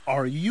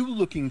Are you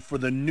looking for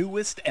the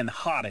newest and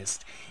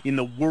hottest in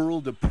the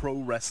world of pro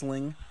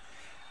wrestling?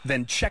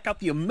 Then check out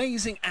the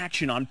amazing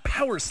action on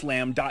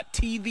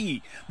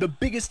Powerslam.tv, the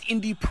biggest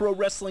indie pro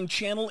wrestling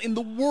channel in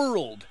the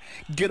world.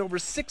 Get over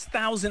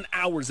 6,000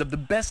 hours of the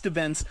best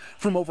events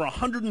from over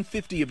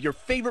 150 of your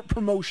favorite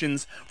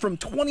promotions from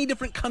 20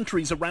 different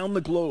countries around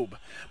the globe.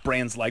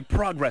 Brands like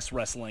Progress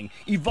Wrestling,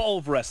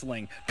 Evolve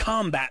Wrestling,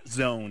 Combat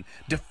Zone,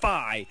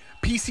 Defy,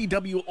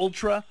 PCW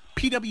Ultra,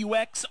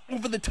 PWX,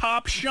 Over the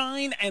Top,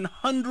 Shine, and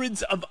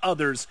hundreds of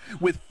others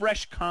with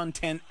fresh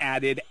content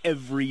added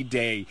every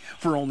day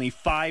for only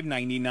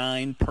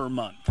 $5.99 per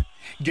month.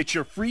 Get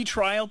your free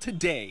trial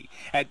today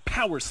at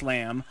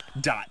Powerslam.tv.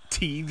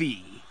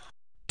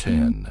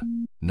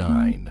 10,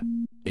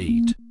 9,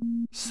 8,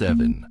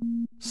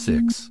 7,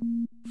 6,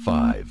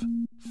 5,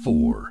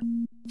 4,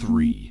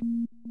 3,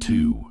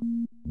 2,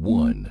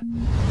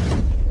 1.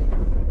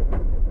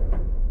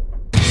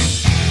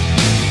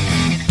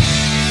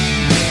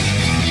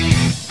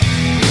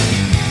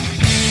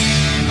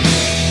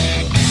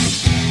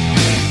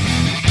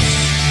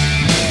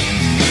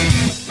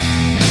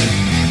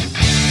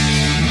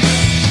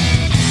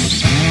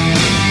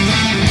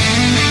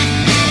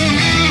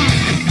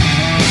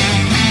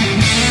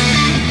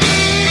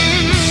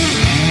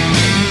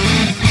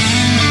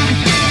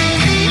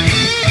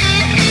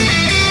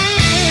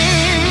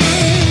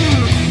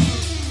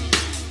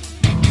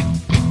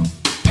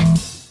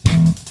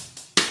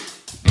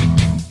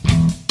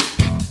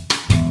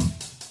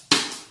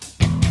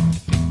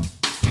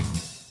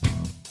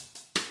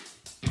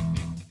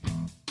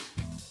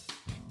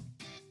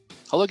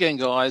 Hello again,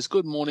 guys.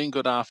 Good morning,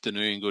 good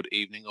afternoon, good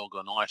evening, or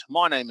good night.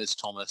 My name is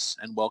Thomas,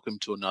 and welcome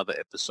to another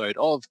episode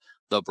of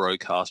the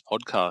Broadcast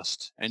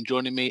Podcast. And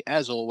joining me,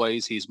 as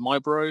always, he's my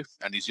bro,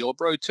 and he's your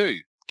bro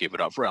too. Give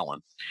it up for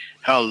Alan.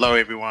 Hello,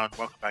 everyone.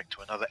 Welcome back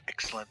to another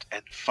excellent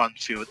and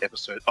fun-filled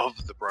episode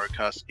of the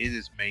Broadcast. It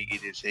is me,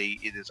 it is he,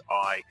 it is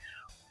I.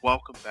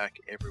 Welcome back,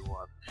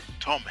 everyone.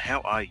 Tom,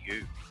 how are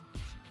you?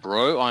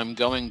 Bro, I'm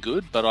going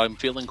good, but I'm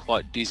feeling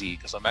quite dizzy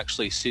because I'm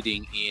actually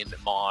sitting in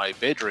my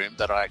bedroom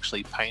that I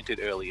actually painted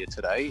earlier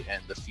today,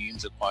 and the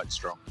fumes are quite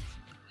strong.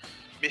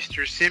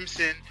 Mr.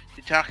 Simpson,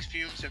 the tox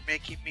fumes are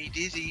making me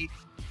dizzy.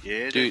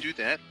 Yeah, Dude. don't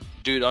do that.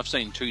 Dude, I've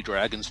seen 2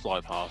 dragons fly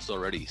past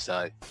already,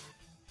 so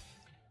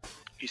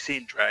You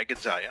seen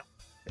dragons, are you?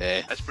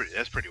 yeah. That's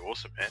pretty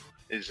awesome, man.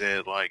 Is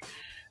there like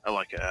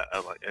a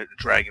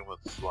dragon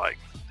with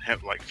have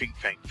Fing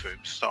Fang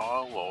Foom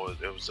style, or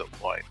was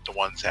it like the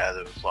ones out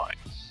of like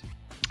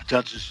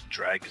Dungeons and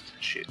Dragons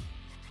and shit?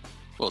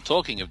 Well,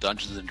 talking of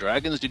Dungeons and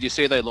Dragons, did you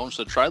see they launched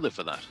a trailer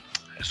for that?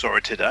 I saw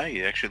it today.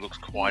 It actually looks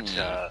quite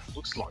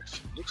looks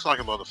like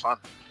a lot of fun.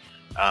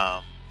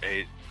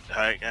 It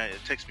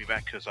takes me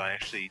back because I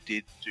actually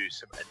did do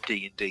some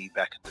D&D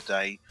back in the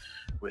day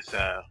with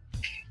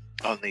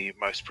on the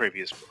most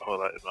previous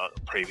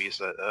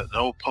an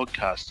old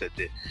podcast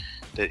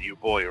that your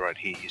boy right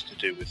here used to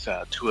do with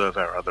 2 of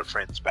our other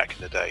friends back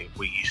in the day.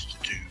 We used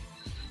to do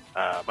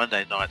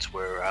Monday nights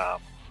where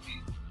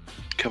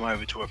come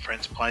over to a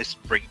friend's place,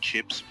 bring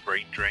chips,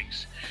 bring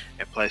drinks,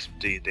 and play some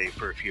D&D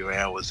for a few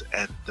hours.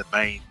 And the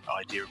main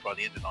idea by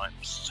the end of the night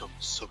was to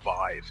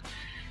survive.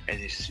 And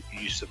if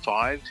you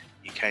survived,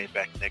 you came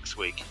back next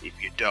week. If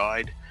you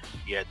died,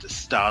 you had to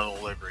start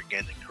all over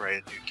again and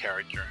create a new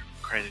character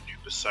and create a new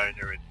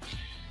persona. And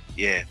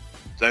yeah,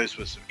 those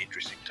were some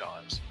interesting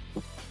times.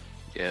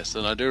 Yes,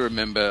 and I do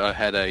remember I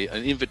had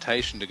an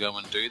invitation to go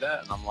and do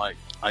that, and I'm like,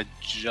 I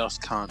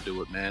just can't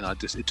do it, man.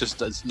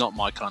 It's not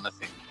my kind of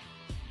thing.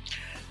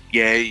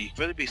 Yeah, you've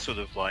got to be sort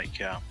of like,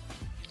 it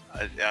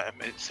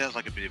sounds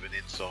like a bit of an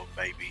insult,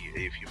 maybe,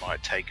 if you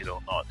might take it or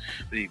not,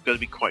 but you've got to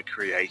be quite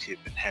creative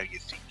in how you're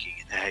thinking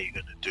and how you're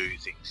going to do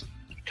things,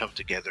 and come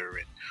together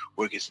and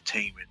work as a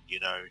team,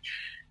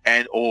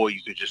 and or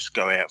you could just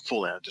go out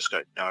full out and just go,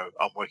 no,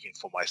 I'm working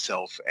for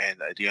myself, and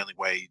the only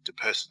way, the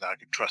person that I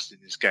can trust in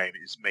this game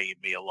is me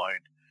and me alone.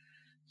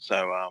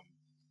 So,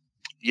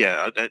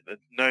 yeah,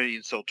 no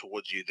insult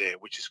towards you there,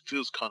 which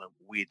feels kind of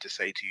weird to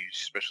say to you,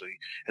 especially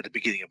at the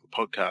beginning of a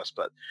podcast.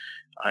 But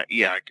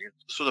yeah, I can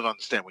sort of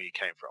understand where you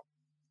came from.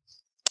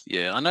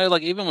 Yeah, I know,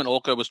 like, even when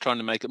Orko was trying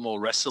to make it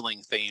more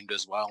wrestling themed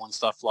as well and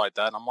stuff like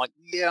that, I'm like,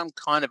 yeah, I'm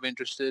kind of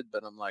interested,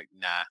 but I'm like,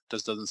 nah,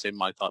 this doesn't seem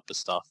my type of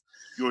stuff.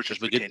 You're just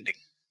pretending.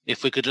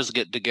 If we could just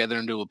get together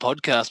and do a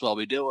podcast while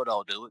we do it,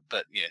 I'll do it.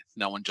 But yeah,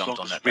 no one jumped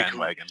on that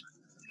bandwagon.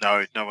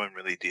 No one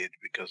really did,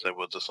 because they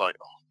were just like,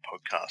 oh,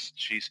 podcast.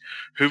 Jeez,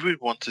 who would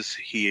want to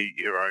hear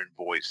your own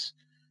voice?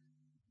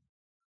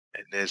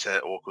 And there's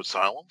that awkward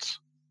silence.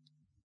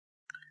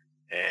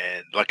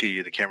 And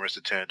luckily the cameras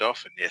are turned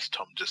off, and yes,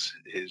 Tom just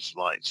is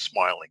like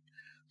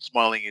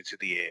smiling into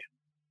the air.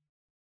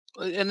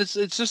 And it's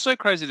just so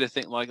crazy to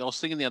think, like, I was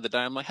thinking the other day,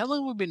 I'm like, how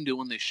long have we been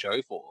doing this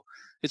show for?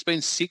 It's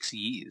been 6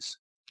 years.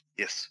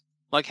 Yes.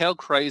 Like, how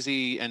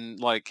crazy, and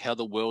like how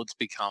the world's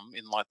become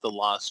in like the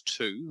last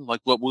 2.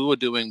 Like, what we were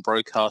doing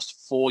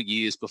broadcast 4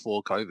 years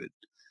before COVID.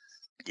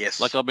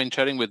 Yes. Like, I've been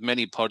chatting with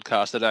many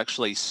podcasts that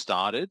actually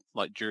started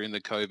like during the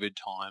COVID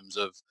times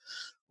of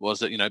was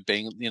that,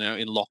 being,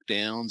 in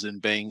lockdowns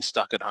and being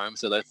stuck at home.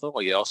 So they thought,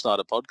 well, yeah, I'll start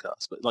a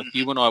podcast. But like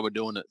you and I were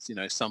doing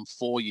it, some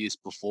 4 years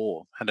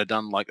before, and had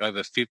done like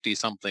over 50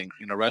 something,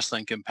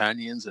 wrestling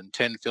companions and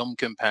 10 film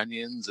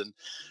companions. And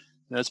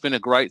it's been a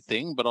great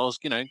thing. But I was,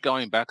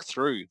 going back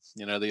through,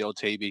 the old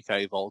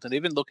TBK vault, and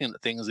even looking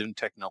at things in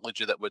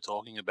technology that we're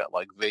talking about,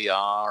 like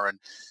VR, and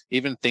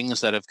even things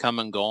that have come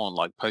and gone,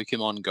 like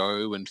Pokemon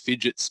Go and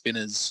fidget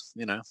spinners.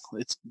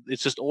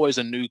 It's just always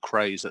a new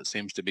craze that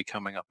seems to be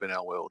coming up in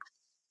our world.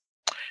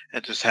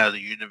 That's just how the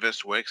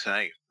universe works,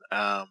 hey.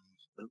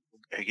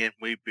 Again,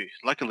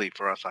 luckily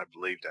for us, I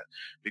believe that,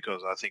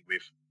 because I think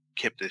we've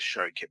kept this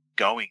show kept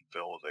going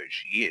for all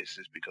those years,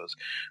 is because,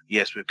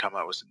 yes, we've come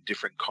up with some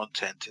different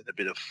content and a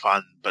bit of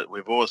fun, but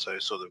we've also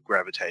sort of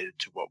gravitated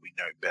to what we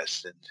know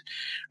best.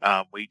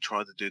 And we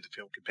tried to do the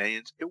film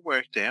companions. It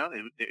worked out.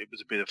 It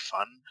was a bit of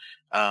fun.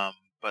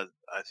 But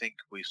I think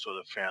we sort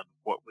of found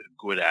what we're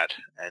good at,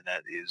 and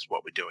that is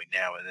what we're doing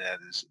now, and that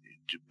is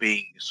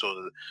being sort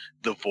of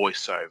the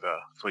voiceover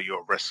for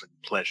your wrestling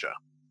pleasure.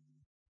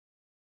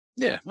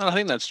 Yeah, and I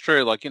think that's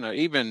true. Like,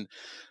 even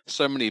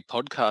so many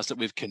podcasts that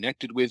we've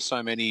connected with,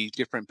 so many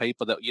different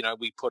people that,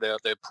 we put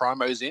out their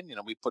promos in.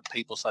 We put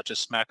people such as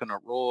Smack and a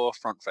Raw,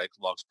 Front Fake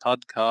Vlogs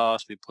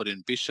podcast. We put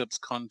in Bishop's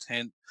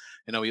content.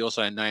 We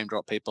also name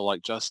drop people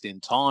like Just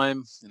in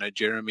Time,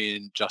 Jeremy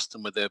and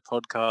Justin with their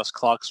podcast,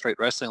 Clark Street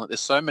Wrestling. Like,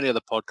 there's so many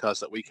other podcasts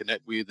that we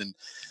connect with and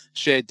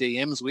share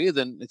DMs with.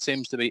 And it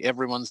seems to be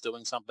everyone's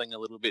doing something a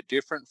little bit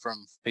different,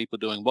 from people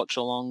doing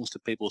watch-alongs to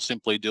people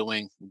simply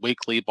doing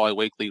weekly,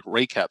 bi-weekly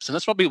recaps. And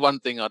that's probably one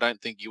thing I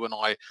don't think you and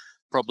I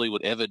probably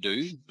would ever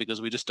do,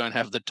 because we just don't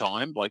have the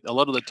time. Like, a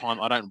lot of the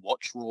time I don't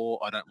watch Raw,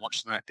 I don't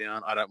watch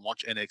SmackDown, I don't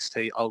watch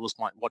NXT. I just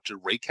might watch a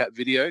recap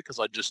video because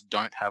I just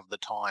don't have the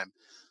time.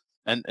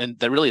 And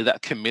they're really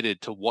that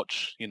committed to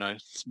watch,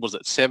 was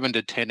it 7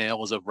 to 10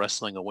 hours of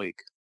wrestling a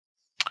week?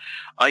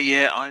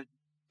 Yeah,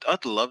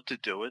 I'd love to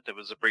do it. There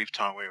was a brief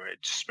time where,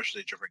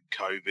 especially during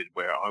COVID,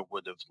 where I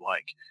would have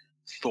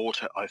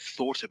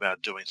thought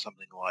about doing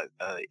something like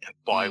a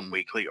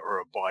bi-weekly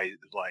or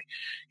like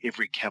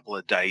every couple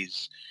of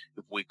days,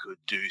 if we could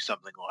do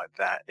something like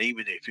that.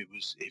 Even if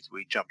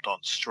we jumped on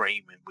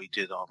stream and we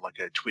did on like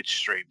a Twitch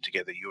stream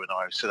together, you and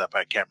I set up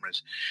our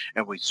cameras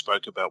and we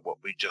spoke about what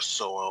we just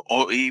saw,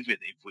 or even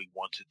if we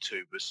wanted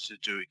to, was to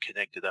do it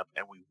connected up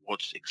and we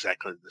watched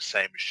exactly the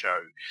same show,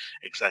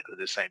 exactly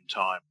the same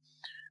time.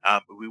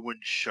 But we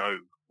wouldn't show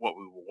what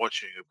we were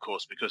watching, of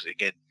course, because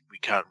again,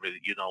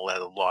 you're not allowed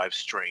to live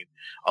stream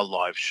a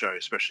live show,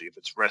 especially if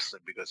it's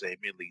wrestling, because they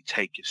immediately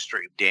take your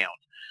stream down.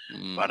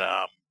 But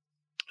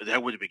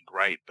that would have been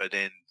great. But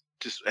then,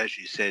 just as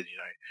you said,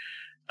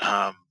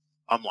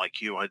 I'm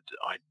like you, I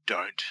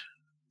don't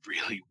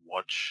really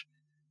watch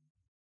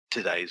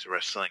today's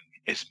wrestling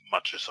as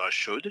much as I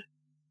should,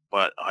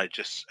 but I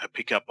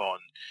pick up on,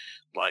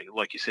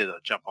 like you said, I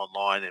jump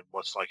online and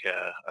watch like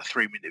a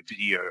 3-minute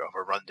video of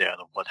a rundown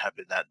of what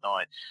happened that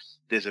night.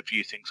 There's a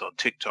few things on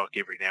TikTok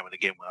every now and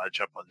again when I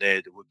jump on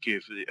there that will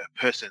give a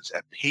person's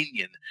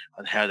opinion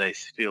on how they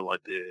feel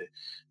like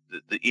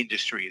the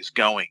industry is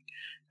going.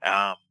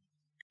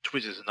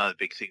 Twitter's another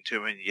big thing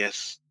too. And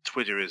yes,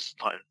 Twitter is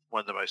like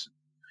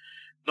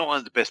not one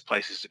of the best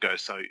places to go.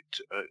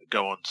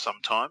 Go on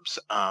sometimes,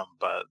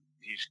 but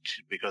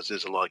because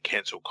there's a lot of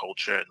cancel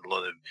culture and a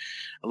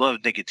lot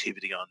of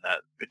negativity on that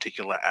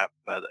particular app.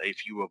 But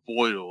if you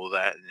avoid all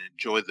that and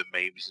enjoy the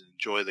memes and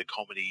enjoy the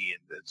comedy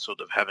and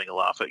sort of having a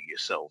laugh at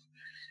yourself,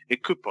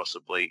 it could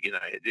possibly,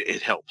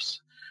 it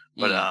helps.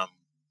 But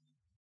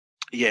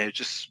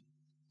just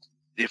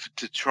if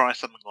to try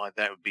something like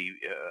that would be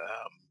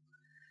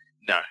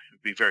no, it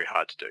would be very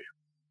hard to do.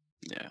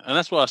 Yeah, and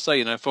that's why I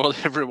say, for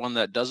everyone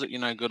that does it,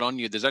 good on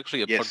you. There's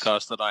actually a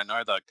podcast that I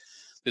know that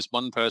this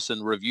one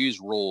person reviews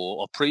Raw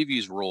or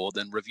previews Raw,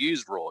 then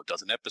reviews Raw,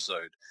 does an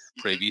episode,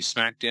 previews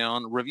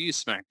SmackDown,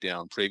 reviews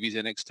SmackDown, previews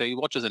NXT,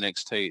 watches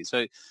NXT.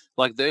 So,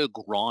 like, they're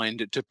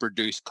grind to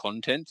produce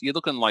content. You're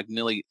looking like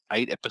nearly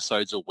 8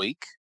 episodes a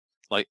week,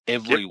 like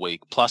every week,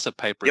 plus a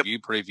pay-per-view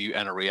preview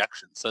and a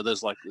reaction. So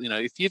there's like,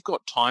 if you've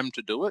got time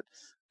to do it,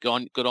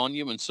 good on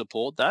you and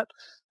support that.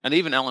 And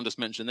even Alan just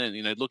mentioned then,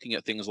 looking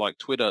at things like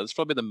Twitter, it's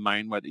probably the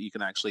main way that you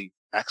can actually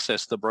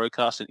access the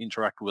broadcast and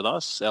interact with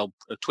us. Our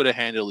Twitter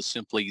handle is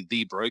simply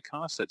The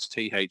Broadcast. That's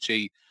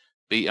TheBroadcast.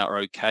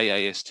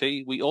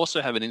 We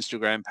also have an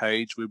Instagram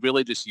page. We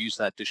really just use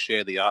that to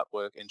share the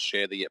artwork and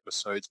share the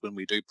episodes when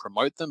we do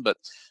promote them. But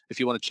if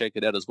you want to check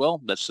it out as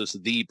well, that's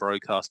just The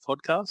Broadcast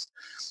Podcast.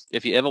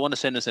 If you ever want to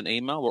send us an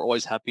email, we're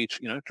always happy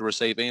to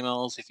receive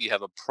emails. If you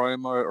have a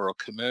promo or a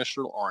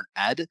commercial or an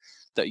ad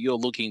that you're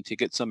looking to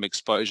get some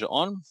exposure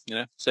on,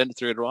 send it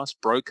through to us,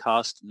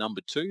 broadcast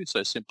number 2.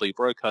 So simply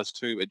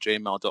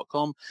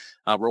broadcast2@gmail.com.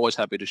 We're always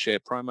happy to share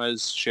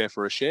promos, share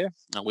for a share.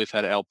 We've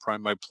had our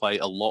promo play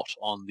a lot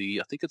on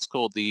I think it's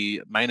called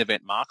the Main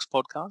Event Marks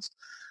podcast.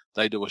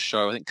 They do a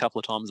show, I think, a couple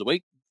of times a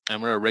week, and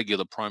we're a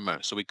regular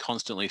promo. So we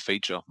constantly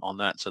feature on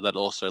that. So that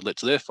also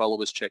lets their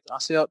followers check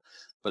us out.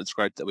 But it's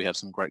great that we have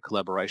some great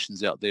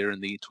collaborations out there in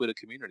the Twitter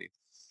community.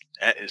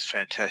 That is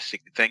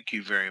fantastic. Thank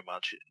you very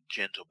much,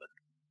 gentlemen.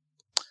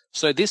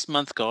 So this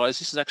month, guys,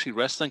 this is actually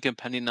Wrestling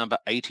Companion number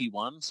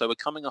 81. So we're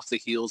coming off the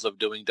heels of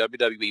doing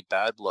WWE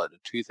Bad Blood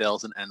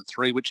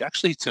 2003, which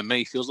actually to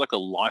me feels like a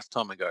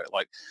lifetime ago.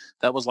 Like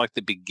that was like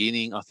the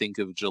beginning, I think,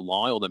 of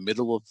July or the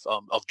middle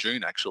of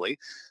June, actually.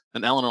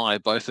 And Alan and I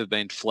both have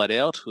been flat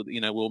out.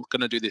 You know, we're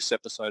going to do this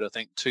episode, I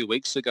think, 2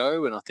 weeks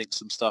ago, and I think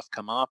some stuff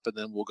come up, and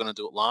then we're going to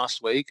do it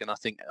last week. And I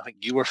think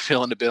you were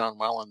feeling a bit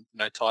unwell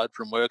and tired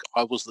from work.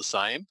 I was the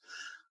same.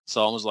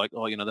 So I was like,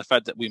 oh, the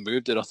fact that we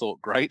moved it, I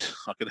thought, great,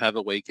 I could have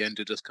a weekend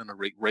to just kind of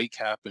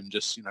recap and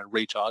just,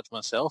 recharge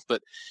myself.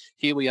 But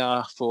here we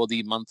are for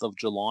the month of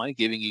July,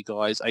 giving you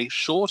guys a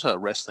shorter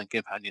Wrestling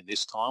Companion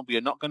this time. We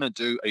are not going to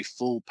do a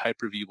full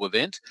pay-per-view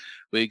event.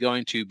 We're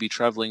going to be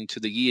traveling to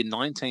the year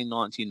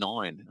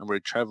 1999, and we're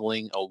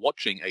traveling or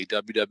watching a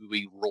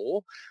WWE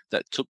Raw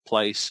that took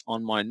place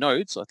on my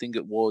notes. I think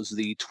it was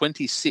the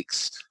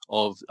 26th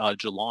of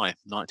July,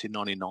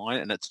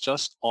 1999, and it's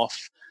just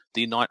off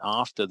the night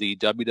after the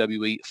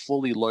WWE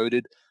Fully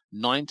Loaded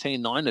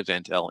 1999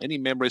 event. Al, any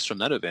memories from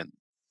that event?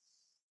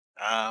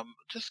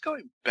 Just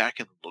going back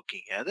and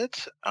looking at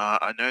it,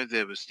 I know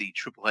there was the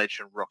Triple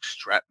H and Rock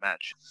strap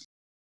match.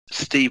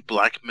 Steve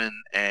Blackman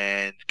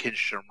and Ken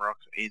Shamrock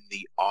in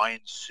the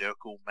Iron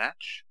Circle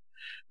match,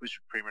 which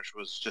pretty much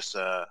was just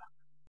a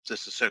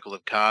circle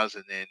of cars,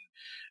 and then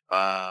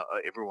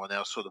everyone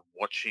else sort of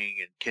watching,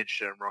 and Ken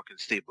Shamrock and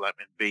Steve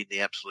Blackman beating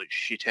the absolute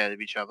shit out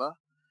of each other.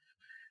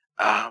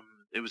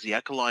 It was the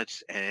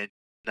Acolytes and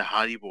the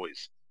Hardy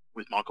Boys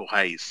with Michael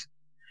Hayes.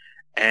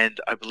 And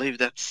I believe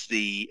that's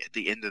at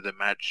the end of the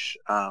match,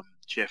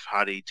 Jeff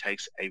Hardy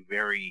takes a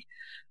very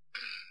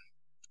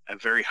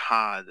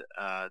hard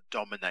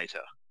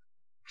dominator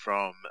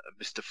from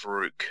Mr.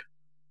 Farouk.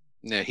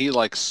 Yeah, he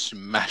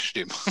smashed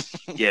him.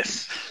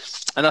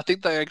 Yes. And I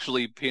think they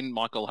actually pinned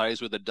Michael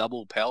Hayes with a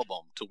double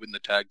powerbomb to win the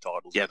tag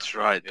titles. Yeah, that's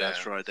right. Yeah.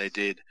 That's right. They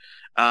did.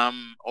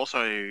 Also,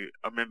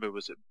 I remember it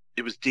was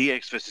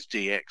DX versus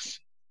DX.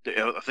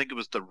 I think it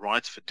was the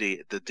rights for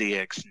the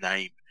DX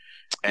name.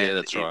 And yeah,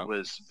 that's right. It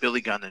was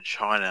Billy Gunn and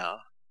China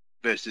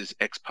versus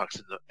X-Pac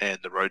and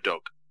the Road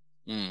Dogg.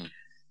 Mm.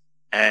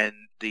 And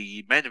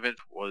the main event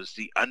was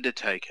The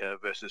Undertaker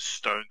versus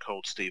Stone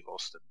Cold Steve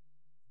Austin.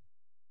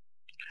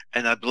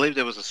 And I believe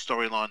there was a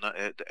storyline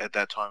at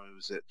that time. It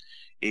was that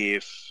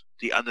if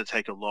The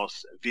Undertaker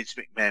lost, Vince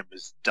McMahon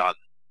was done.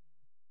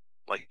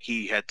 Like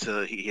he had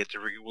to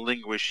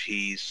relinquish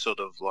his sort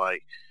of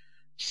like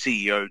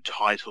CEO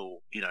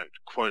title,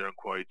 quote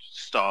unquote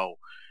style.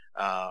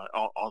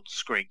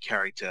 On-screen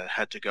character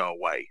had to go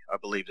away. I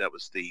believe that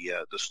was the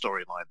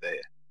storyline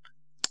there.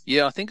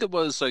 Yeah, I think it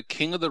was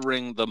King of the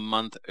Ring the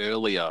month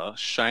earlier.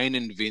 Shane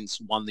and Vince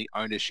won the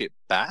ownership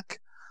back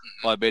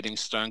by beating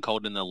Stone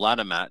Cold in the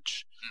ladder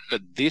match.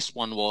 But this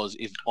one was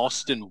if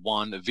Austin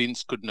won,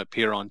 Vince couldn't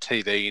appear on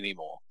TV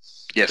anymore.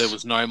 Yes. There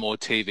was no more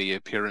TV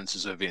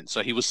appearances of Vince.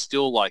 So he was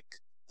still like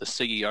the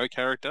CEO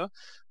character,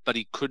 but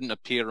he couldn't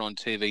appear on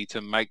TV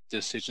to make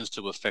decisions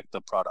to affect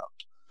the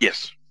product.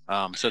 Yes.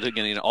 So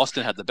again,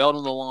 Austin had the belt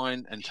on the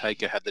line, and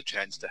Taker had the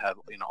chance to have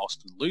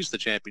Austin lose the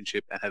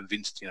championship and have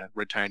Vince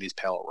retain his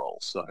power role.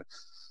 So,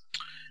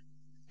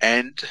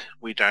 and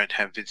we don't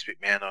have Vince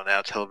McMahon on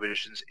our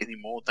televisions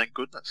anymore, thank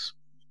goodness.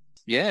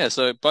 Yeah,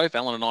 so both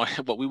Alan and I,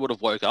 we would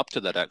have woke up to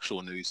that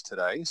actual news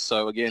today.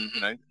 So again,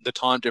 the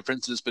time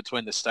differences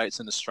between the States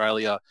and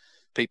Australia,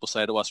 people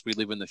say to us we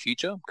live in the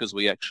future, because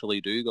we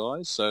actually do,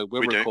 guys. So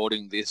we're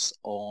recording this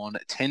on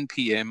 10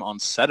 p.m. on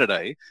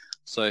Saturday.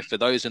 So for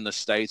those in the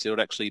States, it would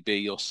actually be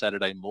your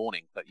Saturday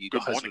morning that you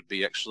guys would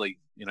be actually,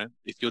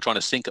 if you're trying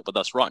to sync it with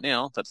us right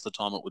now, that's the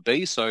time it would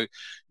be. So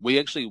we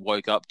actually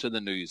woke up to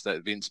the news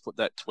that Vince put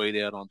that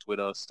tweet out on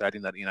Twitter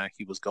stating that,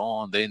 he was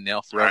gone then,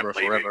 now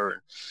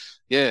forever.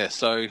 Yeah,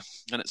 so,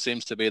 and it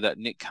seems to be that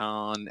Nick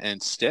Khan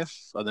and Steph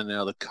are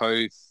now the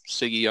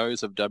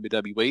co-CEOs of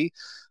WWE,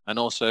 and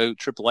also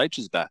Triple H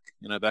is back,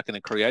 back in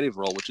a creative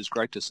role, which is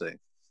great to see.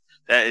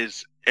 That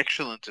is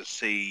excellent to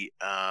see.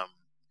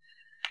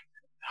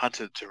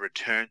 Hunter to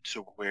return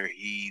to where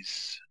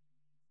he's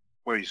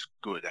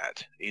good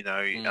at.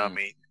 I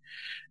mean,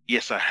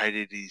 yes, I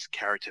hated his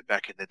character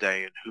back in the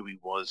day and who he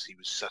was. He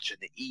was such an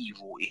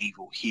evil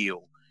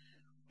heel.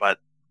 But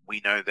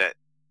we know that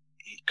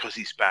because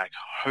he's back,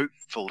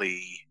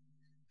 hopefully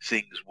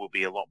things will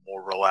be a lot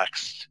more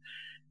relaxed,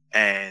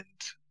 and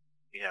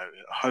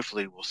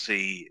hopefully we'll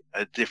see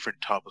a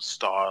different type of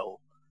style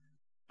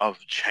of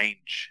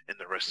change in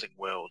the wrestling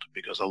world,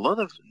 because a lot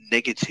of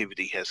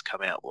negativity has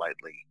come out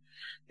lately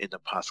in the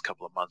past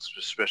couple of months,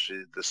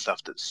 especially the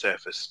stuff that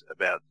surfaced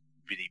about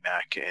Vinnie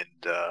Mac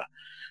and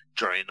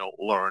Johnny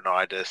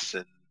Laurinaitis,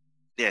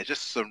 and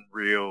just some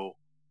real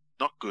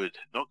not good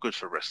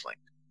for wrestling.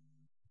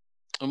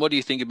 And what do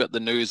you think about the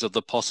news of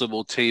the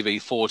possible TV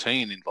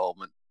 14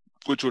 involvement,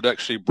 which would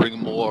actually bring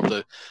more of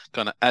the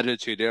kind of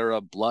Attitude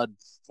Era blood,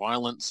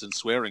 violence, and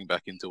swearing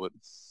back into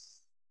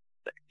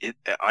it?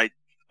 I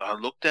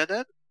looked at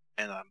it,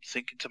 and I'm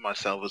thinking to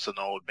myself as an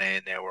old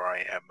man now where I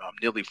am. I'm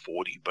nearly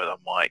 40, but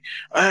I'm like,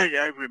 I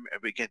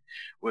remember again,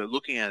 we're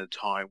looking at a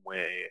time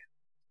where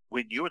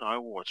when you and I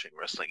were watching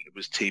wrestling, it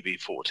was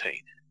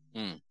TV-14.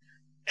 Mm.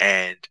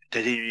 And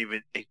they didn't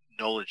even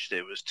acknowledge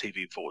there was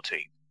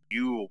TV-14.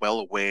 You were well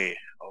aware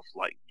of,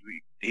 like,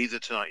 either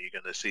tonight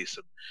you're going to see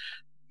some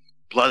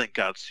blood and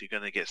guts, you're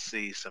going to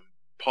see some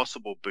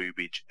possible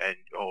boobage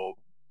or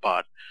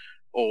butt,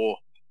 or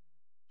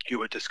you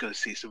were just going to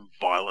see some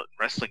violent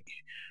wrestling.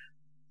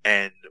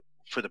 And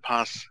for the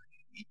past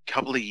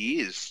couple of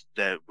years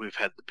that we've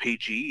had the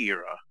PG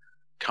era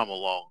come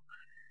along,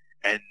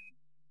 and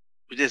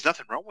there's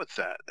nothing wrong with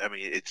that. I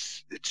mean,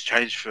 it's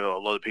changed for a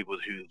lot of people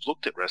who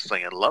looked at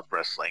wrestling and love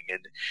wrestling,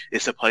 and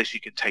it's a place you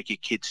can take your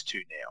kids to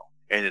now,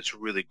 and it's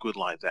really good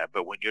like that.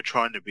 But when you're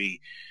trying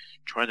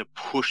to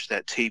push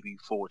that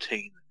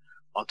TV-14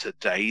 on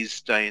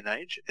today's day and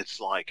age, it's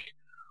like,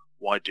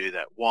 why do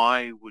that?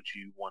 Why would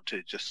you want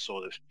to just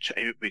sort of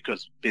change it?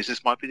 Because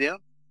business might be down,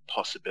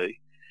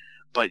 possibly,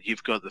 but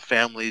you've got the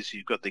families,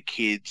 you've got the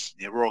kids,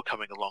 they're all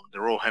coming along,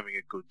 they're all having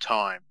a good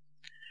time.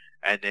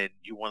 And then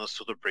you want to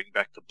sort of bring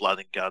back the blood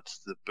and guts,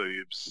 the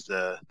boobs,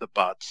 the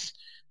butts,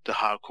 the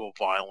hardcore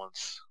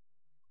violence.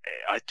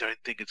 I don't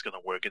think it's going to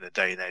work in the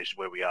day and age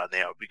where we are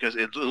now, because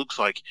it looks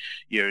like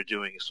you're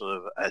doing sort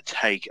of a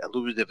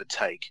little bit of a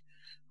take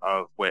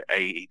of what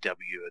AEW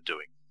are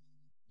doing.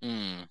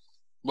 Mm.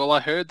 Well, I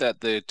heard that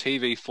the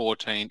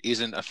TV-14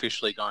 isn't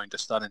officially going to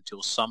start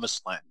until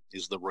SummerSlam,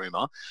 is the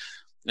rumor.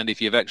 And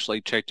if you've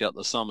actually checked out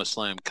the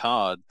SummerSlam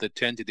card, the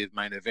tentative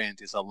main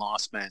event is a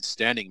last man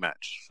standing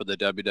match for the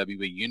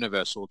WWE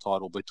Universal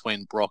title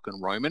between Brock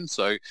and Roman.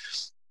 So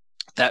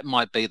that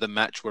might be the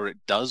match where it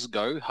does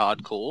go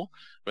hardcore,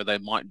 where they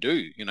might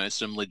do,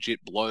 some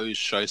legit blows,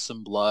 show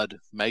some blood,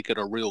 make it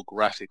a real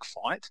graphic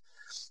fight.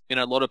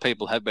 A lot of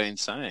people have been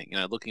saying,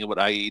 looking at what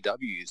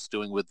AEW is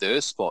doing with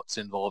their spots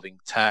involving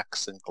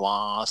tacks and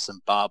glass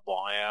and barbed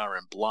wire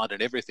and blood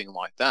and everything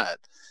like that.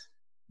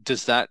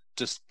 Does that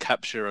just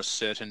capture a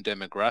certain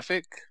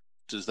demographic?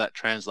 Does that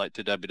translate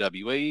to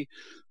WWE?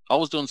 I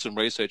was doing some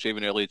research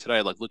even earlier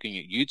today, like looking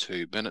at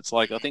YouTube, and it's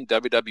like, I think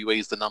WWE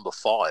is the number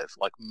 5.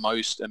 Like,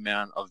 most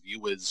amount of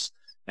viewers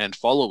and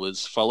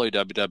followers follow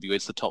WWE.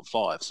 It's the top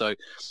 5. So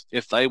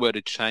if they were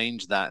to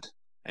change that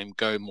and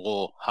go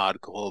more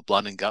hardcore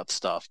blood and gut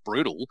stuff,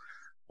 brutal,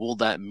 will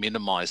that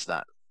minimize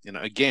that?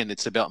 Again,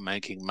 it's about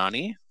making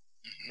money.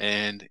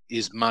 And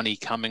is money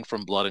coming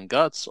from blood and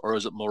guts, or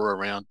is it more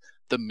around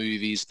the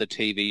movies, the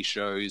TV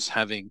shows,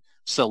 having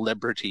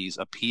celebrities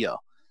appear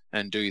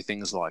and do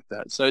things like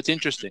that? So it's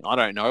interesting. I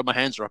don't know. My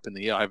hands are up in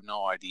the air. I have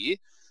no idea.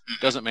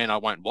 Doesn't mean I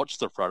won't watch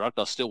the product.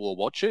 I still will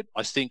watch it.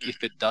 I think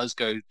if it does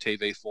go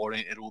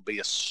TV-14, it will be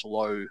a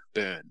slow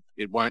burn.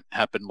 It won't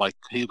happen like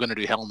you're going to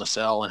do Hell in a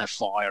Cell and have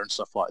fire and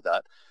stuff like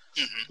that.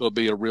 It will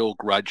be a real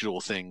gradual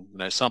thing.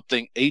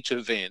 Each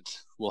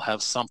event will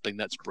have something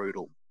that's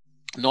brutal.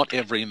 Not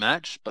every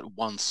match, but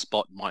one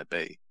spot might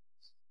be.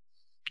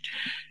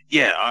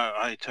 Yeah,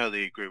 I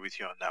totally agree with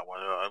you on that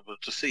one. I will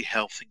to see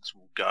how things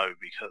will go,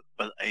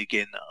 but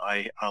again,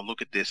 I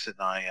look at this and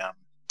I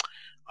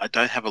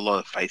don't have a lot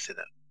of faith in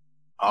it.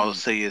 I'll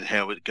see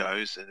how it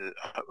goes, and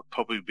it'll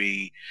probably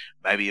be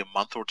maybe a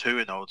month or two,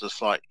 and I'll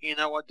just like, you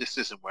know what, this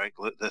doesn't work.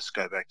 Let's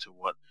go back to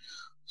what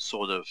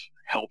sort of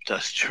helped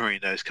us during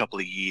those couple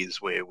of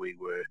years where we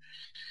were,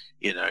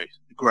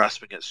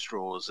 grasping at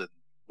straws and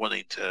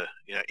wanting to,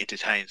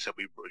 entertain. So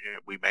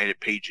we made it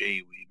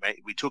PG.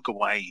 We took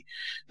away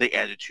the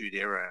Attitude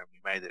Era and we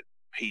made it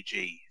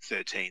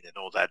PG-13 and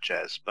all that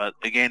jazz. But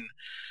again,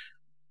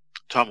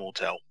 time will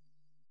tell.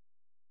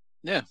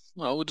 Yeah,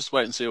 well, we'll just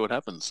wait and see what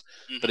happens.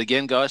 But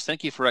again, guys,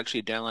 thank you for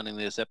actually downloading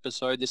this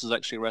episode. This is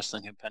actually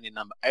Wrestling Companion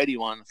number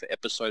 81 for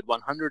episode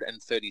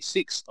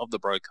 136 of the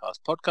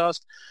Broadcast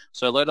Podcast.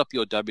 So load up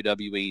your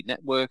WWE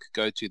network,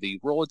 go to the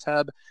Raw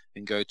tab,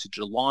 and go to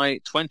July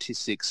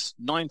 26,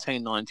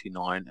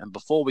 1999. And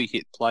before we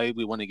hit play,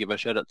 we want to give a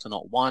shout out to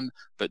not one,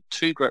 but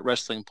 2 great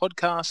wrestling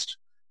podcasts.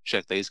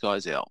 Check these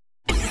guys out.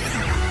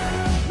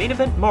 Main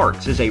Event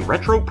Marks is a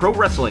retro pro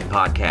wrestling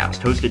podcast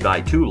hosted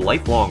by 2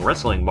 lifelong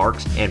wrestling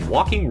marks and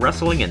walking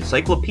wrestling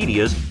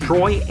encyclopedias,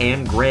 Troy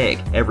and Greg.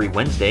 Every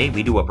Wednesday,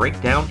 we do a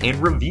breakdown and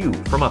review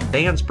from a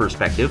fan's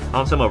perspective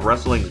on some of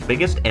wrestling's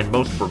biggest and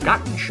most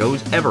forgotten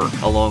shows ever,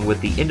 along with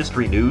the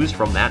industry news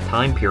from that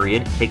time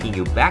period, taking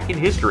you back in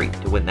history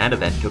to when that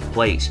event took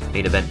place.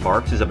 Main Event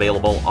Marks is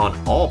available on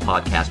all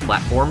podcast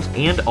platforms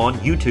and on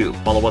YouTube.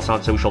 Follow us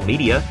on social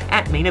media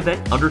at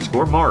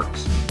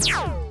 @main-event_marks.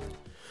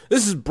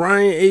 This is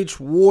Brian H.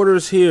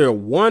 Waters here,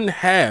 one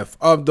half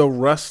of the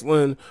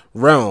Wrestling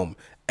Realm.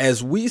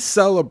 As we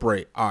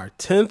celebrate our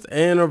 10th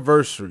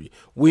anniversary,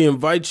 we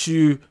invite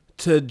you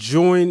to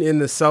join in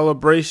the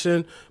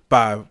celebration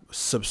by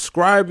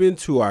subscribing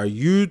to our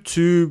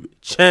YouTube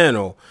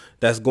channel.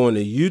 That's going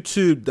to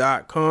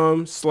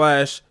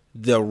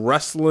youtube.com/The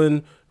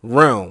Wrestling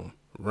Realm.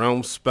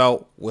 Realm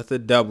spelt with a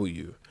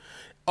W.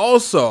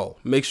 Also,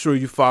 make sure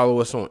you follow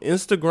us on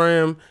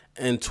Instagram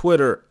and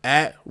Twitter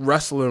at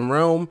Wrestling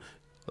Realm.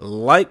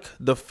 Like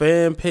the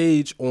fan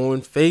page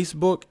on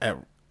Facebook at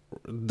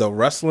The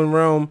Wrestling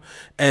Realm.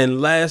 And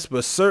last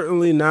but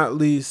certainly not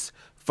least,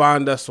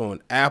 find us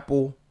on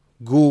Apple,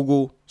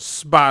 Google,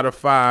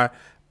 Spotify,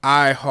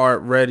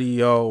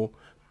 iHeartRadio,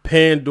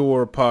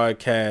 Pandora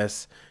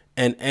Podcasts,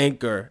 and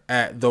Anchor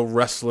at The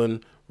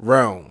Wrestling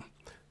Realm.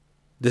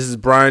 This is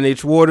Brian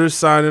H. Waters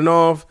signing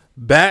off.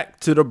 Back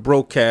to the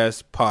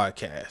Broadcast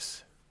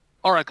Podcast.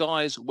 All right,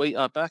 guys, we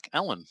are back.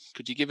 Alan,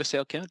 could you give us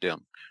our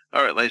countdown?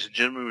 All right, ladies and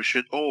gentlemen, we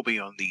should all be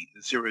on the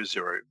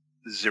 000000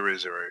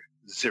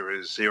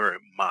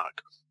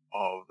 mark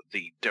of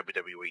the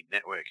WWE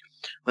Network.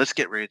 Let's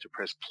get ready to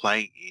press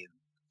play in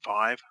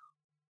 5,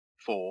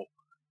 4,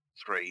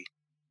 3,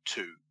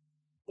 2,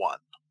 1.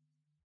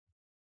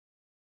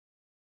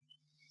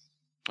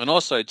 And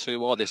also, too,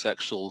 while this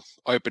actual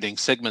opening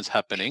segment's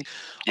happening,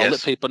 Yes. I'll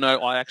let people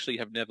know I actually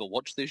have never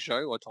watched this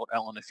show. I told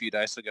Alan a few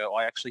days ago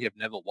I actually have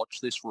never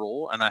watched this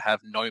Raw, and I have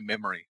no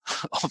memory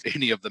of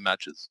any of the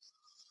matches.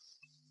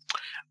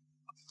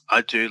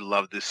 I do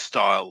love this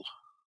style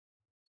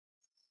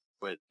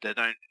where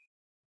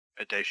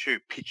they show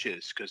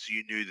pictures because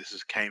you knew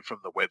this came from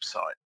the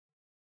website.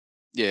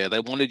 Yeah, they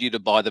wanted you to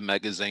buy the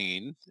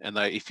magazine, and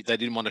they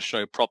didn't want to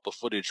show proper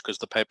footage because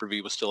the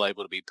pay-per-view was still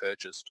able to be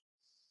purchased.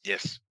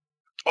 Yes.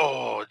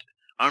 Oh,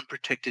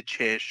 unprotected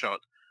chair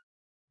shot.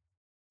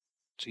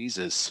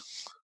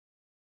 Jesus.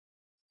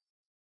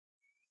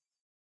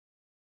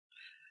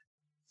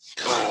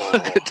 Oh.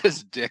 Look at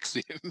this Dex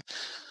him.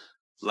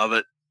 Love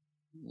it.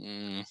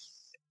 Mm.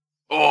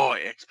 Oh,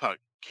 X-Pac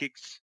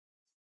kicks.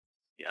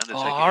 The Oh,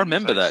 Undertaker I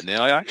remember in the that face.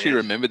 now. I actually Yes.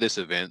 remember this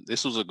event.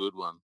 This was a good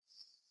one.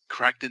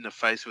 Cracked in the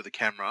face with a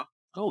camera,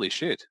 Holy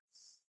shit.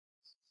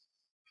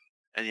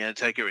 and the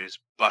Undertaker is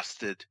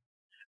busted.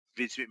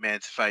 Vince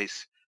McMahon's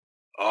face.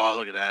 Oh,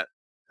 look at that.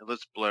 And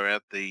let's blur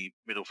out the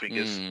middle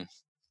fingers. Mm.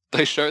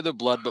 They show the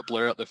blood but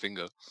blur out the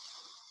finger.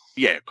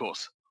 Yeah, of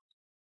course.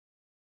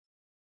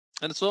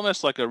 And it's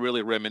almost like a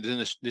really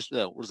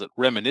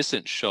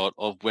reminiscent shot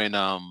of when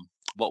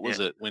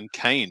when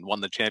Kane won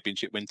the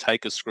championship when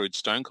Taker screwed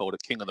Stone Cold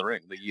at King of the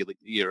Ring the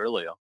year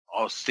earlier.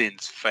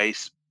 Austin's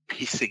face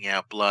pissing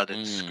out blood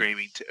and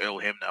screaming to Earl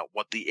Hebner,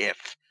 "What the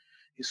F?"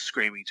 He's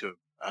screaming to him.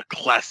 A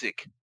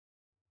classic.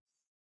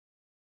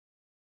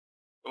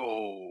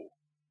 Oh,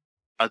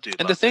 I do.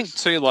 And love to think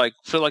this. too,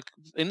 for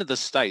into the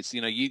States,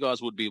 you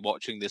guys would be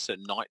watching this at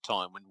night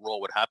time when Raw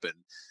would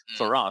happen.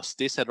 For us,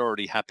 this had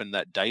already happened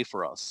that day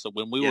for us. So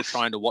when we were Yes.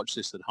 trying to watch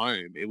this at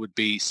home, it would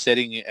be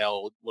setting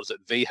our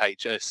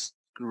VHS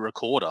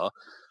recorder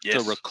Yes.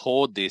 to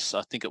record this.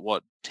 I think at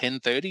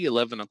 10:30,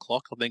 11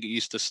 o'clock. I think it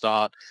used to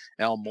start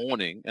our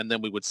morning, and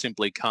then we would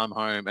simply come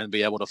home and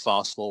be able to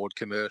fast forward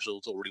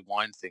commercials or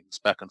rewind things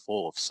back and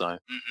forth. So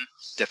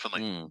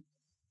Definitely.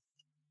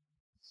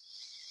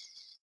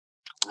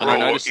 And I Raw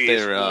noticed is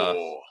there,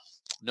 war.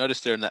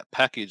 in that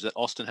package that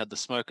Austin had the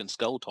Smoke and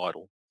Skull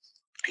title.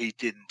 He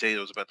did indeed.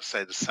 I was about to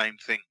say the same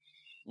thing.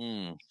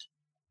 Mm.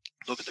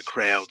 Look at the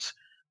crowds.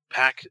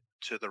 Packed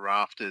to the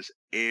rafters.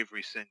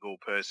 Every single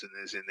person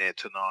is in there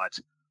tonight.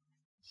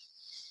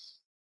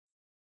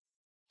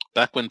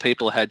 Back when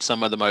people had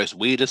some of the most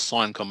weirdest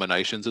sign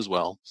combinations as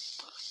well.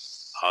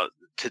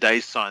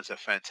 Today's signs are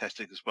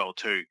fantastic as well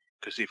too,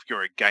 because if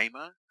you're a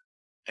gamer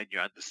and you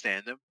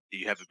understand them,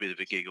 you have a bit of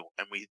a giggle.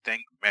 And we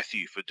thank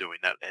Matthew for doing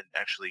that and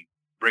actually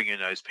bringing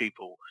those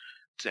people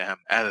to,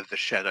 out of the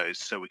shadows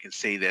so we can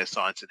see their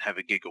signs and have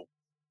a giggle.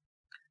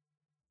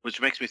 Which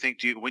makes me think,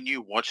 when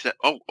you watch that...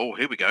 Oh,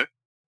 here we go.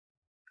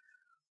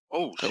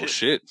 Oh,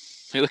 shit.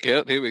 Hey, look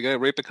out. Here we go.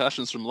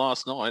 Repercussions from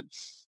last night.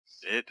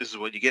 Yeah, this is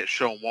what you get,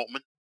 Sean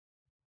Waltman.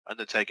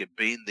 Undertaker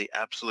being the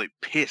absolute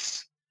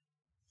piss.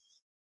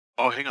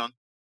 Oh, hang on.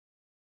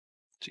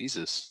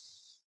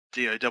 Jesus.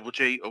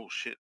 D-O-double-G. Oh,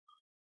 shit.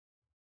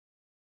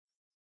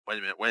 Wait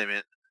a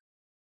minute.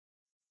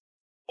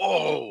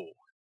 Oh!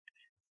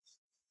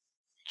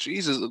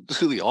 Jesus,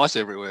 the ice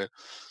everywhere.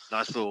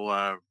 Nice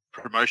little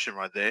promotion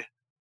right there.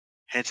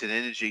 Hanson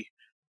Energy.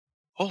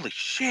 Holy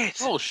shit!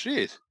 Oh,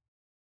 shit.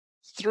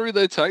 Through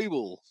the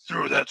table.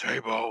 Through the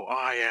table.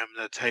 I am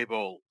the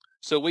table.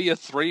 So we are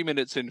 3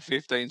 minutes and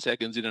 15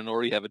 seconds in and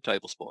already have a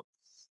table spot.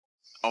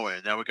 Oh,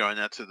 and now we're going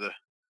out to the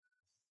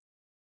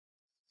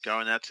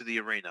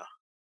arena.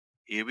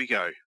 Here we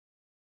go.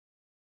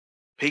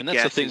 Pete And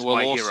that's Gas the thing. is We'll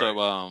my also,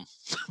 hero.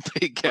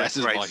 Pete Gas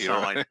is Great my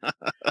hero. sign.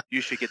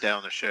 You should get that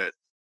on the shirt.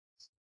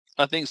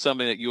 I think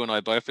something that you and I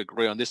both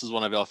agree on. This is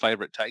one of our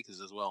favourite takers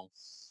as well.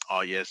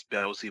 Oh yes,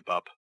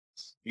 Beelzebub.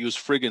 He was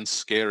friggin'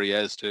 scary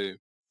as too.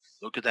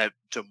 Look at that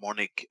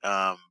demonic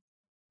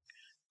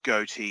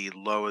goatee,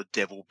 lower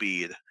devil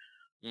beard.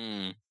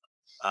 Mm.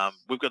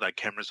 We've got our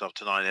cameras off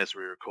tonight as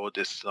we record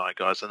this tonight,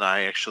 guys, and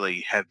I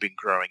actually have been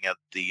growing out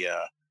the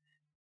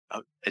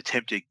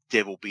attempted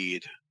devil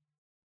beard.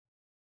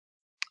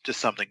 Just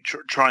something,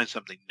 trying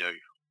something new.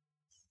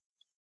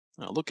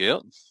 Oh, look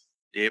out.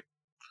 Yep.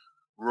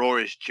 Raw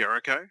is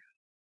Jericho.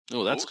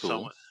 Oh, that's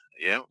cool.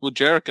 Yeah. Well,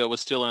 Jericho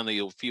was still only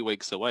a few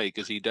weeks away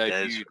because he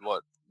debuted,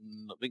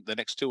 I think the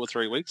next 2 or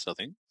 3 weeks, I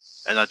think.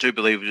 And I do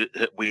believe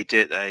that we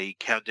did a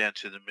countdown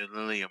to the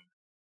millennium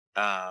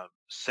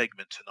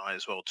segment tonight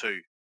as well, too.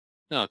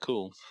 Oh,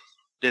 cool.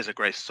 There's a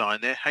great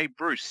sign there. Hey,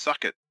 Bruce,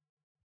 suck it.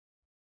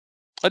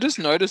 I just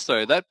noticed,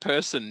 though, that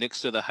person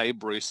next to the Hey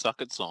Bruce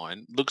Suck It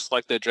sign looks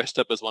like they're dressed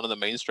up as one of the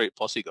Main Street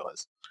Posse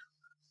guys.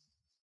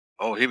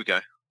 Oh, here we go.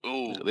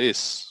 Ooh. Look at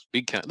this.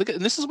 Big Kane. Look at,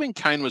 and this is when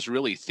Kane was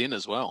really thin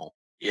as well.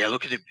 Yeah,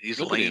 look at him. He's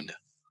lean.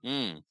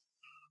 Mm.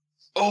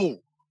 Oh,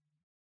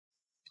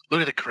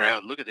 look at the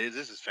crowd. Look at this.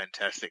 This is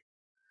fantastic.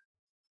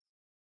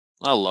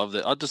 I love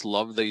that. I just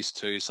love these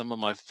two. Some of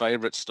my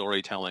favorite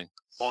storytelling.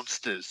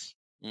 Monsters.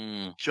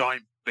 Mm.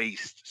 Giant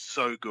beast.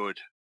 So good.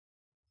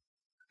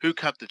 Who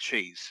cut the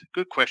cheese?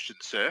 Good question,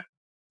 sir.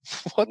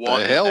 What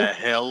the hell? The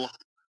hell?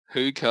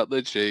 Who cut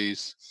the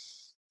cheese?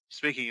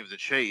 Speaking of the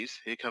cheese,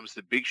 here comes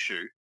the Big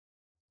Shoe.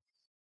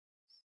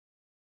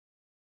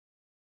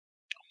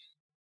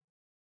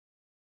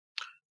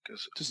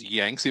 Just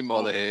yanks him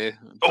by the hair.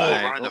 Oh,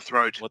 right in the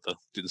throat. What the?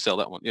 Didn't sell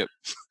that one. Yep.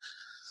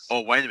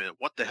 Oh, wait a minute.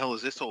 What the hell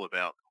is this all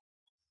about?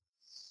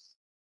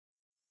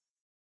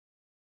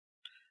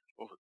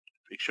 Oh,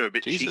 Big Show a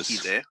bit Jesus.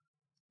 cheeky there.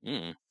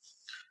 Mm.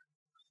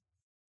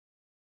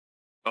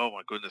 Oh,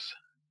 my goodness.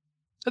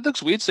 That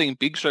looks weird seeing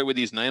Big Show with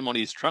his name on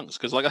his trunks,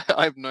 because like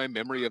I have no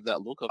memory of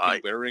that look of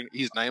him wearing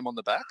his name on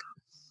the back.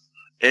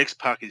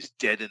 X-Pac is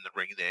dead in the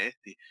ring there.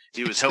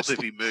 He was helped if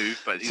he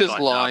moved, but he's just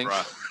like, lying.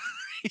 Nah,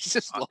 He's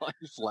just lying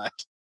flat.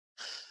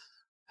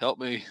 Help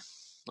me.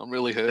 I'm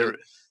really hurt.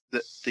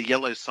 The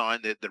yellow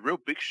sign, the real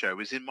Big Show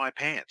is in my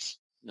pants.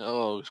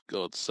 Oh,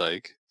 God's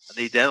sake. I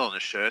need that on a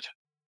shirt.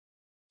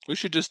 We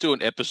should just do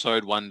an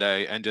episode one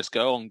day and just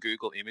go on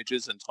Google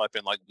Images and type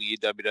in like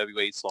weird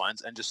WWE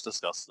signs and just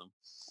discuss them.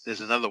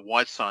 There's another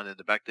white sign in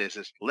the back there that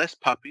says, less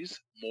puppies,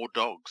 more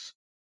dogs.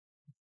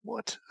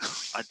 What?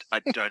 I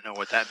don't know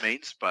what that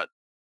means, but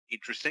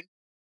interesting.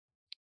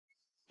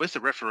 Where's the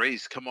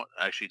referees? Come on.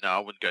 Actually, no, I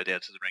wouldn't go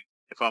down to the ring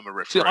if I'm a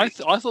referee.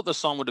 See, I thought the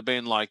sign would have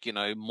been like,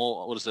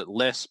 more, what is it,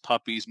 less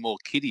puppies, more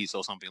kitties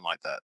or something like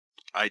that.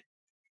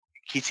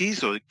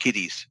 Kitties or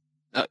kitties?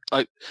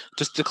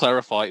 Just to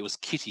clarify, it was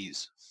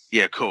kitties.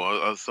 Yeah, cool.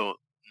 I thought...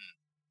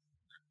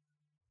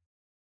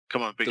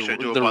 Come on, Big Show,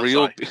 do a the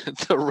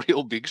bonsai. The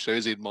real Big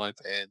Show's in my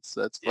pants.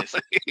 That's yes.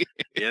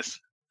 Yes.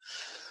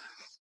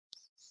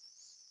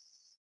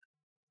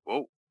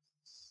 Whoa.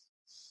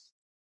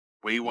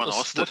 We won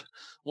Austin.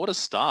 What a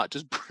start.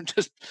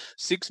 Just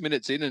 6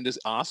 minutes in and just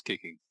ass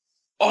kicking.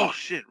 Oh,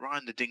 shit.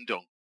 Ryan the Ding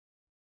Dong.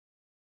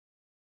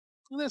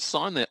 Look at that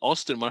sign there.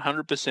 Austin,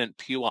 100%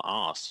 pure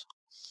ass.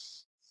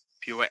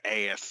 Pure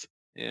ass.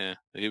 Yeah.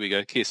 Here we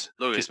go. Kiss.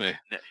 Look Kiss me.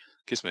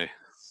 Kiss me.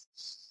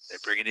 They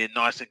bring it in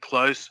nice and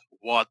close.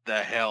 What the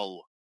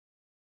hell?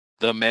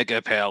 The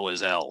Mega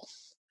Powers L.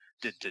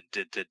 Dun, dun,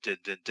 dun, dun, dun,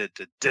 dun, dun,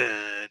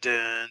 dun,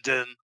 dun,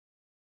 dun.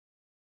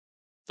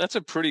 That's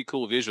a pretty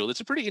cool visual. It's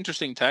a pretty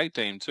interesting tag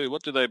team too.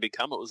 What do they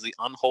become? It was the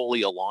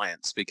Unholy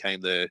Alliance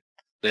became their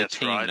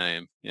team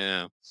name.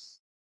 Yeah.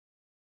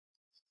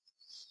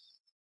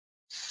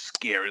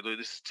 Scary. Look,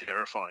 this is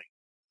terrifying.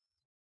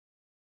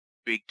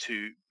 Big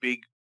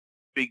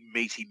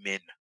meaty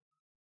men.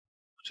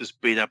 Just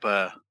beat up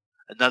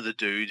another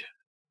dude.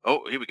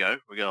 Oh, here we go.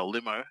 We got a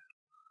limo.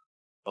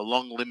 A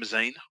long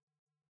limousine.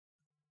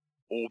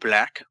 All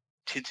black.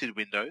 Tinted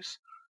windows.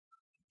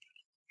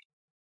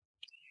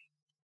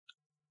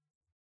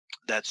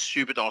 That's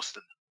stupid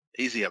Austin.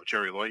 Easy up,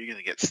 Jerry Lloyd. You're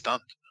going to get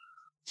stunned.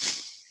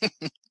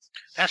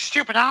 That's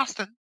stupid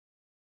Austin.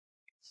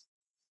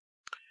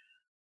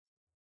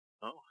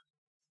 Oh.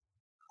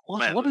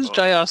 What is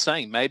JR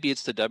saying? Maybe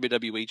it's the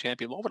WWE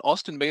champion. What would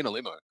Austin be in a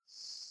limo?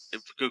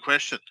 It's a good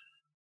question.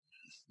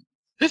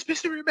 It's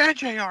Mystery Man,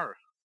 JR.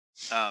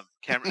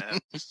 Camera,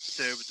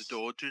 stay over the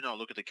door. Do not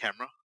look at the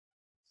camera.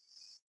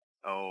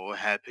 Oh,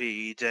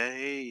 happy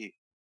day.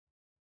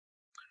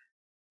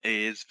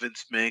 It's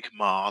Vince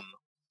McMahon.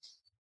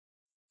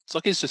 It's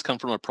like he's just come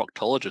from a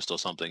proctologist or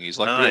something. He's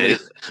like really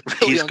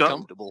he's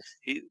uncomfortable.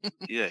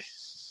 Yeah.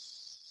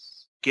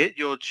 Get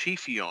your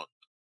chiefy on.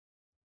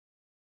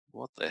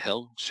 What the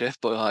hell? Chef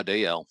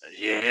Boyardee, Al.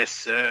 Yes,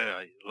 sir.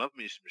 I love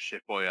me some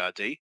Chef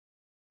Boyardee.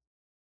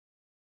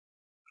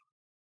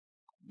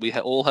 We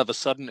all have a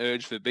sudden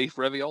urge for beef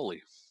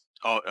ravioli.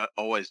 Oh, I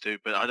always do,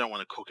 but I don't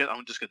want to cook it.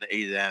 I'm just going to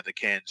eat it out of the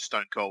can,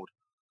 stone cold.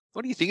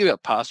 What do you think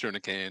about pasta in a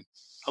can?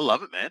 I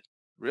love it, man.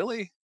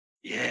 Really?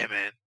 Yeah,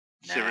 man.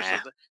 Nah.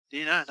 Seriously. Do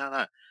you know?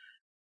 No.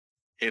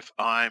 If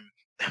I'm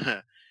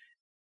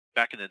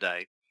back in the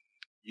day,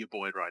 your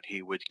boy right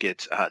here would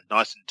get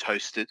nice and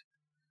toasted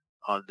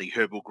on the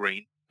herbal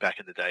green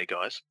back in the day,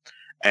 guys,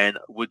 and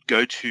would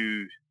go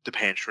to the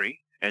pantry,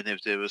 and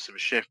if there was some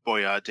Chef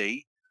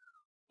Boyardee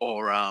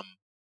or oh,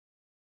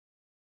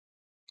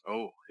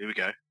 here we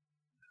go.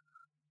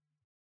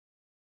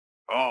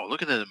 Oh,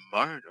 look at the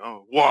moan.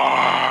 Oh,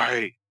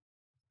 why?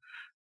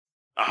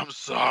 I'm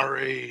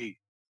sorry.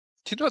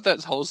 Do you know what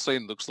that whole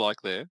scene looks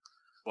like there?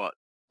 What?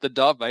 The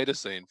Darth Vader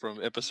scene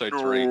from episode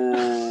 3.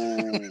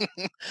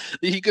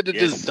 He could have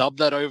just dubbed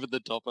that over the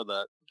top of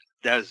that.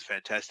 That was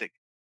fantastic.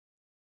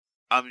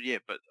 Yeah,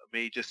 but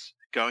me just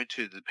going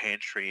to the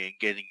pantry and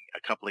getting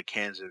a couple of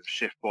cans of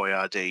Chef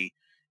Boyardee,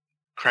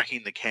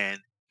 cracking the can,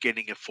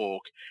 getting a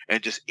fork,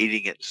 and just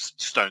eating it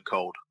stone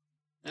cold.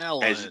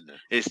 Alan.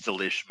 It's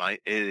delish,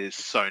 mate. It is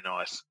so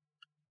nice.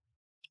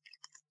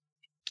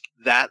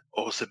 That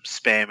or some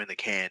spam in a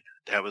can.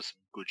 That was some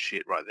good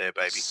shit right there,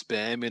 baby.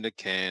 Spam in a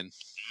can.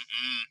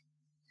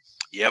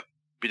 Yep.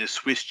 Bit of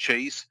Swiss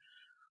cheese.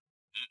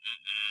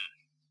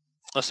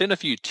 I've seen a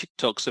few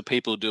TikToks of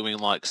people doing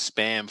like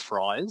spam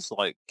fries,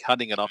 like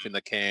cutting it up in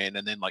the can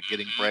and then like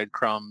getting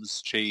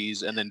breadcrumbs,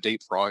 cheese, and then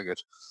deep frying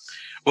it.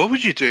 What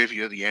would you do if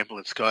you're the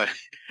ambulance guy?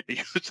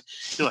 You're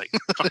like,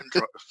 fucking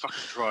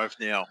drive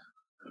now.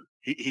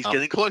 He's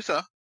getting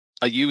closer.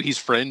 Are you his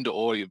friend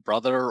or your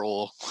brother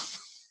or...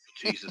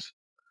 Jesus.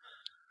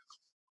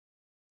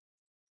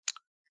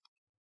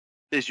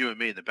 There's you and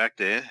me in the back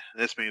there.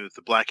 That's me with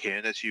the black hair.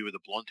 And that's you with the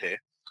blonde hair.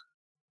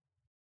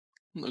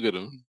 Look at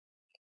him.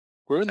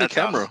 We're in the That's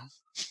camera.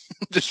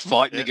 Just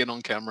fighting Yeah. again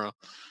on camera.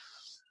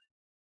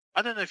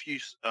 I don't know if you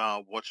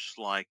watch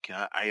like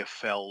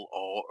AFL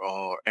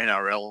or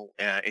NRL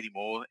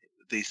anymore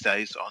these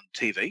days on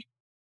TV.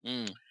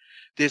 Mm.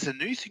 There's a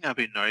new thing I've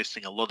been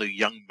noticing a lot of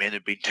young men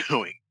have been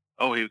doing.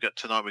 Oh, we got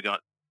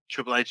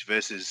Triple H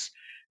versus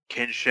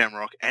Ken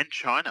Shamrock and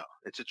China.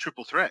 It's a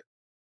triple threat.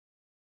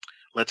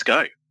 Let's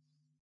go.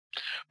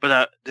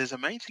 But there's a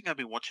main thing I've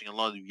been watching a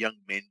lot of young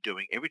men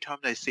doing. Every time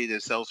they see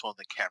themselves on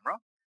the camera,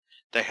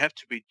 they have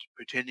to be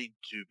pretending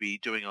to be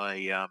doing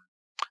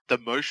the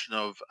motion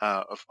of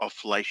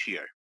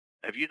fellatio.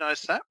 Have you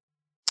noticed that?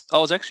 I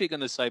was actually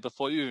going to say,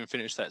 before you even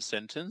finish that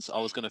sentence, I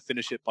was going to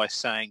finish it by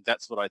saying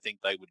that's what I think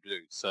they would do.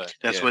 So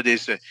That's what it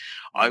is.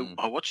 I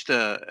watched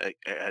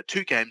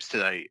 2 games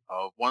today.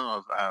 One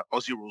of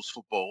Aussie Rules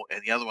football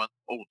and the other one,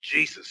 oh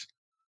Jesus,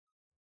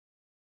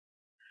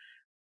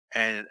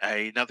 and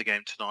another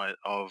game tonight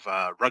of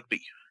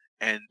rugby.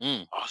 And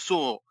I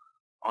saw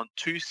on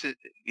 2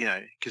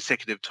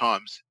 consecutive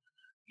times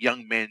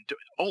young men do.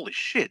 Holy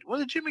shit! What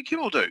did Jimmy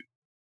Kimmel do?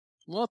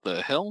 What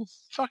the hell?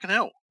 Fucking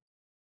hell!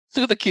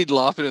 Look at the kid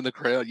laughing in the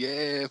crowd.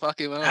 Yeah, fuck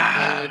him up.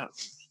 Man.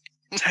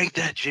 Take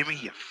that, Jimmy,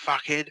 you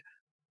fuckhead.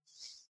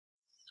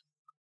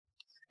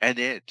 And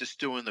yeah, just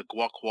doing the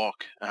guac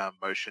walk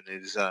motion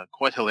is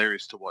quite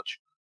hilarious to watch.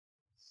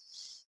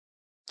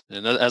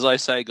 And as I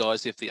say,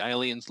 guys, if the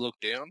aliens look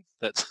down,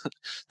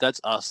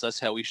 that's us. That's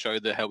how we show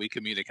how we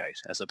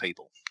communicate as a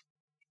people.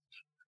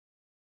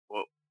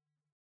 Well,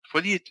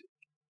 what are you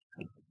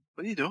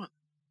doing?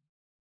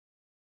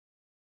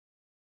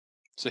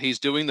 So he's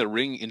doing the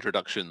ring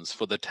introductions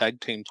for the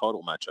tag team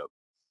title matchup.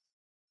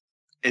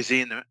 Is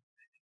he in the?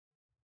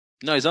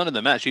 No, he's not in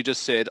the match. He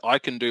just said, I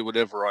can do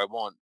whatever I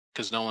want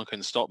because no one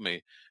can stop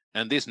me.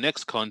 And this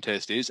next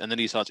contest is, and then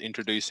he starts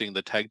introducing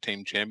the tag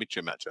team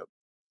championship matchup.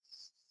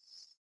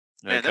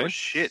 Man, that was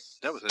shit.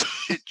 That was a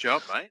shit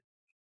job, mate.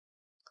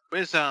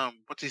 Where's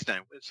what's his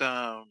name? It's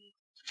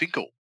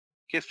Finkel.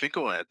 Get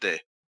Finkel out there.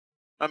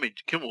 I mean,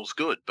 Kimmel's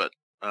good, but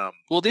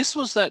Well, this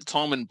was that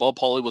time when Bob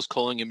Holly was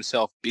calling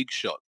himself Big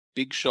Shot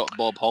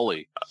Bob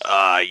Holly.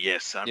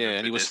 Yes. I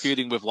and he was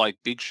feuding with like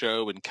Big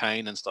Show and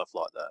Kane and stuff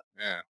like that.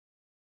 Yeah.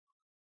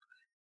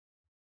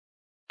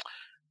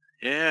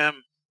 Yeah.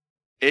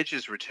 Edge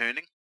is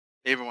returning.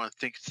 Everyone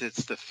thinks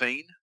it's the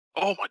Fiend.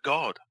 Oh my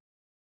god.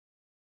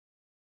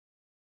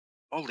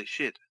 Holy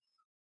shit.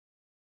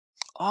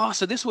 Oh,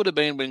 so this would have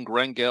been when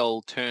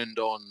Grangel turned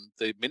on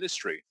the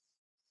Ministry.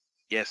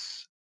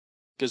 Yes.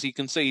 Because he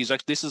can see he's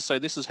like this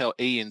is how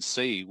E and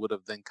C would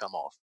have then come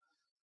off.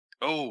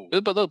 Oh.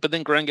 But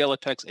then Grangel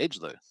attacks Edge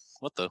though.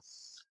 What the?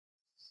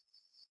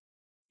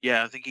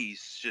 Yeah, I think he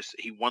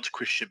wants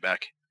Christian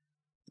back.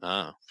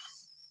 Ah.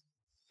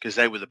 Because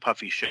they were the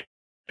puffy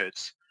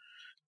shirts.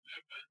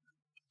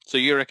 So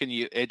you reckon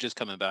Edge is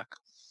coming back?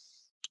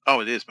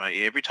 Oh, it is,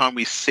 mate. Every time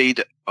we see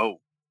that.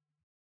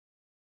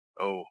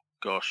 Oh,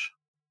 gosh.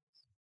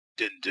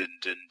 Dun, dun,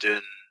 dun,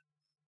 dun.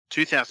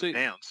 2,000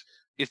 pounds.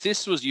 If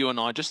this was you and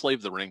I, just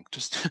leave the ring.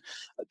 Just,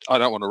 I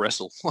don't want to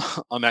wrestle.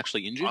 I'm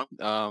actually injured.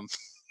 I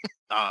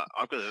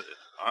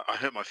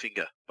hurt my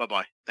finger.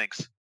 Bye-bye.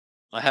 Thanks.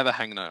 I have a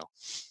hangnail.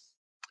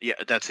 Yeah,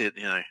 that's it.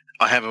 You know,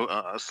 I have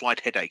a slight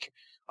headache.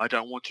 I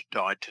don't want to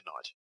die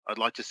tonight. I'd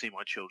like to see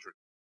my children.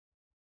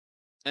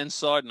 And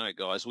side note,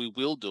 guys, we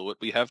will do it.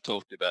 We have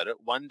talked about it.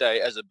 One day,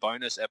 as a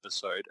bonus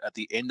episode, at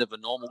the end of a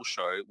normal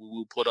show, we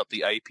will put up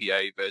the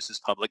APA versus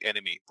Public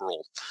Enemy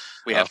brawl.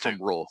 We have from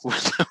Raw.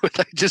 Where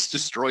they just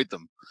destroyed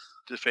them.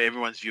 Just for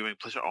everyone's viewing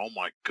pleasure. Oh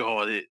my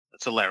god,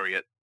 it's a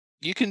lariat.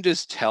 You can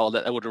just tell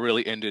that it would have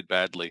really ended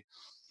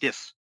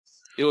Yes.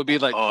 It would be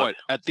like, quote,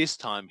 at this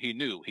time, he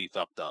knew he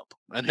fucked up.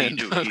 And he then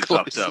knew he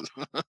fucked up.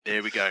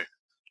 There we go.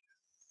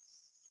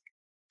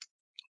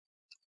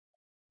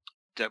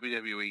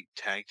 WWE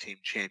Tag Team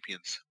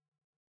Champions.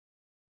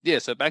 Yeah,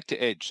 so back to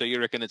Edge. So you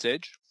reckon it's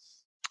Edge?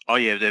 Oh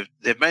yeah,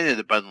 they've made it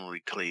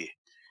abundantly clear.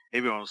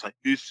 Everyone was like,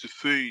 it's the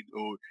Fiend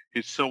or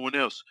it's someone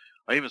else.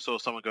 I even saw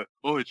someone go,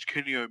 oh, it's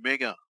Kenny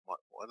Omega. I'm like,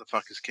 why the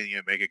fuck is Kenny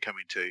Omega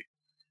coming to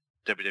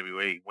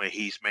WWE where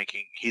he's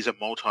a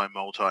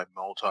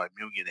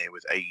multi-millionaire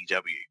with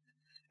AEW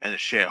and a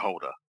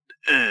shareholder?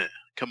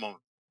 Come on,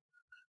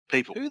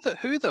 people.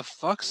 Who the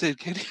fuck said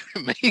Kenny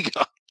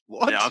Omega?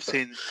 What? Yeah, I've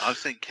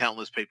seen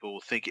countless people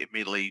think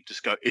immediately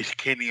just go, it's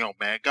Kenny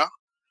Omega.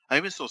 I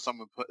even saw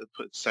someone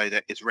say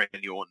that it's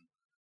Randy Orton.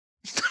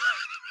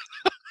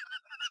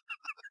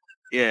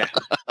 Yeah.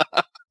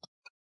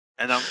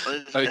 And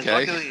Okay.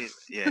 luckily,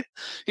 yeah,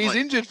 He's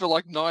injured for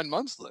like 9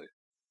 months though.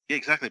 yeah,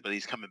 exactly. But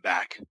he's coming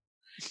back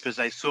because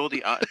they saw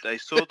the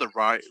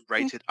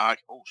rated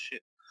RKO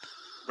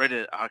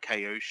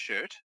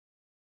shirt,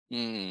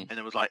 Mm. and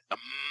it was like,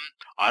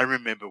 I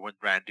remember when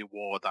Randy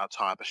wore that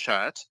type of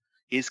shirt.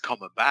 He's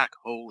coming back.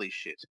 Holy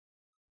shit!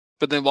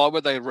 But then why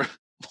would they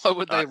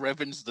Uh,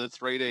 reference the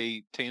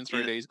 3D Team you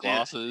 3D's know,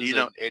 glasses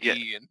yeah, and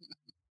Eddie and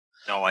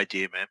no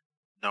idea, man.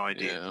 No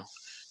idea.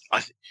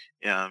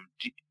 yeah.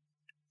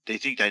 They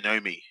think they know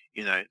me.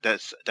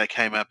 They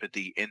came up at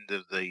the end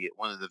of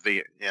one of the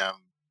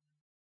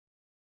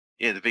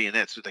the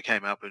vignettes. They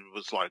came up and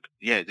was like,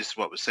 yeah, this is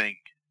what we're seeing.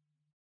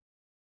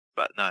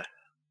 But no,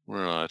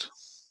 Right.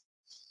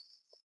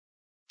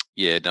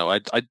 Yeah, no, I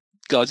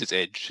guys, it's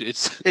Edge.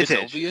 It's Edge.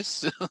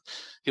 obvious.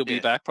 He'll be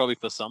Yeah. back probably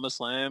for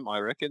SummerSlam. I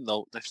reckon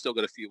they've still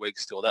got a few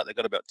weeks till that. They've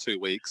got about 2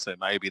 weeks, so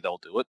maybe they'll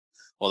do it,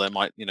 or they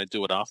might,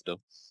 do it after.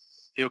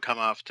 He'll come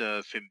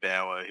after Finn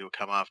Balor. He'll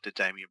come after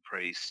Damian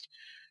Priest,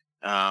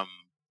 and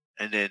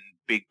then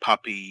Big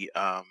Puppy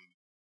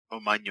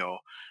Omano,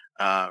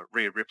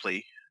 Rhea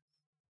Ripley,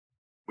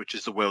 which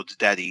is the world's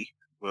daddy.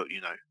 Well,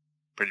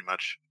 pretty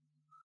much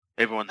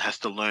everyone has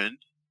to learn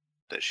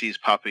that she's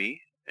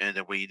Puppy, and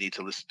that we need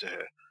to listen to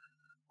her,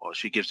 or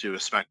she gives you a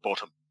smack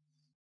bottom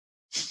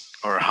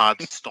or a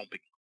hard stomping.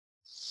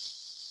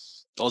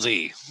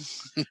 Aussie.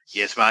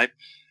 Yes, mate.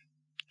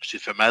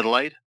 She's from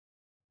Adelaide.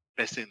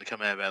 Best thing to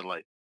come out of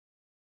Adelaide.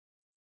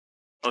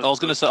 I was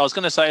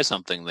gonna say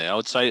something there. I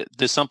would say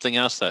there's something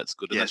else that's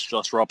good, and Yes. that's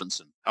Josh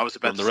Robinson I was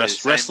about from to the say the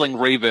same Wrestling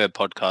thing. Reverb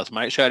podcast,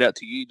 mate. Shout out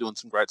to you, doing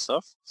some great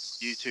stuff.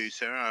 You too,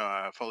 Sarah.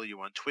 I follow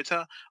you on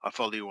Twitter. I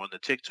follow you on the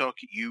TikTok.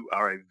 You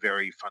are a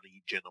very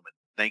funny gentleman.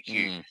 Thank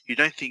you. Mm. You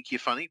don't think you're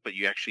funny, but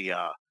you actually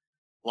are.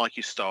 Like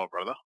your style,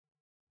 brother.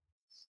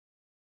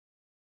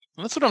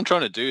 And that's what I'm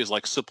trying to do is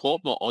like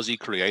support more Aussie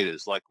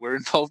creators. Like we're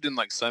involved in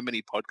like so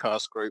many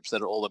podcast groups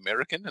that are all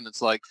American, and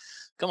it's like,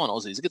 come on,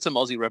 Aussies, get some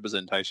Aussie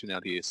representation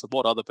out here.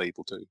 Support other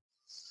people too.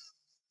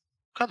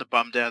 Kind of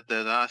bummed out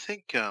that I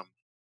think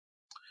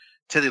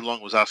Teddy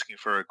Long was asking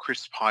for a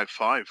crisp high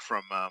five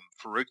from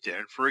Farouk there,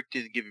 and Farouk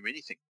didn't give him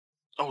anything.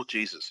 Oh,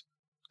 Jesus.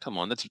 Come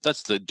on,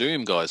 that's the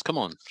Doom guys. Come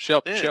on,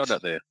 shout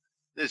out there.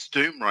 There's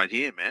Doom right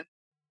here, man.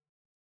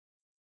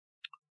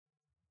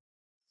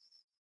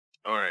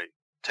 All right.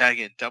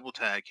 Tag in, double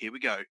tag. Here we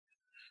go.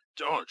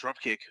 Oh,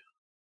 drop kick.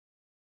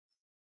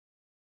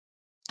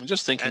 I'm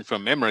just thinking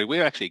from memory,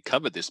 we actually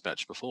covered this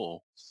match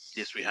before.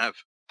 Yes, we have.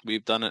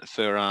 We've done it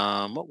for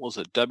what was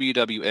it?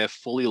 WWF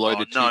Fully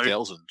Loaded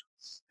 2000.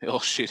 Oh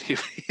shit!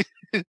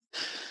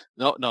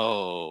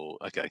 No.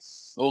 Okay,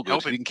 all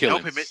good. You can kill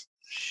him.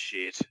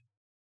 Shit.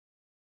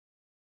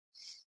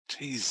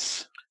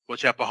 Jeez.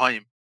 Watch out behind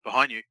him.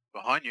 Behind you.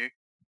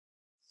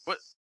 What?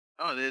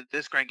 Oh,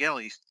 there's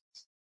Grangel. He's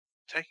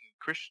taking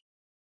Chris.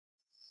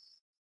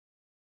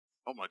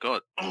 Oh my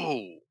god.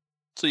 Oh.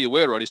 So you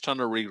were right. He's trying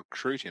to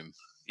recruit him.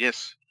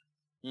 Yes.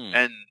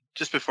 And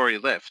just before he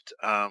left,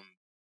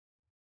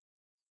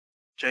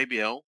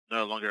 JBL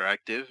no longer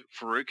active.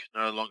 Farouk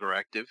no longer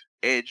active.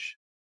 Edge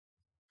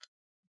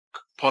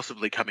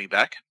possibly coming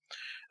back.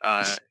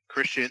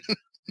 Christian.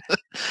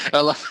 I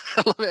love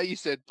how you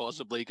said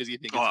possibly because you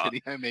think it's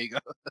Kenny Omega.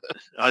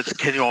 It's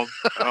Kenny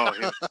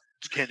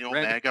it's Kenny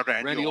Omega,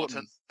 Randy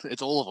Orton.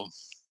 It's all of them.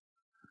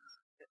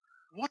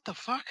 What the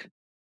fuck?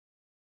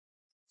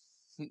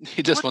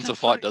 He just wants to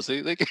fight, does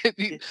he?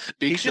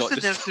 Big shot.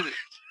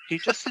 He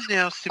just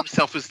announced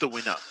himself as the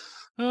winner.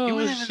 Oh, he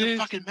wasn't even in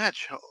the fucking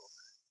match.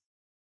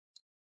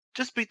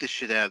 Just beat the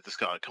shit out of this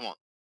guy. Come on.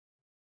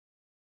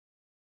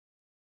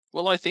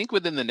 Well, I think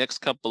within the next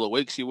couple of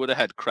weeks, you would have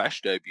had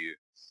Crash debut.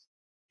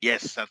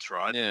 Yes, that's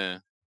right. Yeah.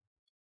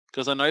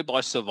 Because I know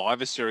by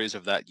Survivor Series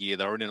of that year,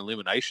 they were in an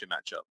elimination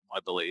matchup, I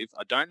believe.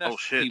 I don't know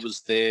if he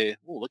was there.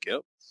 Oh, look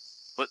out.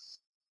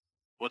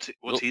 What's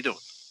he doing?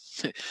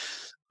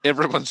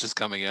 Everyone's just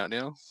coming out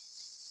now.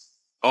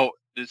 Oh,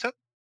 is that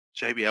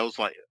JBL's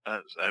like,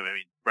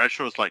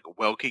 Bradshaw's like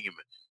welcoming him.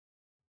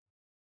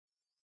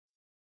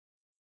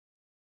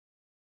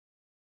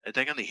 Are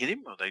they going to hit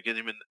him? Or are they get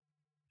him in?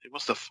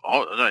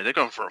 Oh, no, they're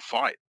going for a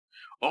fight.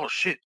 Oh,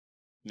 shit.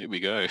 Here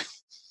we go.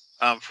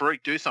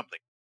 Farouk, do something.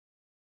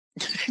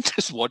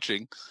 Just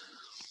watching.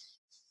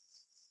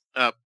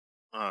 I'm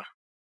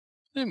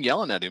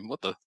yelling at him.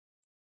 What the?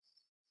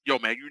 Yo,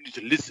 man, you need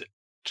to listen.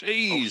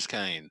 Jeez,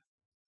 Kane.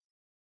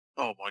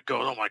 Oh, my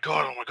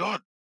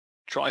God.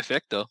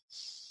 Trifecta.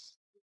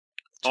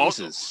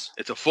 Jesus.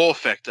 It's a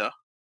four-factor.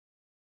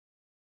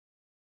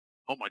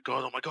 Oh, my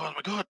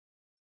God.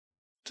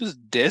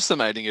 Just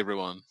decimating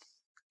everyone.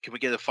 Can we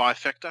get a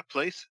five-factor,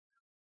 please?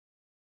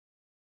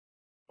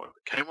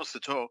 Kane wants to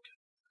talk.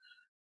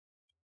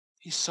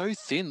 He's so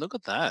thin. Look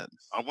at that.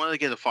 I wanted to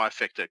get a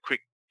five-factor. Quick,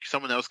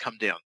 someone else come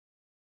down.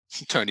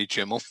 Tony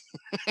Chimmel.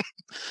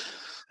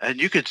 And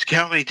you can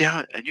count me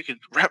down, and you can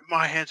wrap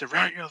my hands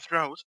around your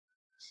throat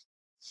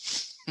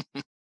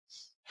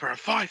for a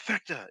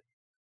five-factor.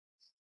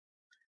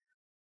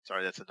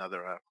 Sorry, that's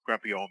another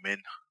grumpy old man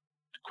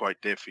quote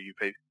there for you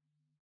people.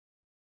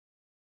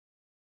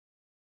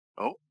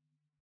 Oh,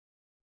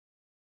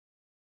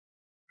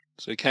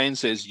 So Kane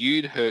says,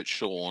 you'd hurt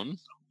Sean.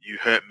 you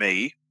hurt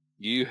me.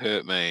 You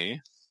hurt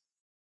me.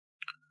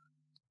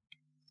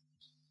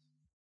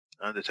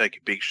 Undertaker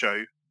Big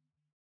Show.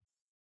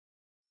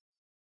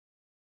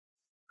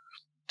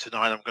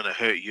 Tonight I'm going to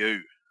hurt you.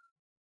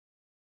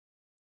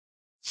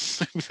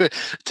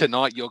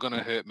 Tonight you're going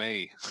to hurt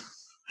me.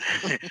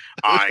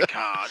 I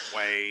can't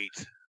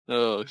wait.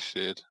 Oh,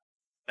 shit.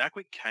 Back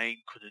when Kane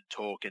couldn't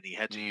talk and he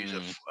had to use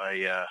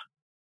a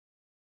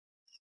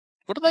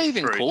What are they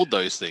even fruit. called,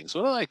 those things?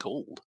 What are they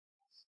called?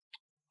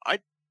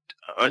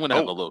 I'm going to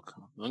have a look.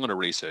 I'm going to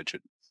research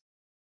it.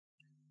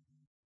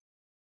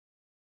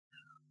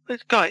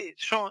 This guy,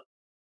 Sean,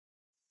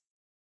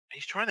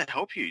 he's trying to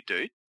help you,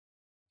 dude.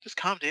 Just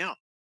calm down.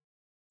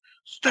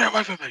 Stay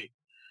away from me.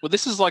 Well,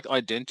 this is like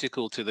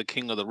identical to the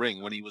King of the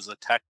Ring when he was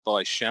attacked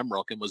by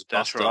Shamrock and was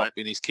That's busted right. up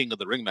in his King of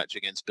the Ring match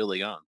against Billy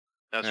Gunn.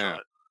 That's Yeah.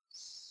 right.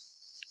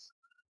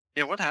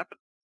 Yeah, what happened?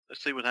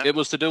 Let's see what happened. It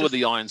was to do with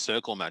the Iron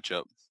Circle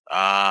matchup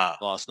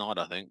last night,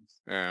 I think.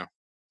 Yeah.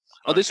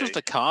 Oh, this was Okay.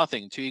 the car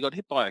thing too. He got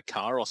hit by a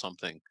car or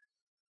something.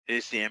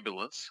 Here's the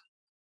ambulance.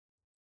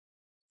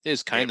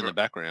 There's Kane in bro. the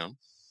background.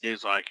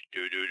 He's like,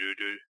 do.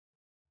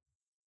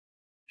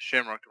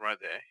 Shamrock right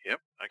there.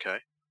 Yep. Okay.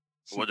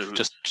 I wonder who...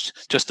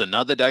 Just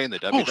another day in the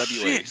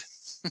WWE. Shit.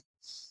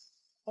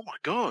 Oh my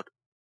god.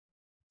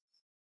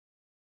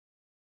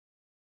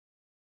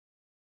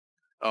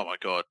 Oh my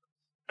god.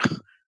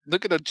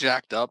 Look at a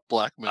jacked up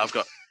black man.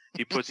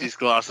 He puts his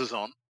glasses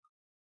on.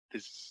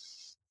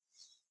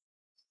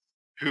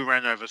 Who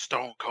ran over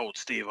Stone Cold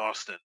Steve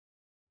Austin?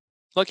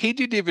 Like, he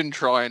didn't even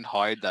try and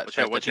hide that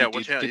Watch out.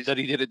 that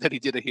he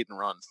did a hit and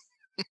run.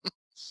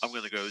 I'm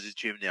gonna go to the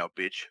gym now,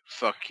 bitch.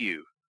 Fuck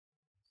you.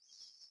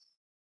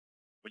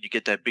 When you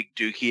get that big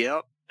dookie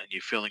out and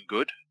you're feeling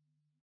good.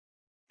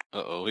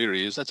 Uh-oh, here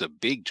he is. That's a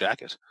big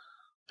jacket.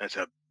 That's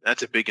a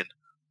big one.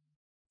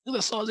 Look at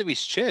the size of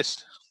his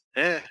chest.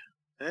 Yeah.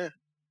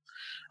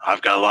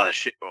 I've got a lot of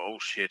shit. Oh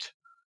shit.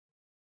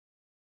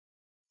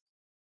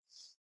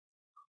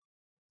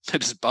 They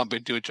just bump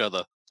into each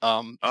other.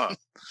 Oh,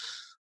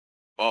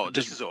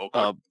 this is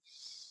awkward.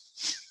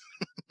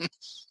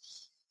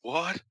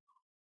 What?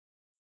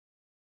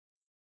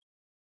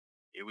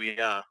 Here we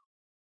are.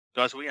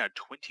 Guys, we are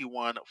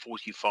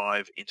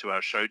 21:45 into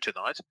our show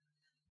tonight.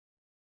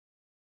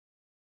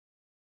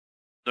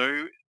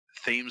 No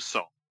theme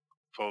song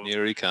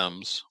Here he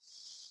comes.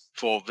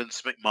 for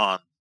Vince McMahon.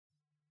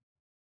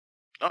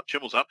 Oh,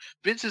 Chimmel's up.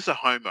 Vince is a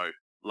homo.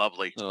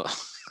 Lovely. Oh,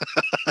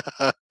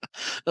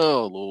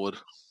 oh Lord.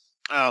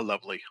 Ah,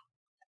 lovely.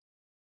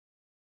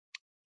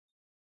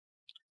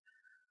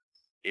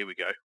 Here we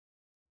go.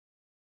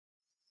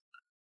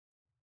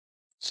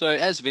 So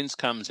as Vince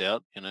comes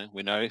out,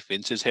 we know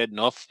Vince is heading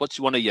off. What's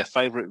one of your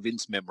favourite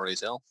Vince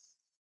memories, Al?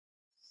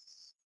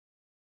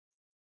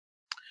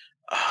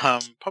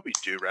 Probably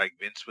Do-Rag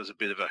Vince was a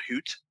bit of a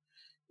hoot.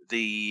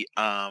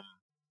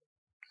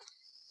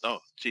 Oh,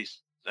 geez,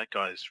 that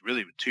guy's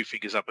really with two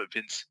fingers up at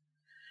Vince.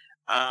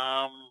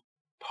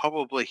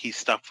 Probably his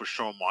stuff with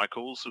Shawn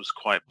Michaels was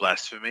quite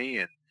blasphemy,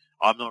 and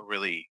I'm not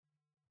really.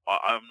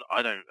 I'm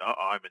an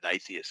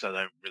atheist. I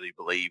don't really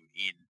believe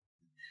in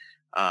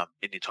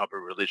any type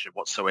of religion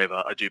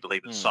whatsoever. I do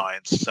believe in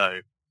science, so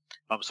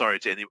I'm sorry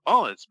to any.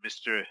 Oh, it's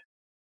Mr.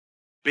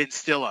 Ben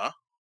Stiller.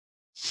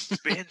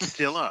 Ben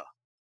Stiller.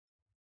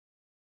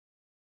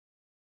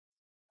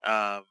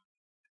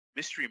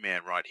 Mystery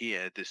Man right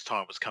here at this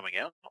time was coming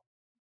out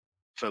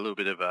for a little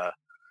bit of a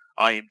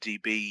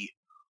IMDb.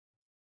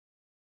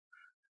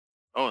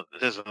 Oh,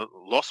 there's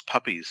lost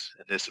puppies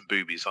and there's some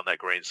boobies on that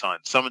green sign.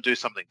 Someone do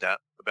something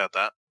about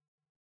that.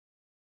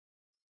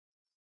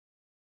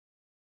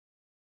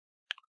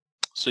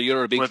 So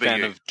you're a big What about fan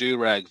you? of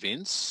Do-Rag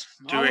Vince.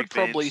 I Do-Rag would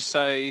probably Vince,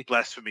 say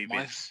Blasphemy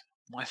Vince.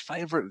 my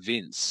favourite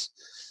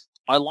Vince.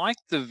 I like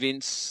the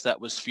Vince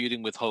that was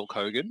feuding with Hulk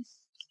Hogan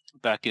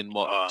back in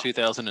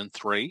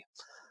 2003.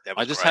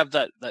 I just have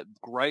that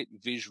great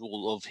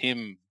visual of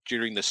him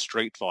during the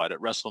street fight at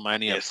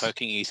WrestleMania,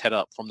 poking his head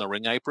up from the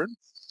ring apron.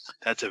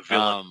 That's a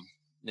villain.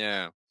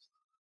 Yeah.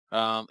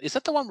 Is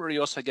that the one where he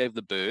also gave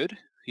the bird?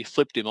 He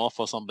flipped him off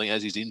or something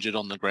as he's injured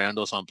on the ground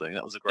or something.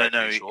 That was a great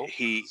visual.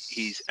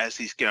 He's as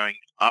he's going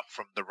up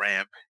from the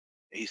ramp,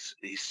 he's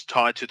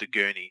tied to the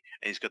gurney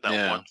and he's got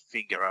that one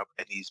finger up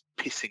and he's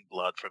pissing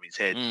blood from his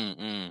head.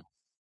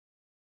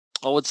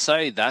 I would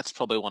say that's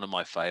probably one of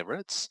my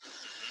favourites.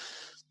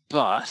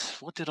 But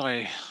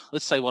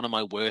let's say one of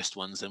my worst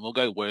ones, and we'll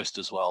go worst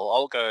as well.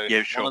 I'll go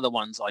one of the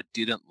ones I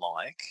didn't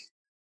like.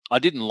 I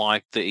didn't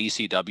like the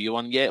ECW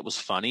one. Yeah, it was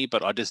funny,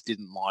 but I just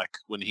didn't like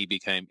when he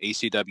became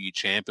ECW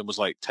champ and was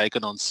like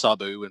taking on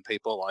Sabu and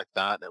people like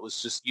that. It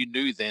was just, you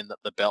knew then that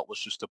the belt was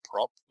just a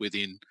prop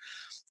within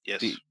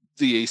the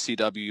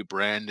ECW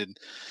brand, and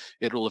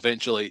it will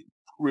eventually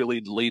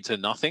really lead to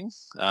nothing.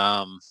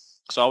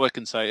 So I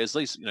can say, at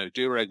least,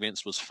 Do-Rag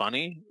Vince was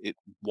funny. It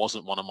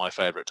wasn't one of my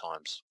favourite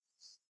times.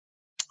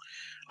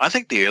 I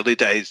think the early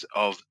days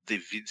of the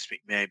Vince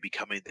McMahon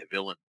becoming the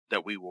villain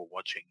that we were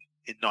watching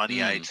in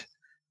 98,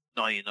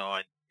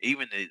 99,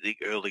 even the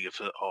early of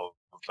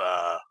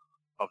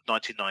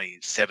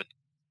 1997,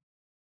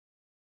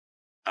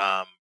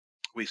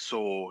 we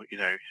saw,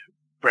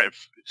 Brett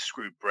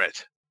screwed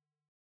Brett.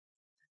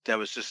 That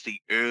was just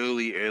the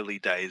early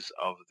days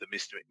of the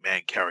Mr.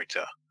 McMahon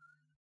character.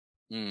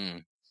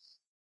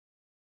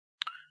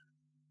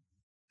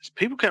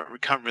 People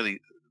can't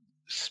really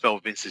spell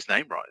Vince's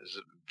name right. Is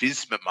it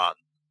Vince McMahon?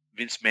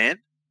 Vince Man?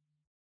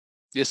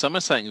 Yeah, some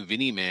are saying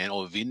Vinny Man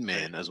or Vin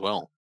Man as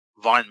well.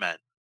 Vine Man.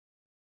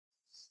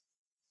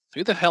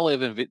 Who the hell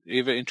ever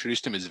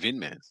introduced him as Vin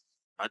Man?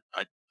 I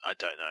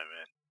don't know,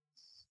 man.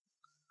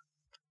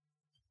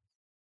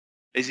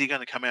 Is he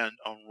going to come out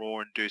on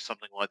Raw and do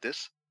something like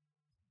this?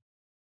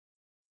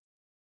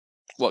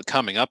 What,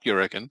 coming up, you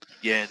reckon?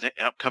 Yeah,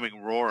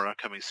 upcoming Raw and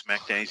upcoming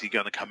SmackDown, is he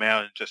going to come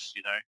out and just,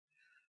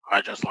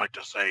 I'd just like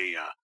to say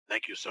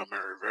thank you so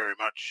very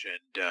much,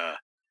 and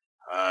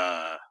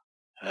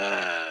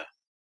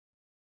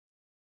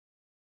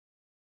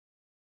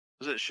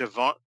was it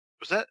Siobhan?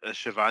 Was that a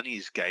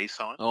Shivani's gay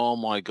sign? Oh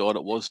my god,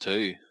 it was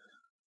too.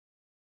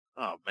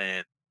 Oh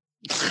man,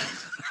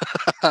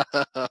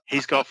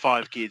 he's got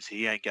 5 kids.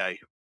 He ain't gay.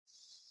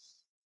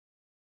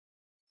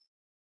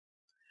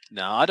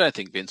 No, I don't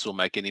think Vince will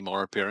make any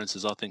more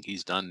appearances. I think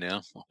he's done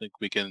now. I think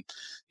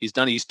he's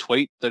done his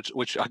tweet,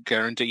 which I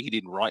guarantee he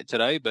didn't write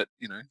today, but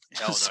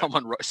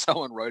someone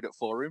wrote it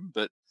for him.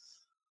 But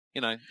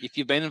if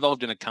you've been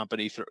involved in a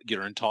company for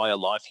your entire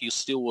life, he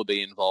still will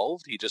be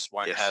involved. He just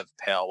won't have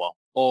power,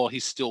 or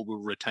he still will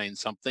retain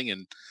something,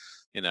 and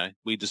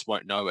we just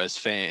won't know as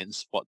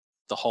fans what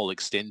the whole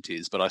extent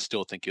is. But I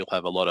still think he'll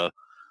have a lot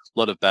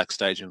of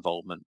backstage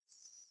involvement.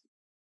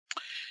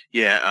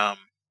 Yeah.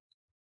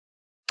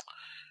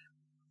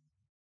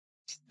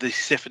 The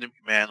Stephanie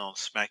McMahon on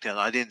SmackDown,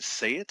 I didn't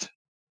see it,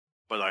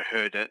 but I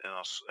heard it,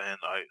 and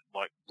I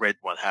read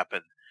what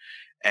happened,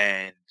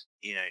 and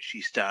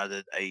she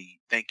started a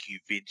 "Thank you,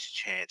 Vince"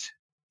 chant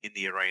in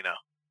the arena,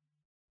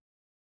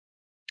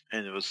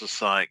 and it was just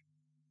like,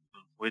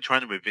 we're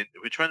trying to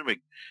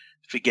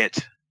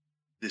forget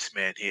this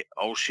man here.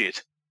 Oh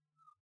shit,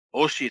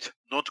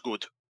 not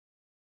good.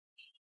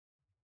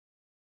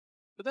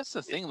 But that's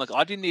the thing. Like,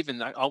 I didn't even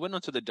know. I went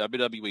onto the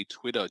WWE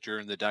Twitter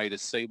during the day to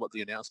see what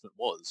the announcement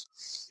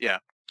was. Yeah.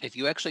 If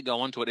you actually go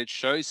onto it, it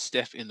shows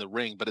Steph in the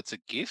ring, but it's a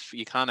GIF.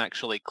 You can't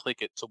actually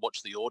click it to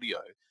watch the audio.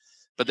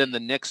 But then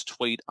the next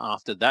tweet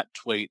after that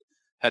tweet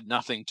had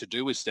nothing to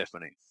do with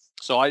Stephanie.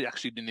 So I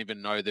actually didn't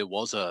even know there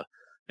was an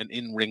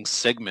in-ring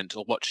segment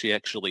of what she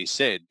actually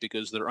said,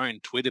 because their own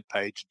Twitter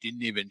page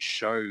didn't even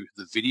show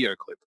the video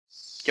clip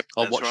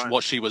of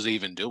what she was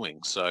even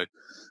doing. So,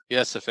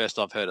 yeah, it's the first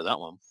I've heard of that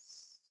one.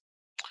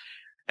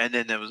 And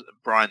then there was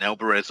Brian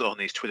Alvarez on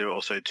his Twitter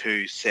also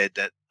too, said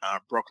that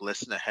Brock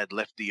Lesnar had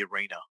left the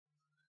arena.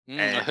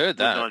 And I heard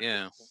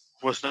that,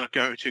 was not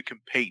going to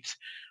compete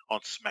on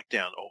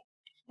SmackDown, or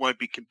won't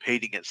be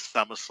competing at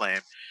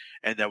SummerSlam,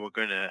 and they were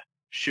going to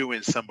shoe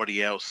in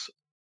somebody else.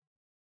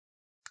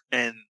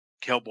 And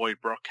Cowboy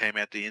Brock came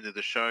out at the end of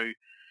the show,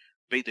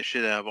 beat the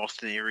shit out of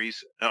Austin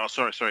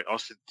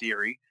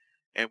Theory,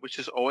 and which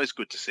is always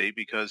good to see,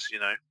 because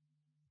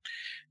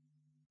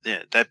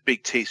that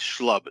big teeth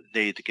schlub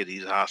needed to get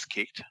his ass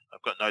kicked.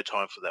 I've got no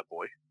time for that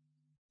boy.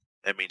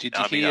 I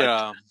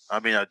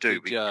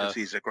do, because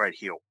he's a great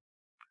heel.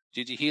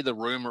 Did you hear the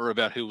rumor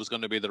about who was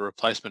going to be the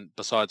replacement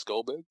besides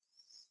Goldberg?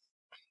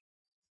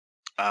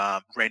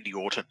 Randy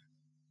Orton.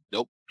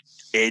 Nope.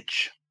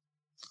 Edge.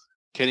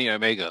 Kenny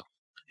Omega.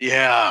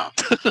 Yeah.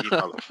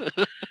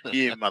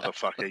 You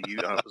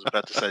motherfucker. I was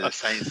about to say the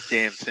same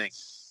damn thing.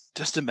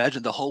 Just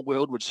imagine the whole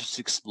world would just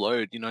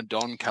explode.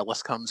 Don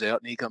Callis comes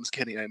out and here comes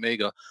Kenny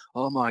Omega.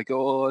 Oh my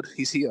God,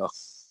 he's here.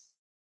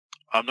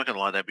 I'm not going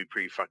to lie, that'd be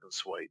pretty fucking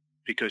sweet.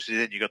 Because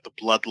then you got the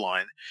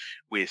bloodline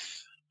with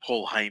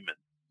Paul Heyman.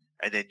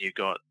 And then you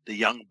got the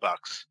Young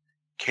Bucks,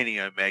 Kenny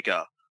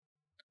Omega,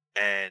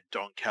 and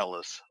Don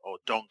Callis, or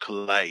Don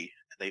Calais.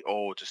 And they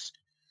all just,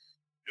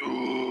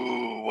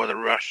 ooh, what a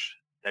rush.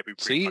 That'd be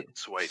pretty fucking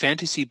sweet.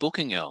 Fantasy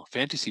booking, Al.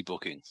 Fantasy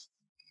booking.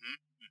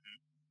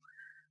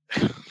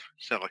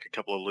 Sound like a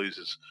couple of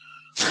losers.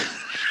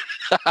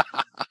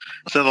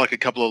 Sound like a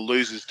couple of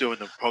losers doing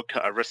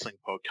a wrestling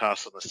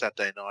podcast on a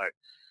Saturday night.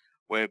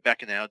 Where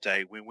back in our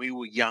day, when we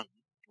were young,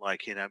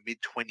 like in our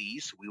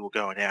mid-20s, we were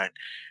going out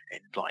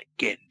and like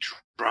getting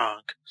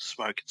drunk,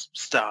 smoking some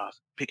stuff,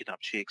 picking up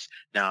chicks.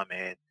 Nah,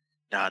 man.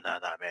 Nah,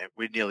 man.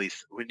 We're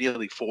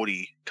nearly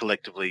 40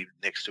 collectively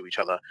next to each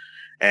other,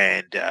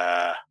 and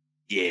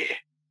we're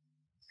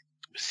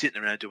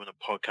sitting around doing a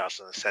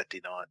podcast on a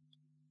Saturday night.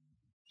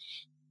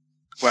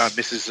 Well,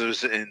 Mrs.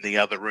 was in the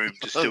other room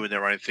just doing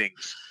their own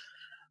things.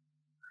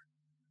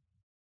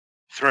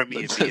 Throw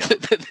me a beer.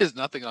 There's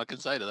nothing I can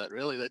say to that,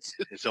 really.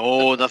 It's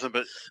all nothing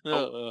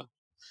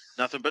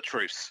but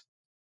truths.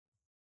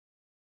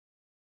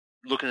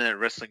 Looking at a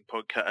wrestling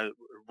podcast,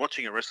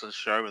 watching a wrestling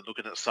show, and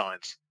looking at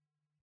signs.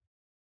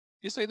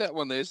 You see that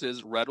one there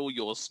says "Rattle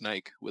Your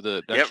Snake" with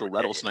an actual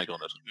rattlesnake on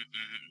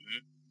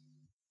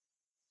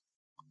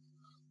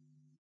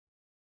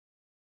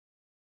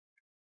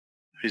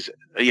it.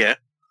 Yeah.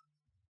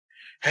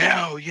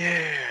 Hell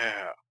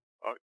yeah!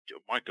 Oh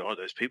my God,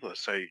 those people are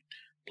so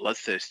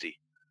bloodthirsty.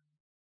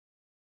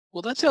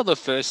 Well, that's how the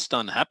first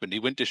stun happened. He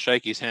went to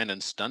shake his hand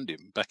and stunned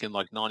him back in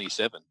like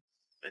 97.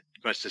 The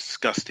most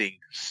disgusting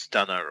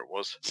stunner it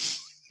was.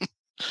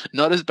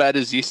 Not as bad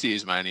as this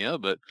year's Mania,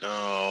 but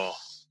Oh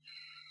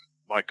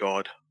my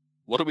God.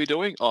 what are we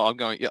doing? Oh, I'm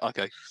going, yeah,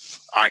 okay.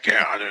 I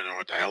don't know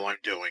what the hell I'm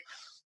doing.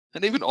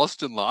 And even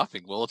Austin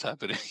laughing while it's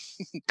happening.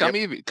 Come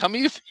here,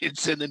 Vince,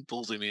 and then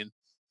pulls him in.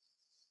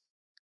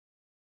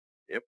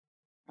 Yep.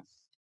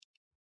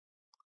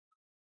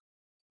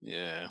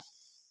 Yeah.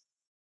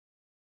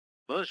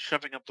 Well, there's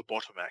shoving up the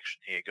bottom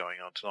action here going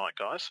on tonight,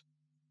 guys.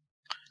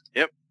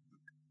 Yep.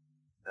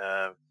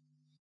 Well,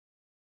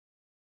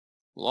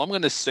 I'm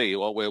going to see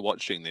while we're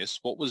watching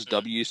this, what was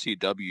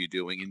WCW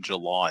doing in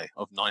July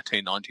of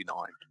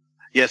 1999?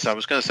 Yes, I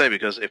was going to say,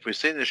 because if we're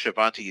seeing the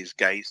Schiavone is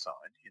gay sign,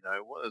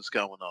 what is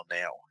going on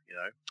now?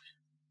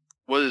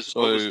 What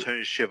was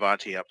Tony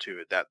Schiavone up to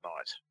at that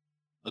night?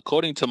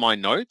 According to my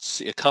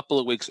notes, a couple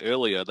of weeks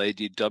earlier, they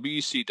did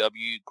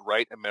WCW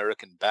Great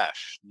American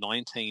Bash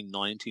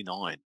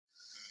 1999.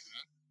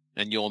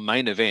 And your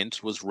main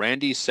event was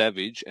Randy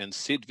Savage and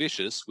Sid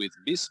Vicious with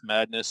Miss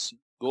Madness,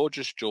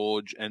 Gorgeous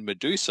George, and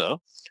Medusa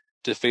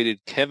defeated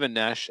Kevin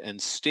Nash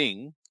and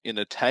Sting in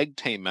a tag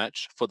team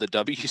match for the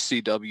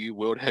WCW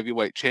World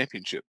Heavyweight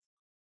Championship.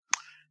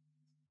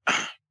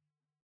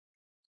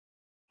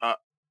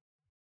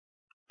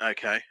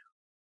 Okay.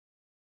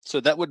 So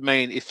that would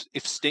mean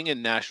if Sting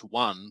and Nash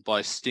won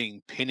by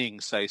Sting pinning,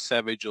 say,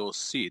 Savage or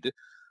Sid,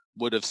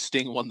 would have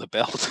Sting won the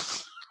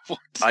belt? Oh,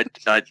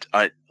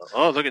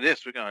 look at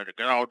this. We're going to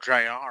good old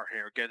JR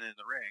here getting in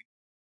the ring.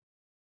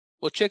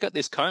 Well, check out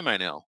this co-main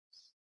now.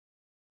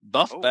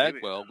 Buff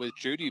Bagwell with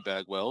Judy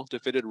Bagwell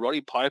defeated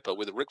Roddy Piper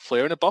with Ric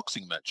Flair in a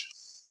boxing match.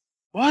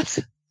 What?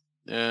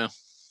 Yeah.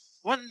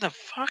 What in the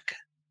fuck?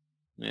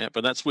 Yeah,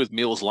 but that's with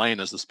Mills Lane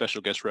as the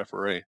special guest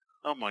referee.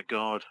 Oh my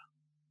God.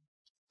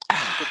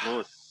 Good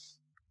Lord.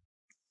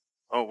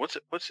 Oh, what's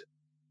it?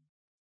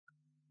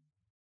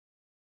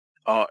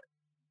 Oh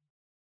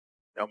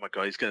my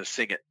God, he's going to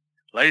sing it.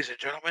 Ladies and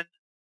gentlemen,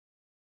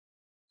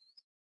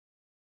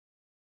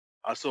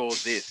 I saw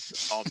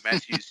this on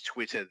Matthew's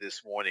Twitter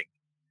this morning.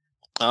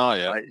 Oh,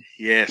 yeah.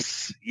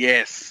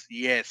 Yes.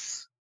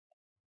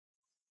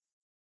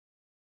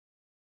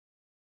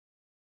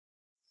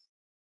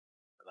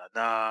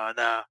 Na.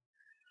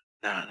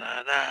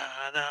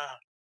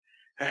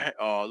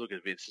 Oh, look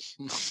at Vince.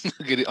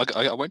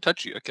 I won't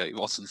touch you. Okay,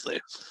 Watson's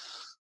there.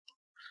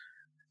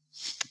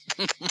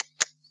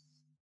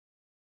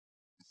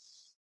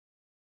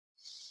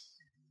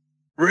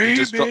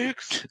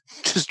 Remix.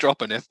 Just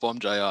drop an F-bomb,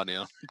 JR,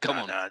 now. Come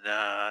on.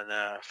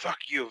 Nah. Fuck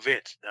you,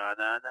 Vince. Nah.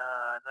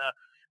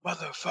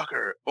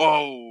 Motherfucker.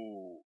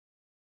 Oh.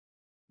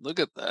 Look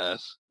at that.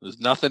 There's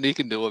nothing he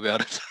can do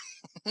about it.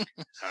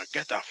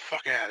 Get the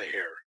fuck out of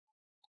here.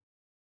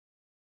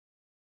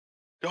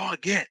 Go on.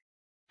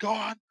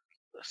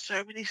 There's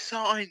so many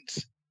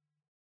signs.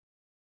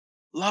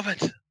 Love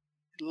it.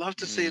 Love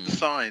to see the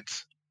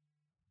signs.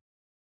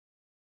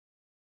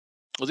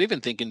 I was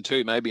even thinking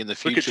too, maybe in the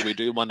future we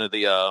do one of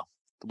the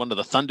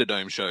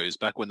Thunderdome shows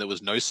back when there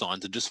was no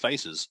signs and just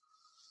faces.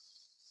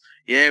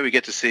 Yeah, we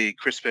get to see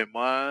Chris Benoit,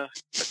 a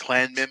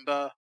Clan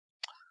member.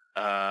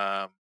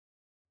 What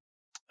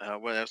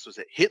else was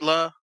it?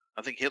 Hitler.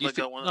 I think Hitler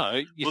got one.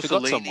 No, you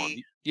forgot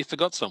someone. You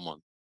forgot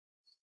someone.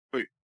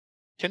 Who?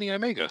 Kenny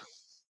Omega.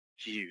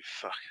 You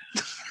fuck.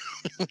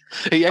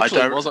 He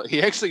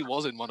actually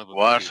was in one of them.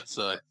 What? Too,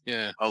 so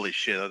yeah. Holy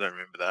shit! I don't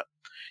remember that.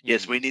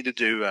 Yes, we need to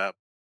do a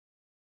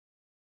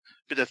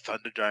bit of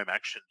Thunderdome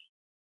action.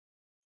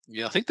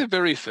 Yeah, I think the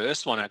very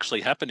first one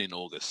actually happened in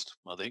August.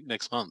 I think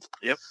next month.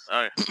 Yep.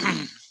 Oh.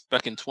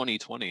 Back in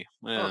 2020.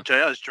 Yeah. Oh,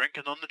 JR's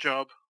drinking on the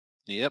job.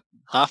 Yep.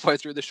 Halfway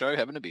through the show,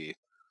 having a beer.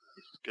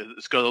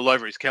 It's got all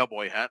over his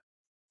cowboy hat.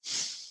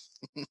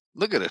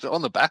 Look at it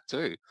on the back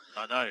too.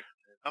 I know.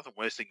 Nothing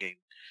worse than getting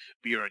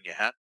beer on your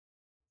hat.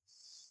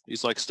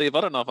 He's like, Steve,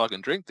 I don't know if I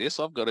can drink this.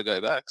 I've got to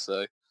go back.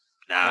 So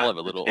I'll have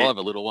a little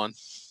one.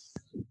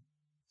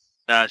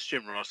 Nah, it's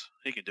Jim Ross.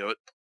 He can do it.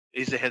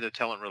 He's the head of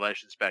talent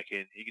relations back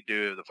in. He can do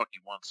whatever the fuck he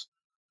wants.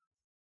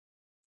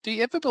 Do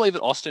you ever believe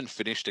that Austin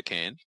finished a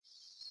can?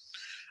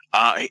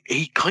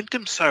 He clinked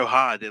him so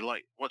hard. They're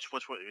like, watch.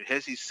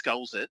 As he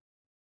sculls it.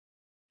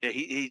 Yeah,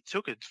 he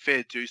took a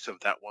fair deuce of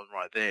that one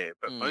right there.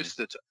 But most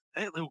of the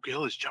time, that little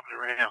girl is jumping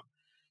around.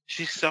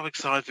 She's so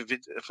excited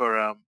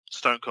for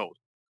Stone Cold.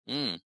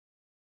 Mm.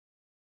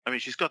 I mean,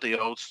 she's got the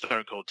old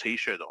Stone Cold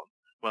T-shirt on,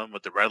 one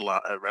with the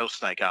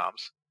rattlesnake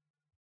arms.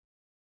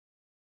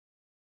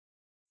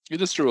 You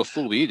just threw a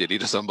full beer, did he,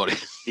 to somebody?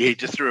 Yeah, he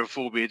just threw a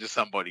full beer to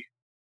somebody.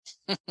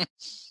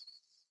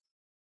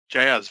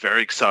 JR's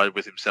very excited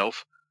with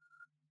himself.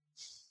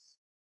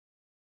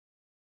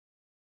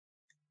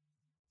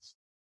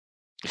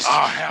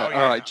 Oh, hell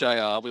yeah. All right,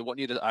 JR, we want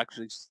you to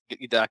actually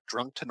get your act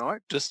drunk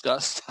tonight. Just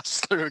start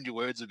slurring your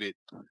words a bit.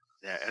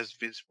 Yeah, as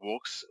Vince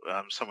walks,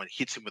 someone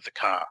hits him with the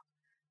car.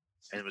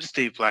 And it was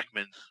Steve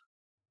Blackman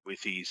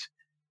with his...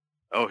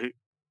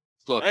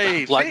 Look,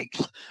 Hey, Vic.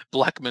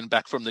 Blackman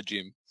back from the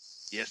gym.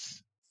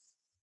 Yes.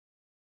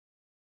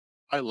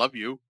 I love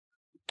you.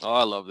 Oh,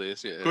 I love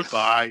this. Yeah.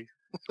 Goodbye.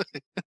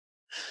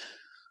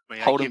 May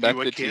I Holding give back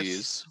you a the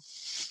kiss?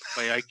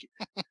 tears.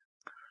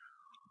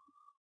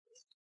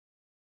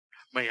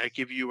 May I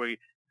give you a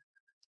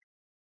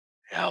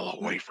hell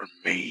away from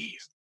me?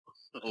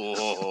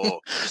 Oh,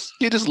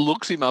 He just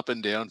looks him up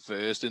and down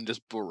first and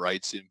just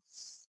berates him.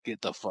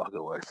 Get the fuck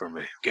away from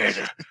me. get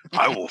it.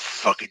 I will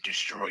fucking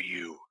destroy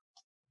you.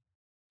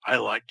 I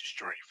like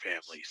destroying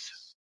families.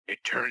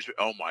 It turns me.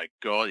 Oh my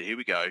god, here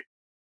we go.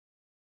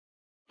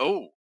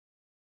 Oh,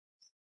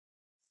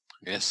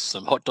 Yes,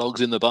 some hot dogs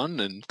in the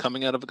bun and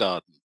coming out of a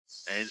garden.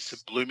 and some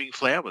blooming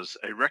flowers.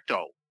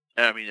 Erecting.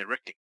 I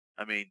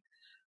mean,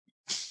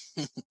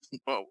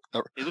 well,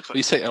 it looks like.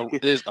 You say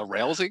there's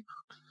arousing?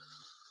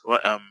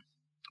 What?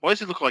 Why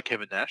does it look like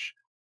Kevin Nash?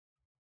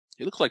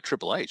 He looks like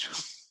Triple H.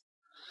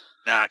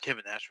 Nah,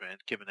 Kevin Nash, man.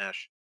 Kevin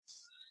Nash.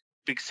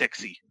 Big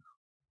sexy.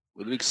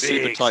 With big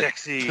super Big tight,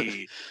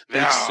 sexy.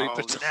 big No,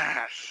 super tight,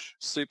 Nash.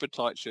 super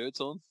tight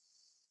shirts on.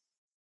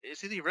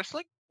 Isn't he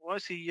wrestling? Why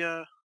is he?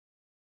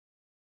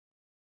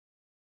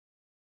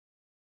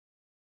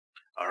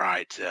 All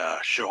right,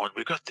 Sean,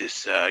 we got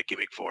this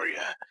gimmick for you.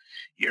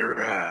 You're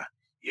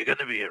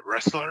gonna be a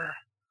wrestler,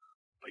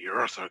 but you're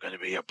also gonna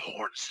be a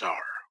porn star.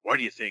 What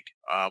do you think?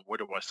 Where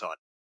do I sign?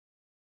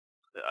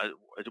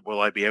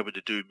 Will I be able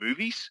to do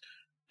movies?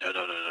 No.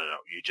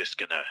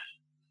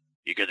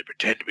 You're gonna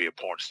pretend to be a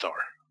porn star.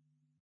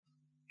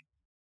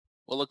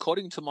 Well,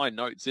 according to my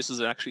notes, this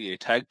is actually a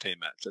tag team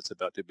match that's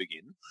about to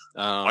begin.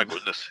 My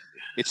goodness.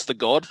 It's the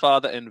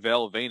Godfather and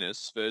Val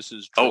Venus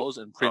versus Droz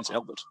and Prince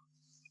Albert.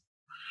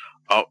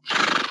 Oh,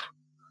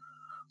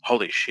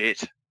 holy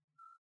shit!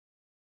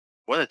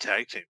 What a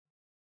tag team!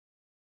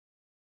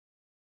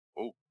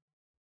 Oh,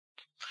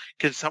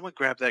 can someone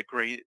grab that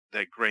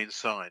green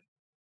sign?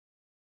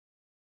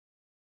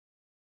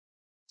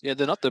 Yeah,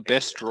 they're not the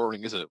best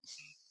drawing, is it?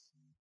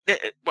 Yeah,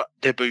 well,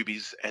 they're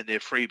boobies and they're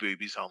free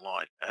boobies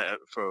online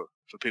for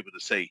people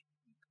to see.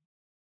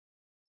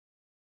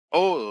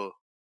 Oh,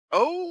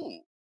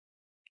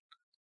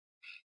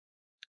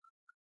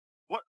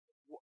 what?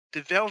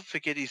 Did Val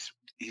forget his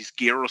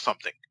gear or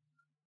something?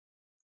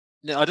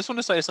 Now, I just want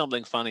to say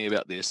something funny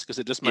about this because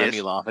it just made me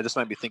Yes. laugh. It just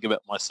made me think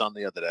about my son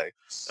the other day.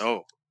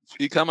 Oh,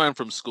 He come home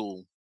from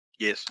school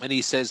yes. and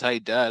he says, "Hey,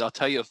 Dad, I'll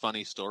tell you a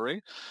funny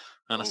story."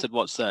 And I Oh. said,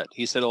 "What's that?"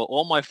 He said,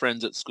 all my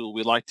friends at school,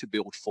 we like to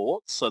build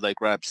forts. So they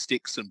grab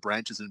sticks and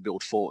branches and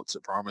build forts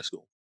at primary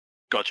school.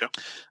 Gotcha.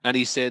 And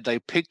he said they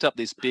picked up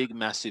this big,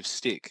 massive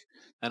stick.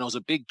 And it was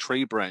a big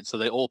tree branch, so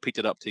they all picked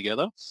it up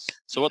together.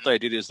 So what they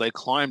did is they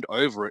climbed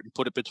over it and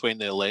put it between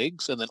their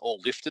legs and then all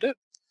lifted it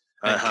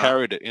and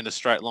carried it in a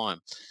straight line.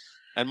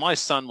 And my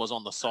son was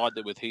on the side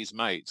there with his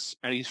mates,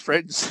 and his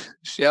friends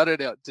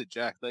shouted out to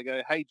Jack. They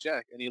go, "Hey,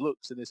 Jack." And he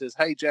looks and he says,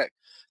 "Hey, Jack,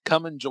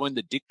 come and join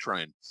the dick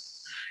train."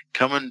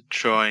 Come and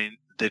join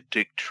the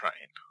dick train.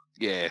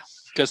 Yeah,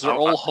 because they're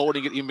all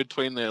holding it in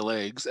between their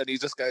legs. And he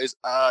just goes,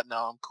 no,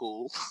 I'm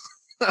cool.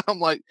 I'm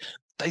like,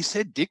 they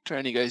said dick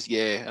train. He goes,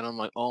 yeah. And I'm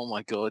like, oh,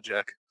 my God,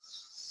 Jack.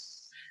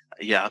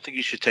 Yeah, I think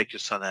you should take your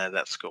son out of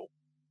that school.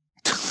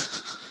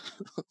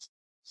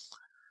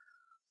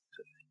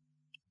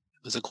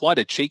 There's quite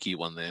a cheeky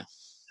one there.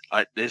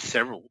 There's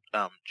several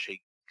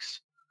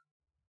cheeks.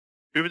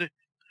 Pimpin'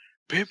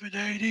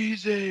 ain't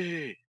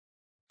easy.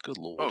 Good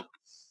Lord. Oh,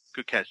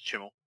 good catch,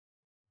 Chimmel.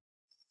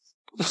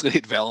 Let's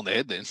hit Val on the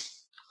head then.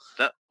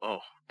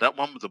 That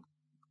one with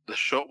the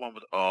short one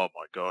with. Oh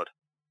my God.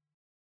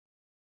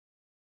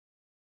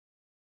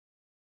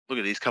 Look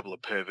at these couple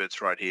of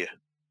perverts right here.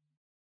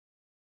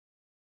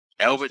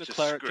 Albert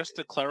just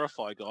to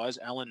clarify, guys,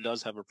 Alan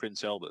does have a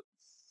Prince Albert.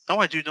 No,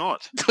 I do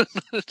not.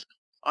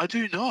 I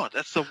do not.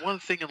 That's the one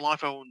thing in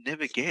life I will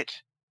never get.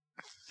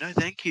 No,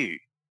 thank you.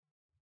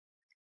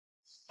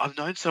 I've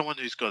known someone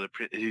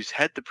who's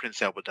had the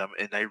Prince Albert done,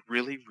 and they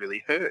really,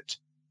 really hurt.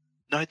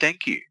 No,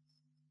 thank you.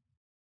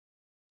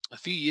 A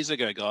few years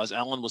ago, guys,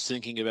 Alan was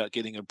thinking about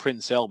getting a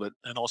Prince Albert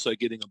and also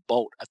getting a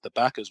bolt at the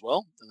back as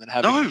well, and then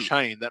having a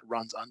chain that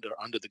runs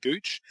under the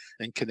gooch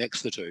and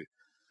connects the two.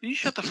 You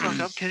shut the fuck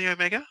up, Kenny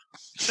Omega.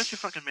 Shut your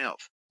fucking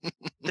mouth.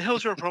 The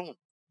hell's your problem?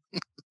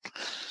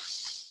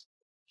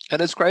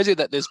 And it's crazy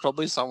that there's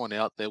probably someone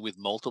out there with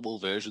multiple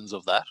versions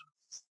of that.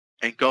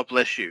 And God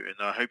bless you, and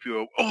I hope you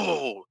are.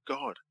 Oh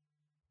God!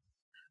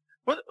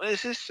 What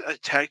is this? A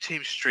tag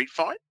team street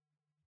fight?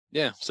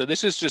 Yeah. So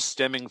this is just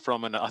stemming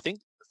from I think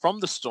from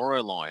the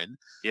storyline.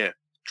 Yeah.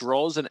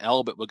 Droz and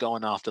Albert were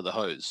going after the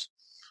hose,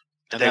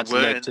 and that's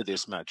led to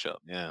this matchup.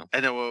 Yeah.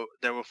 And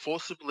they were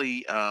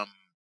forcibly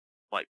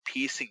like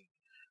piercing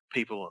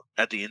people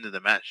at the end of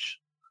the match,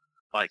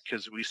 like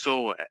because we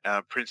saw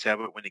Prince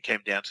Albert when he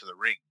came down to the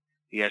ring.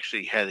 He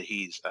actually had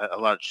a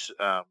large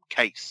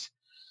case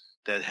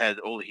that had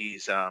all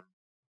his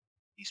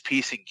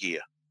piercing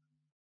gear.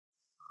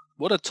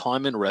 What a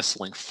time in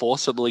wrestling,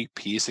 forcibly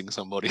piercing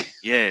somebody.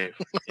 Yeah,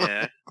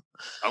 yeah.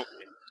 Oh,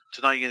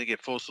 tonight you're going to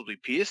get forcibly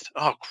pierced?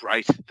 Oh,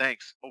 great.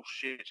 Thanks. Oh,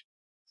 shit.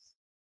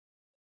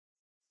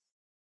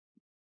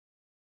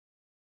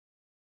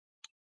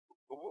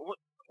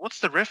 What's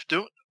the ref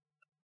doing?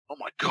 Oh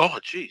my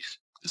God, jeez.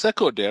 Is that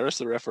Corderas,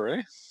 the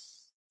referee?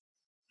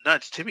 No,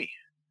 it's Timmy.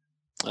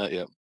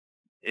 Yeah.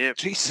 Yeah.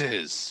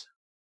 Jesus.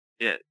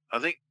 Yeah, I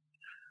think.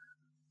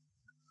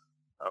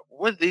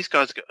 Where these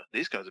guys go?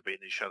 These guys are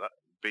beating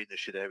the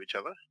shit out of each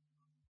other.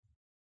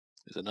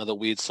 There's another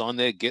weird sign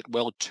there. Get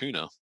well,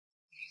 tuna.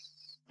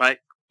 Mate,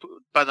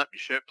 button up your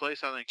shirt,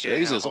 please. I don't care.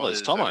 Jesus, how hot oh, it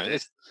it's is Tomo. over there.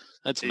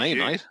 That's It's me, you.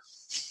 mate.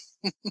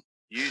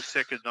 You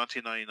second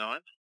 1999.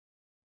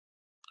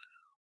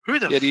 Who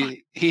the Yeah, fuck?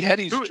 he had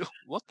his. Who-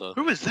 What the?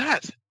 Who is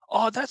that?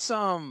 Oh, that's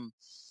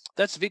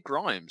Vic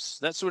Grimes.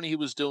 That's when he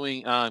was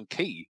doing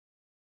Key.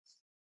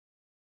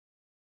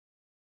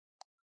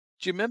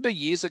 Do you remember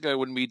years ago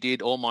when we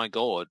did Oh My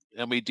God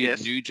and we did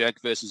Yes. New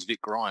Jack versus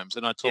Vic Grimes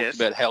and I talked Yes.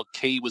 about how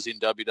Key was in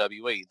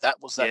WWE? That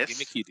was that Yes.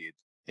 gimmick he did.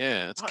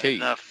 Yeah, it's What Key. in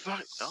the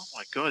fuck? Oh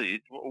my God!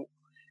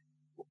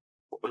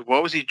 Why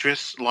was he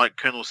dressed like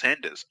Colonel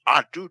Sanders?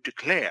 I do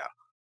declare.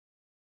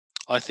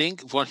 I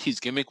think one his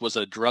gimmick was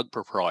a drug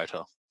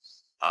proprietor.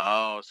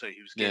 Oh, so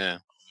he was getting. Yeah.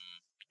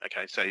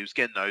 Okay, so he was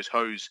getting those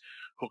hoes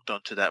hooked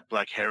onto that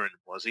black heron,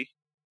 was he?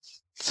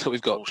 So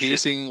we've got Bullshit.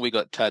 piercing, we've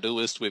got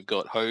tattooists, we've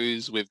got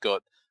hoes, we've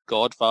got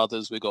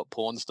godfathers, we've got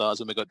porn stars,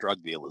 and we've got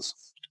drug dealers.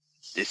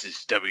 This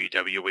is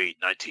WWE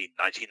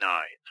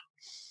 1999.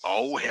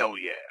 Oh, hell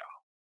yeah.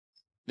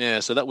 Yeah,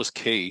 so that was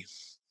Key.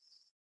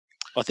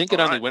 I think it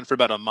only went for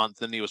about a month,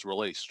 then he was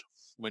released.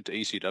 Went to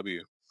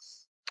ECW.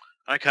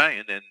 Okay,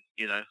 and then,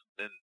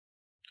 then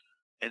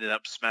ended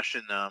up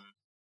smashing,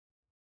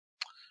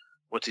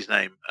 what's his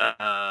name?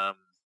 Oh,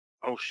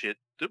 shit.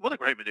 What a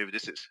great maneuver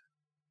this is.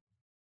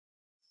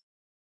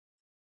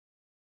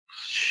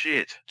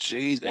 Shit.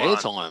 Jeez, 1,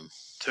 airtime.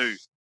 2.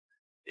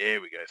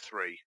 There we go,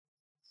 3.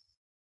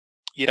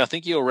 Yeah, I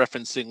think you were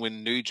referencing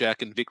when New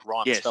Jack and Vic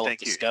Grimes fell off thank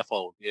the you.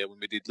 scaffold. Yeah, when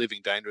we did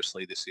Living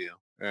Dangerously this year.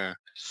 Yeah.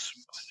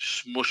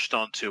 Smushed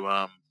onto,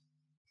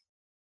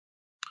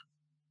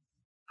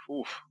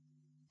 oof.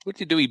 What did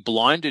he do? He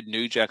blinded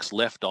New Jack's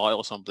left eye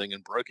or something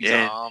and broke his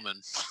arm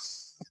and...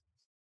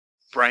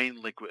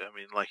 Brain liquid. I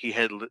mean, like he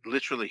had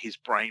literally his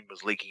brain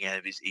was leaking out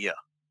of his ear.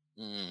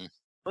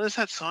 What is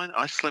that sign?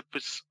 I slept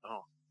with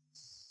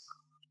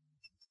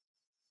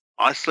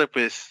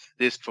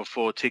this for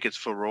 4 tickets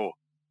for Raw.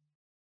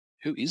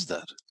 Who is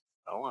that?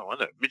 Oh, I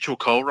wonder. Mitchell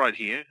Cole right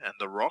here and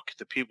The Rock,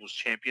 the People's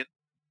Champion.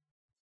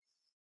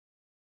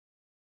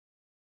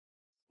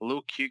 A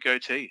little cute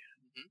goatee.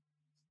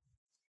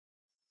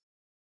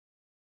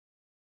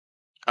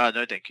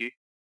 No, thank you.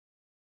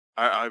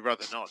 I'd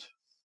rather not.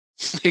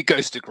 He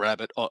goes to grab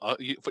it.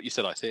 What you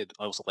said I said.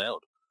 I was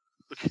loud.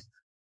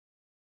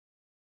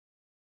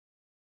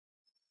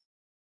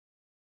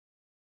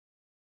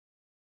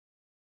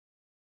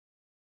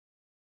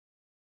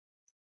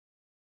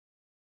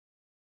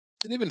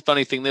 An even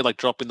funny thing, they're like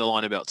dropping the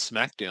line about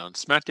SmackDown.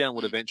 SmackDown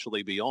would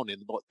eventually be on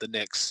in the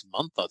next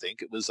month, I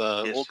think. It was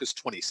Yes. August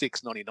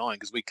 26, 99,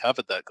 because we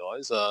covered that,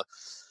 guys. I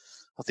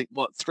think,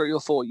 3 or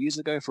 4 years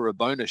ago for a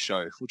bonus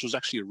show, which was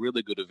actually a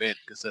really good event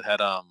because it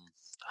had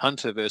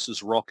Hunter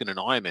versus Rock in an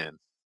Iron Man.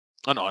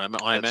 Oh, no,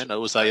 Iron Man. It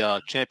was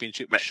a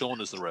championship with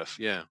Shawn as the ref,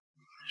 yeah.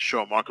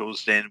 Shawn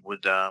Michaels then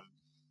would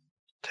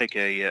take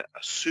a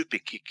super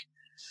kick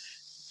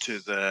to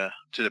the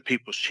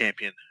People's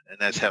Champion, and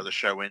that's how the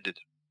show ended.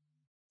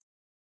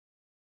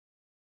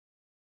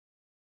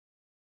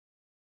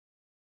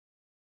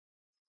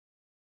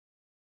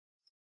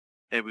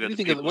 Yeah, we got What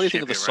do you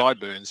think of the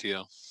sideburns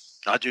here?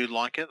 I do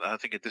like it. I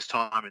think at this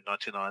time in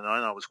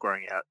 1999, I was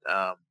growing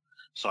out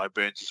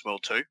sideburns as well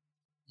too.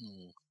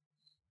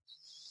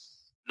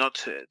 Not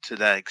to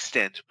that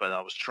extent, but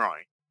I was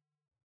trying.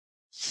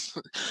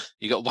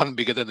 You got one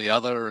bigger than the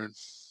other, and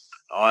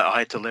I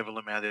had to level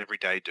them out every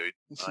day, dude.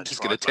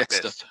 just get a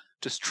texter.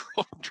 Just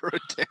draw a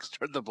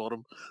texter at the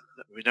bottom.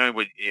 We know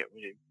we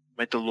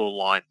made the little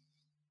line.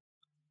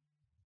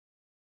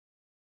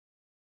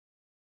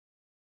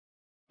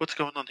 What's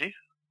going on here?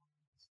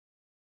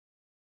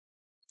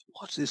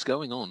 What's this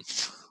going on?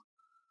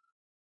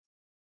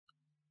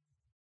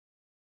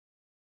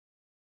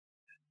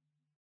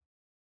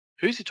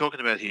 Who's he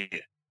talking about here?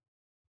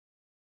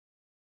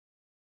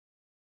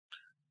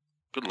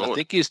 Good Lord. I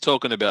think he's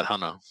talking about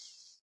Hunter.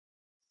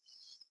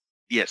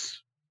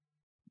 Yes.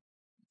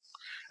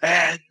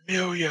 And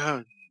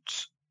millions.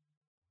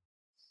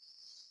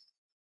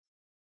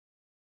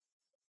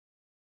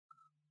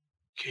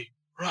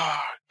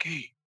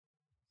 Rocky.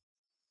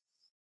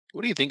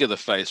 What do you think of the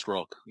face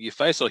Rock? Your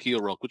face or heel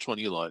Rock? Which one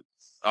you like?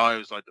 I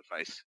always liked the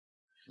face.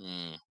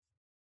 Mm.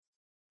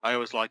 I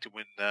always liked it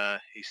when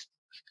he's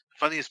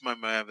funniest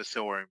moment I ever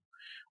saw him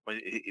when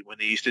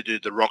he used to do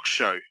the Rock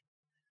show,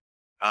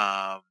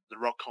 the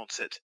Rock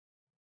concert.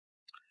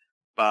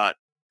 But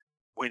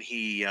when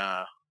he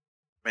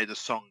made a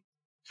song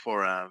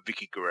for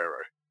Vicky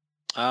Guerrero.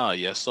 Ah,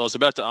 yes. I was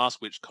about to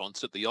ask which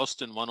concert, the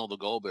Austin one or the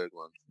Goldberg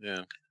one.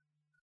 Yeah.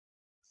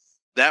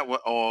 That or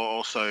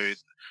also,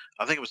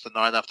 I think it was the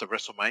night after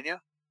WrestleMania,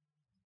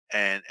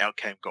 and out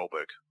came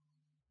Goldberg.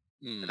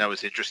 And that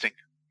was interesting.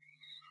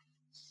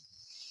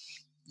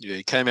 Yeah,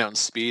 he came out and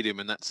speared him,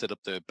 and that set up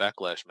the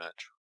Backlash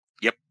match.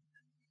 Yep.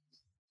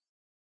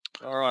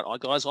 All right,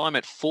 guys, I'm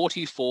at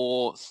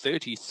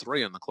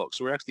 44:33 on the clock,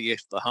 so we're actually at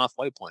the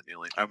halfway point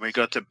nearly. And we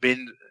got to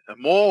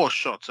more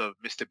shots of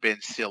Mr.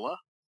 Ben Stiller.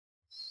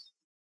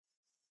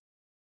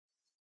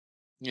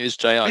 Here's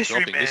JR Mystery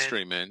dropping Man.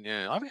 Mystery Man.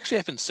 Yeah, I actually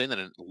haven't seen that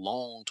in a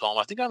long time.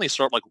 I think I only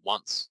saw it like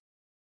once.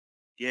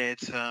 Yeah,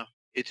 it's an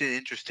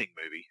interesting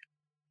movie.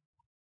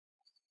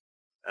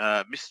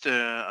 I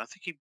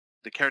think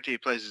the character he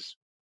plays is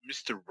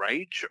Mr.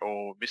 Rage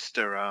or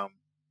Mr.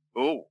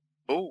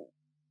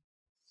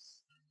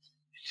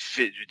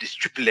 Fit with this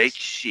Triple H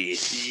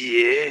shit.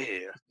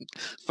 Yeah.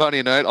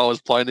 Funny note, I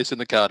was playing this in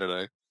the car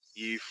today.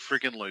 You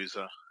friggin'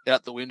 loser.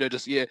 Out the window,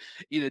 just, it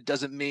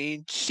doesn't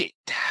mean shit.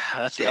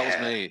 That was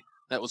me.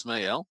 That was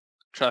me, Al.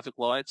 Traffic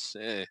lights,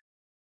 yeah.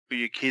 Were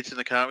your kids in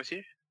the car with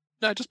you?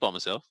 No, just by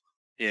myself.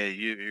 Yeah,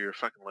 you're a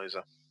fucking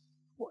loser.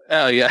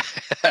 Oh, yeah.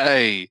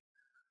 Hey.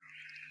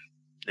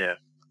 Yeah.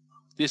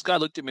 This guy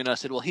looked at me and I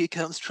said, well, here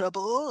comes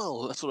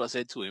trouble. That's what I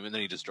said to him. And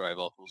then he just drove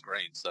off. It was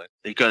green, so.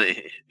 He got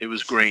it. It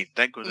was green.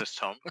 Thank goodness,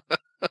 Tom.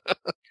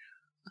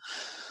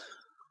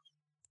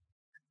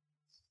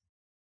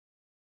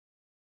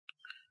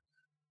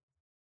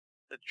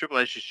 Triple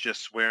H is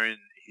just wearing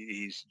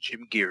his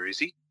gym gear, is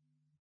he?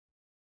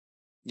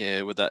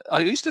 Yeah, with that. I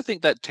used to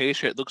think that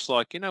T-shirt looks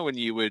like, when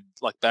you would,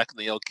 like back in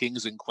the old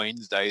Kings and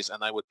Queens days,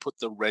 and they would put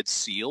the red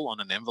seal on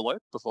an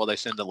envelope before they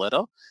send a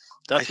letter.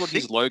 That's what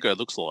his logo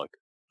looks like.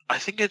 I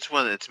think it's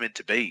what it's meant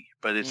to be,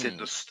 but it's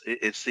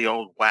it's the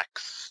old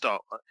wax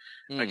style.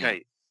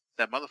 Okay,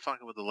 that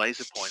motherfucker with the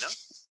laser pointer.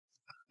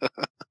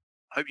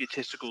 Hope your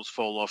testicles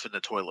fall off in the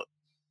toilet.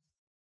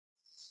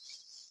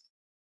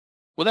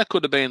 Well, that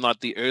could have been like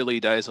the early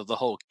days of the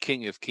whole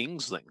King of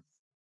Kings thing.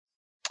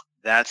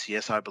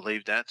 Yes, I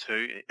believe that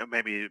too.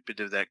 Maybe a bit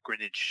of that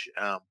Greenwich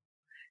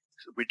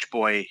rich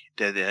boy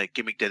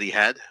gimmick that he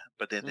had,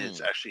 but then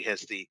it actually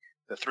has the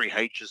 3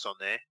 H's on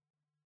there.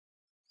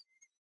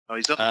 Oh,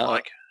 he's on the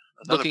mic.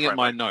 Looking at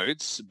my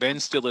notes, Ben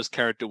Stiller's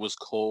character was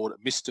called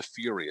Mr.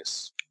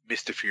 Furious.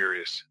 Mr.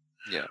 Furious.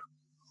 Yeah.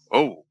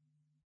 Oh.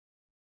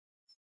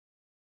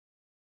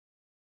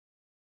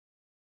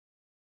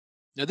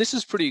 Now, this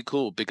is pretty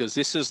cool because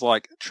this is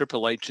like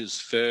Triple H's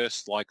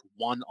first like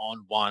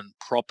one-on-one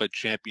proper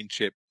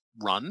championship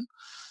run.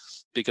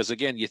 Because,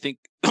 again, you think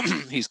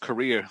his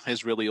career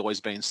has really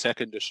always been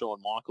second to Shawn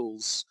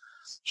Michaels.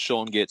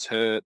 Shawn gets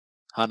hurt.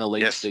 Hunter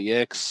leaves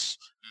DX,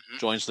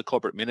 joins the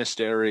corporate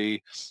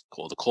ministry,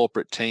 or the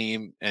corporate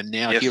team, and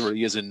now here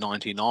he is in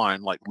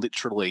 99, like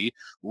literally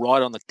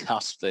right on the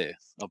cusp there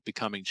of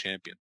becoming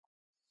champion.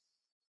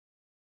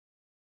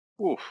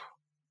 Oof.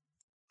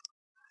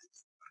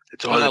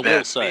 It's all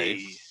about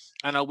me.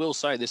 And I will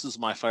say, this is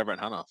my favorite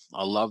Hunter.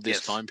 I love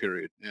this time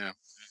period. Yeah.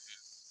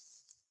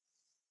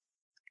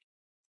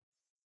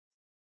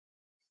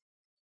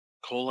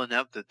 Calling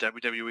out the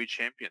WWE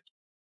champion.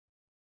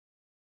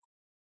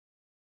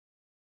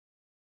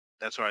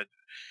 That's right.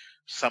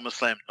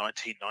 SummerSlam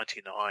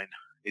 1999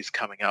 is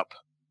coming up.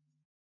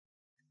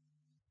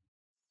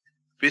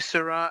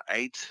 Viscera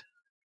 8.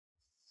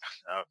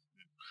 Oh,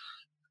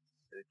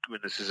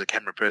 goodness, there's a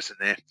camera person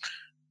there.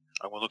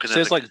 I'm looking at it.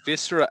 Says like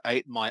Viscera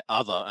 8 my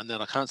other, and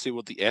then I can't see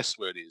what the S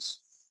word is.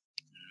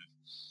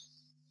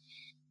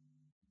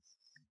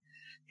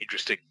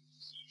 Interesting.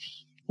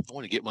 I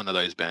want to get one of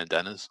those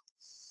bandanas.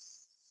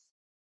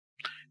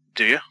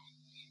 Do you?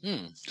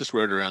 Just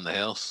wear it around the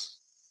house.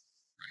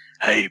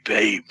 Hey,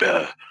 babe,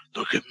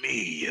 look at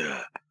me.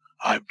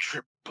 I'm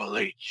Triple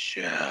H.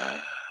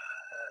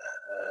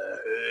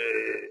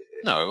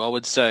 No, I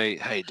would say,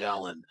 hey,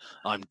 darling,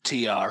 I'm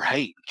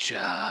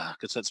TRH,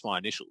 because that's my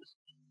initials.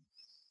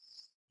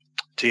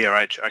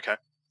 TRH, okay.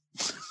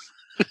 Fucking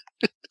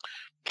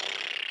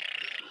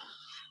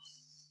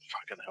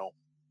hell.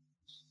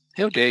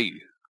 How dare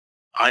you?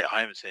 I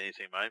haven't said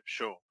anything, mate.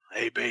 Sure.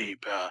 Hey,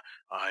 babe,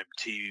 I'm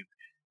T...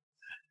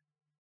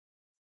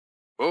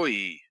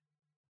 Oi.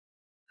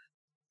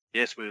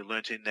 Yes, we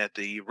learnt in that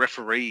the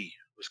referee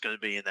was going to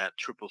be in that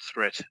triple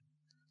threat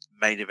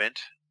main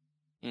event.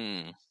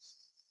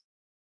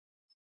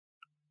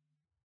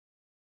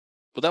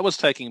 But that was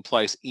taking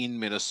place in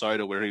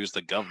Minnesota where he was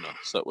the governor.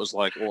 So it was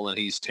like all in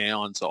his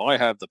town. So I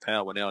have the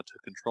power now to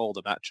control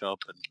the matchup.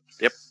 And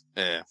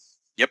yeah.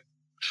 Yep.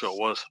 Sure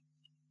was.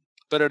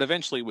 But it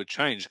eventually would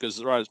change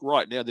because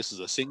right now this is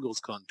a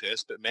singles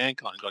contest, but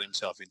Mankind got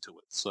himself into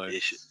it. So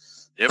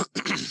yep.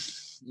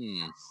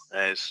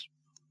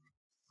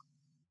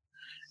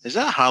 Is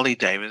that a Harley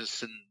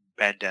Davidson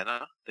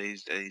bandana that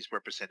he's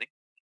representing?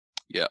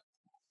 Yeah.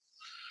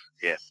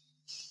 Yeah.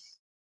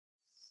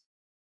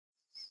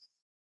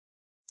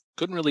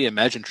 Couldn't really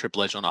imagine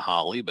Triple H on a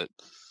Harley, but...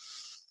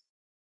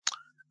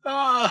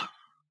 Oh,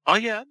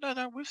 yeah.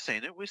 No, we've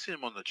seen it. We've seen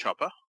him on the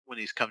chopper when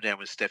he's come down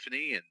with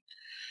Stephanie and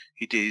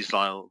he did his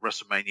little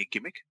WrestleMania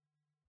gimmick.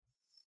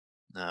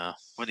 No.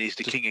 When he's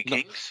the King of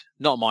Kings?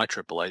 Not my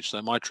Triple H.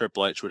 So my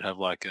Triple H would have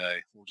like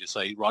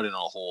riding on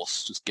a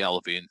horse, just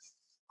gallop in.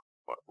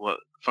 What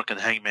fucking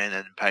Hangman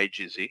and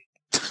Page is he?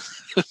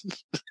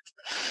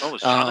 Oh,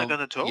 is China going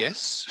to talk?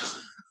 Yes.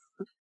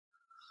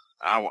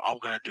 I'm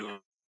going to do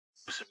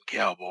Some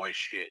cowboy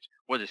shit.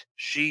 What does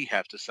she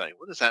have to say?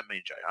 What does that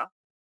mean, JR?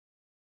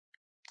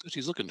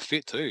 She's looking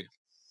fit too.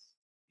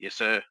 Yes,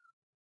 sir.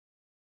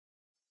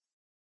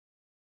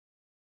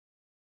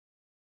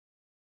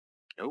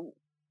 Oh.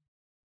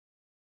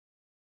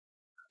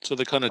 So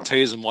they're kind of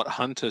teasing what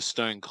Hunter,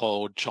 Stone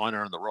Cold,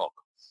 China, and The Rock.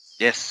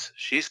 Yes,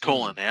 she's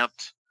calling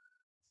out.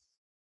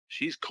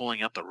 She's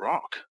calling out The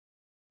Rock.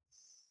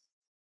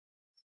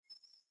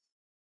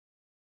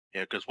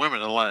 Yeah, because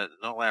women are not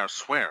allowed to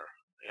swear.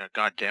 Yeah,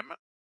 God damn it.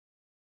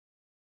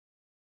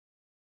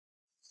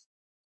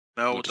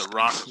 No, The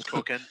Rock was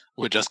cooking.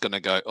 We're just going to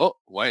go, oh,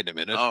 wait a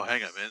minute. Oh,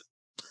 hang on a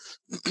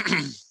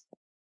minute.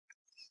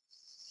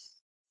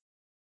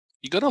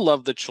 You got to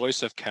love the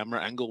choice of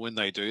camera angle when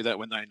they do that,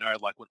 when they know,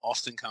 like when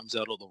Austin comes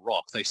out of The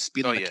Rock, they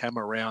spin the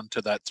camera around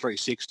to that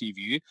 360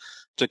 view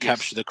to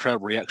capture the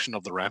crowd reaction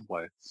of the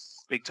rampway.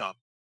 Big time.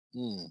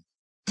 Mm.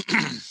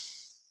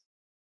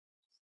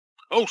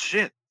 Oh,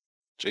 shit.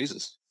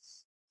 Jesus.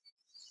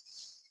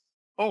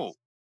 Oh.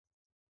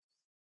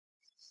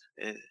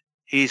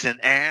 He's an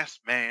ass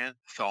man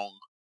thong.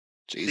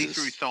 Jesus.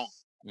 See-through thong.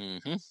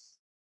 Mm-hmm. Do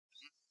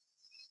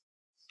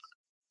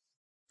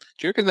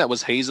you reckon that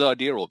was his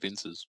idea or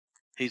Vince's?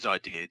 His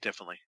idea,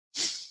 definitely.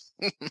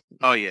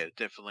 Oh, yeah,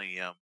 definitely.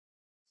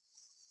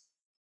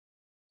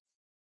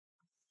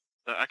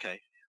 Okay.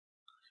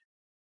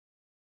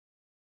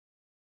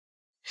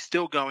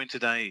 Still going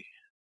today,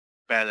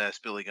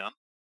 Badass Billy Gunn.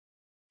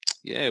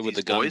 Yeah, with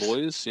the Gun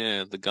Boys.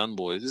 Yeah, the Gun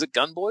Boys. Is it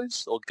Gun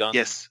Boys or Gun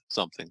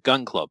something?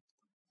 Gun Club.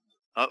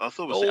 I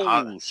thought it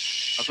was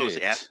shit. I thought it was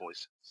the Ass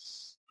Boys.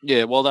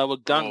 Yeah, well, they were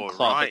Gun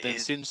Club, but then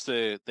since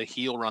the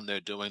heel run they're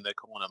doing, they're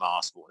calling them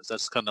Ass Boys.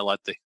 That's kind of like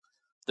the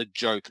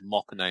joke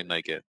mock name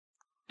they get.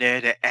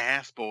 They're the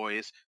Ass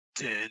Boys.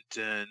 Dun,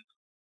 dun.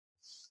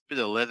 Bit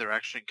of leather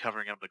action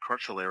covering up the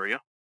crotchal area.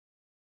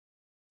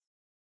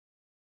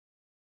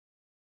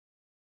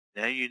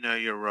 Now you know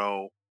your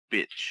role,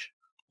 bitch.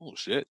 Oh,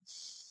 shit.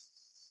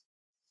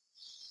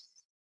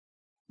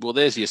 Well,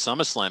 there's your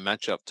SummerSlam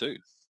matchup too.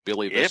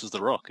 Billy versus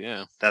The Rock,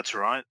 yeah. That's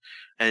right.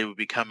 And it would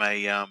become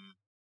a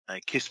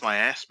Kiss My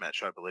Ass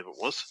match, I believe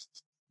it was.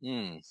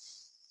 Hmm.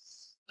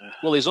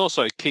 Well, he's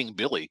also King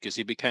Billy because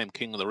he became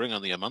King of the Ring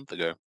only a month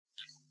ago.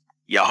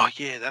 Yeah,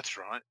 that's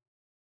right.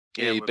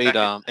 Yeah, he beat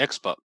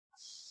X-Buck.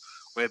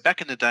 Where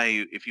back in the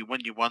day, when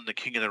you won the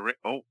King of the Ring...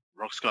 Oh,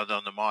 Rock's got it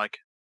on the mic.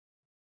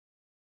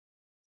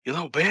 You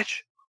little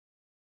bitch.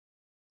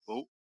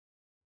 Oh.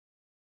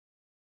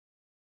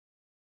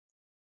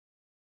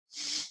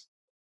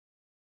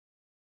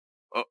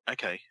 Oh,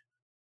 okay.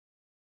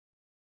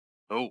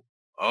 Oh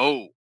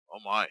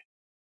my.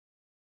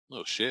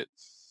 Oh, shit.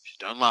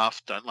 Don't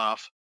laugh.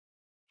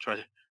 Try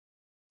to...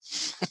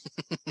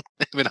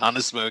 Even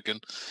Hunter's smoking.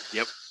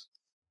 Yep.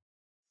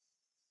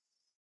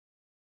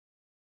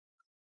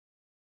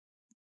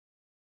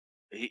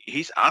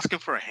 He's asking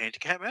for a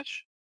handicap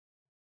match?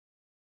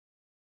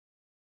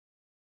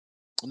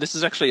 This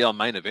is actually our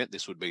main event,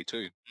 this would be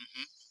too.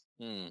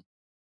 Mm-hmm.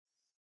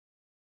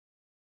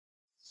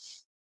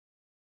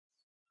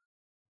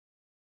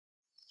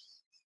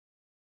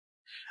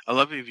 I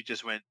love it if you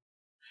just went,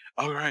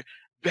 all right,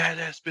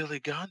 Badass Billy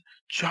Gunn,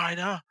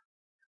 China,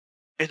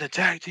 in a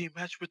tag team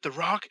match with The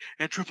Rock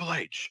and Triple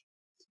H.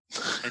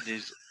 And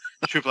there's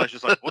Triple H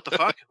is like, what the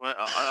fuck? Well,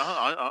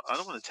 I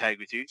don't want to tag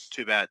with you.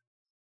 Too bad.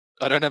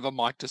 I don't have a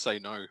mic to say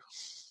no.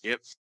 Yep.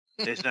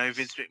 There's no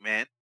Vince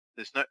McMahon.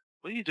 There's no...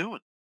 What are you doing?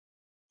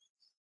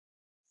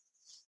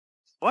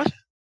 What?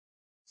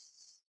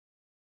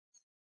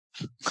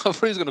 I thought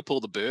he was going to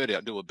pull the bird out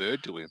and do a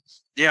bird to him.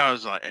 Yeah, I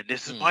was like, and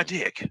this is my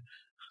dick.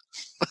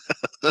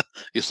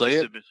 You see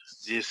it?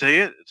 Do you see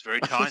it? It's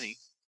very tiny.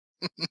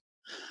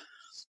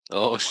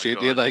 Oh shit,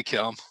 God. Here they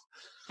come.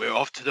 We're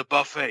off to the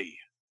buffet.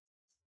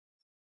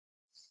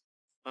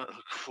 And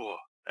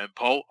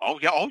Paul,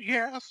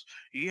 yes,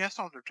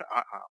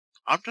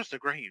 I'm just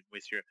agreeing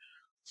with you.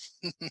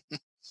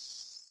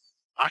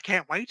 I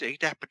can't wait to eat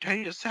that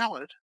potato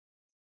salad.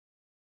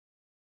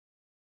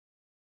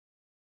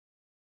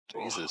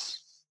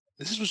 Jesus.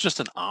 This was just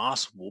an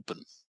ass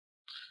whooping.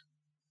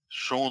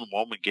 Sean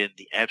Waltman getting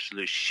the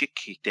absolute shit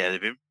kicked out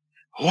of him.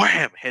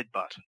 Wham!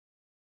 Headbutt.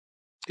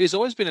 He's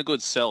always been a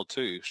good sell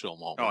too, Sean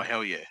Waltman. Oh,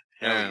 hell yeah.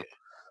 Hell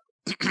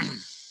yeah.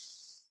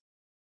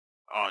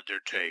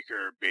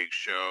 Undertaker, Big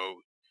Show,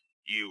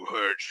 you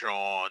hurt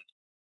Sean.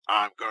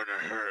 I'm gonna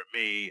hurt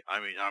me.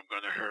 I'm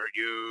gonna hurt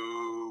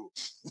you.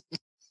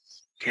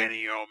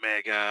 Kenny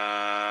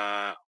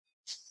Omega.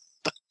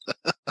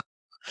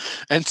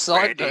 And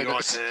side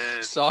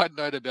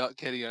note about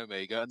Kenny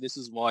Omega, and this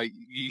is why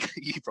you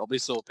probably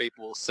saw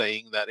people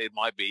saying that it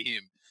might be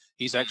him.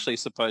 He's actually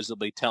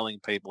supposedly telling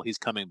people he's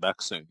coming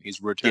back soon.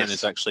 His return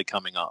is actually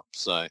coming up.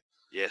 So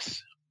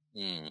yes,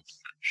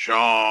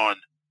 Sean,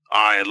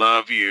 I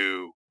love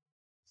you.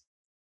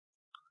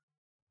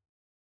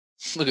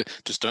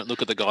 Just don't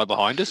look at the guy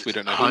behind us. We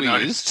don't know who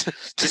he is.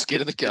 Just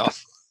get in the car.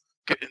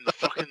 Get in the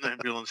fucking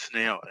ambulance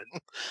now. And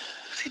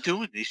what's he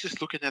doing? He's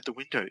just looking out the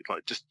window,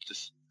 like just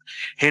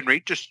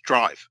Henry, just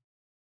drive.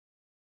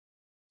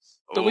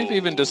 But we've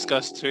even Oh.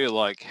 discussed too,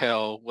 like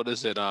how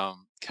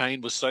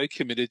Kane was so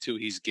committed to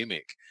his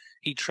gimmick.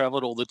 He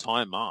travelled all the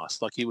time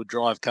masked. Like he would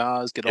drive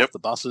cars, get Yep. off the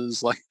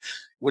buses. Like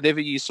whenever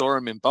you saw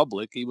him in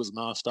public, he was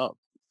masked up.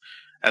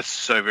 That's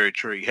so very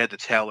true. He had the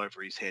towel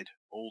over his head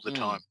all the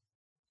time.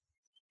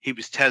 He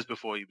was Taz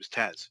before he was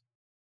Taz.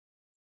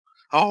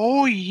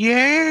 Oh,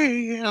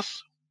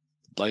 yes.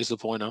 Laser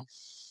pointer.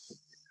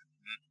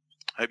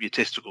 Hope your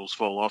testicles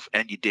fall off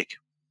and your dick.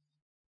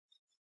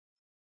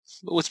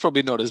 Well, it's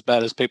probably not as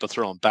bad as people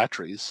throwing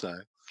batteries.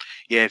 So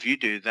Yeah, if you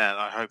do that,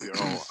 I hope your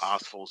whole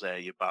ass falls out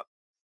of your butt.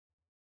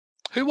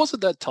 who was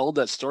it that told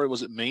that story?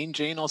 Was it Mean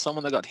Gene or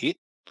someone that got hit?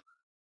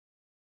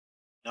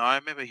 No, I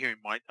remember hearing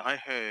I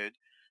heard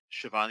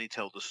Shivani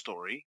tell the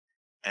story,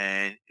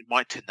 and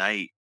Mike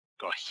Tenay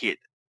got hit.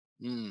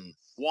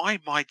 Why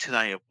Mike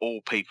Tenay of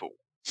all people?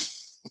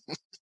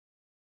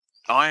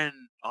 Iron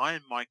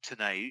Mike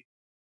Tenay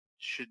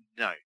should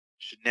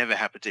never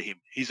happen to him.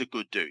 He's a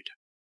good dude.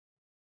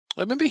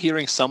 I remember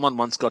hearing someone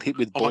once got hit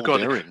with Oh my ball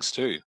God, bearings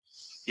too.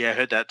 Yeah, I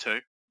heard that too.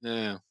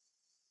 Yeah.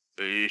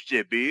 It's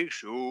a big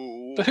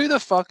show. But who the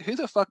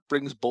fuck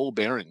brings ball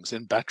bearings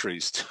and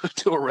batteries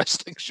to a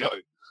wrestling show?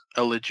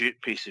 A legit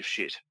piece of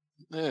shit.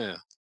 Yeah.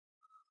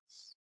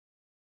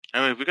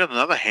 Anyway, we got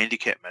another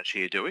handicap match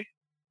here, do we?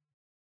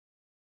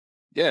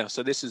 Yeah,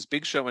 so this is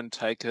Big Show and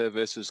Taker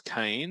versus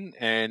Kane,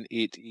 and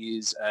it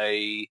is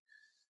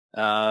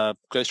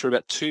goes for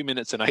about 2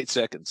 minutes and 8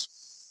 seconds.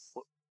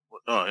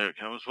 Oh,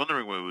 okay. I was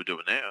wondering what we were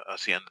doing there. I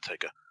see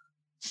Undertaker.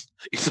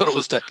 You thought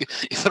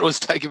it was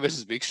Taker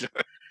versus Big Show.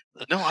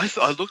 No,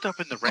 I looked up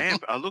in the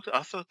ramp.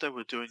 I thought they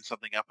were doing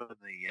something up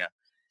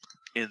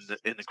in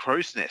the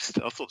crow's nest.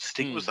 I thought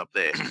Sting was up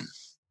there.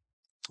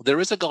 There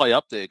is a guy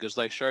up there because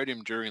they showed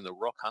him during the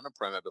Rock Hunter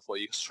promo before.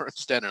 You saw him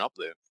standing up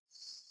there.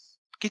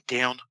 Get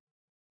down.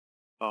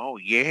 Oh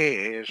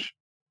yes.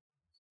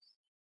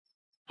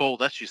 Paul,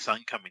 that's your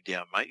son coming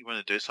down, mate. You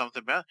want to do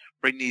something about it?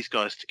 Bring these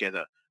guys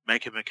together.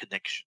 Make them a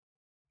connection.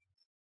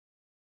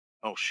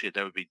 Oh shit,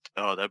 that'd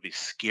be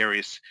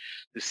scariest.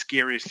 The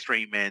scariest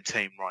 3-man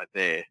team right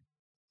there.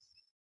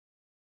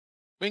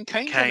 I mean,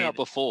 Kane came out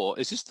before.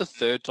 Is this the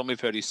third time we've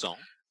heard his song?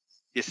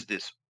 Yes, it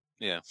is.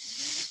 Yeah.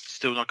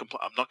 Still not.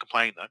 I'm not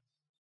complaining though.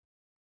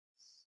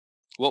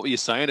 What were you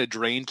saying? A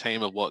dream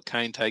team of what?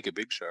 Kane, Taker,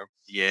 Big Show.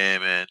 Yeah,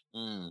 man.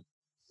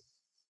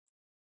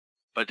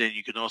 But then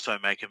you can also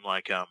make him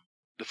like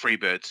the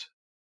Freebirds.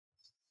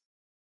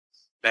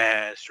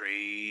 Bad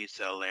streets,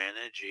 sell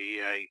energy.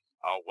 Hey.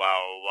 Oh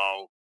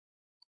wow.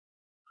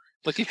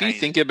 Like if you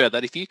think about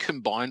that, if you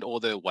combined all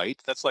their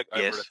weight, that's like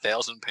over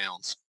 1,000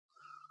 pounds.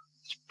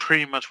 It's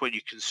pretty much what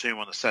you consume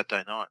on a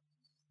Saturday night.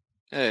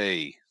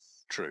 Hey,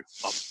 true.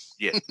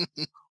 Yeah.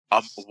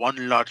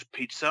 One large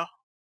pizza.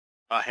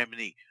 How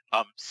many?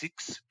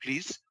 6,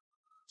 please.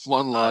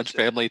 One large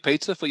family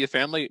pizza for your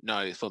family?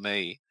 No, for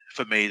me.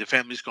 For me, the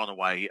family's gone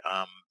away.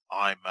 I'm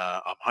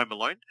home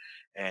alone,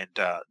 and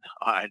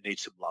I need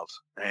some love,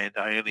 and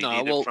I only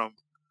need it from.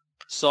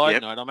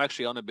 Side note, I'm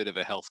actually on a bit of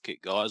a health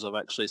kick, guys. I've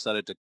actually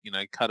started to,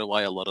 cut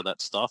away a lot of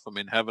that stuff. I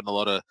mean, having a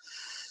lot of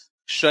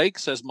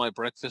shakes as my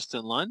breakfast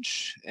and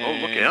lunch.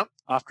 And look out.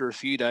 After a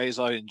few days,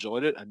 I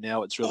enjoyed it, and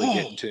now it's really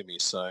getting to me.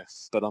 So,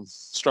 but I'm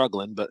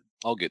struggling, but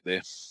I'll get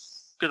there.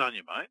 Good on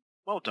you, mate.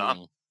 Well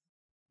done.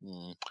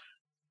 You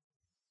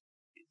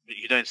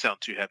don't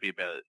sound too happy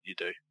about it. You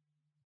do.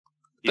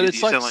 But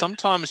it's like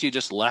sometimes you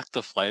just lack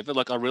the flavor.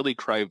 Like I really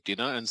crave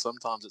dinner, and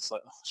sometimes it's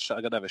like, oh,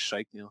 I got to have a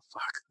shake now.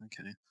 Fuck,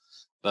 okay.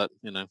 But,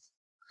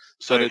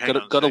 so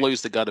got to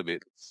lose the gut a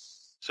bit.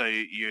 So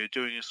you're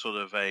doing a sort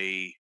of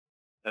a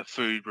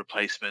food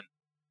replacement.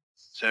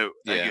 So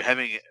what are you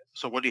having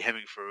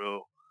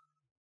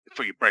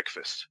for your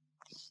breakfast?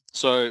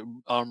 So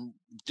I'm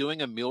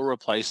doing a meal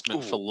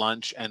replacement for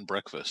lunch and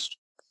breakfast.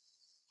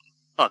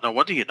 Oh, no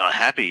wonder you're not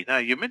happy. No,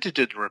 you're meant to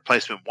do the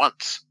replacement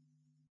once.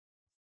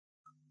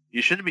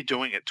 You shouldn't be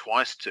doing it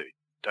twice too.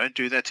 Don't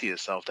do that to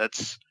yourself.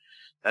 That's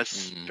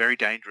very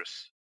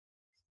dangerous.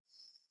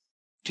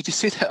 Did you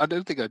see that? I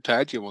don't think I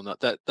tagged you on that.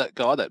 That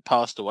guy that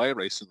passed away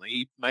recently,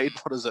 he made,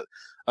 what is it,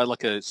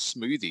 like a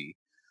smoothie.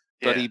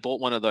 But he bought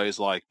one of those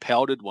like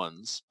powdered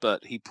ones,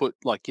 but he put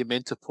like, you're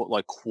meant to put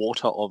like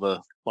quarter of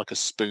a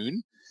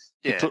spoon.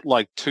 He put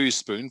like 2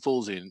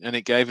 spoonfuls in, and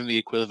it gave him the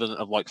equivalent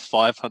of like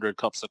 500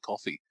 cups of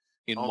coffee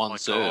in one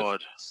serve. Oh my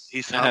God.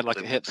 He's he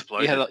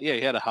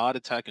had a heart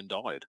attack and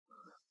died.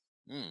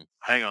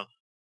 Hang on.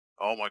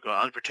 Oh my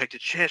God. Unprotected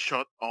chair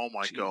shot. Oh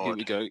my God. Here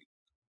we go.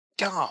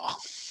 Gah.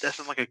 That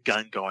sounds like a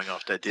gun going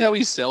off there. How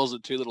he sells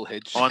it, 2 little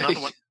head shakes. Oh, another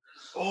one.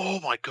 Oh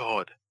my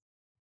God.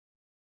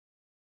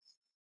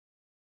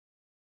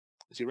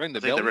 Is he ringing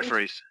the bell?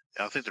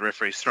 I think the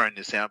referee's throwing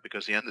this out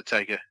because the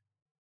Undertaker,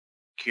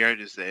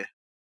 Kyoto's there.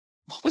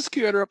 What was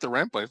Kyoto up the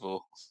rampway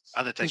for?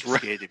 Undertaker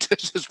scared him.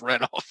 Just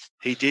ran off.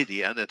 He did.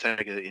 The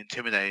Undertaker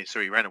intimidated,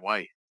 so he ran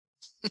away.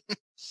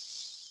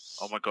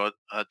 Oh my God.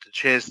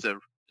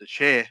 The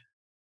chair.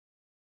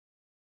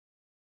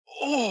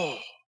 Oh.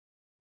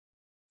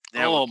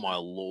 Now my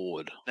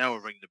Lord. Now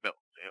we'll ring the bell.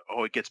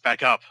 Oh, it gets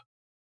back up.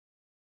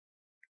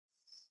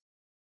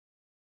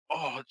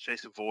 Oh,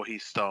 Jason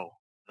Voorhees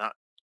style. No,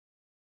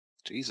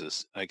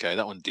 Jesus. Okay,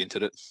 that one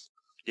dented it.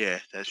 yeah,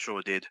 that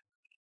sure did.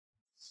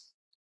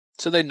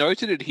 So they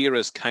noted it here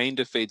as Kane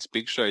defeats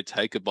Big Show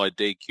Taker by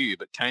DQ,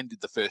 but Kane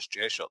did the first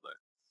chair shot, though.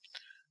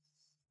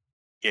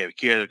 Yeah,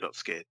 Kyoto got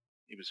scared.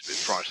 He was a bit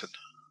frightened.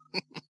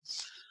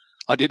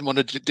 I didn't want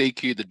to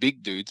DQ the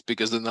big dudes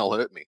because then they'll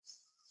hurt me.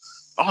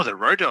 Oh, the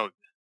Road Dogg.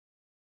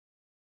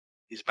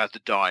 He's about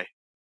to die.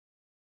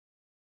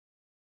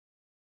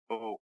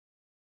 Oh,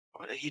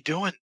 what are you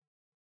doing?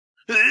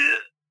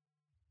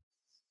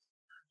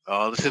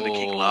 Oh, listen to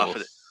King laugh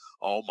at it.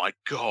 Oh my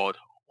god.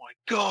 Oh my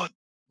god.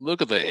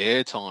 Look at the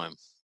airtime.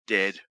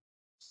 Dead.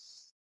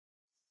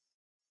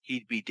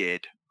 He'd be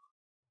dead.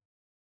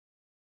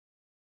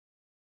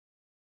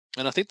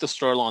 And I think the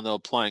storyline they were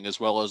playing as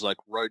well as like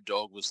Road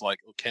Dogg was like,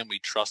 well, can we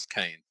trust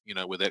Kane? You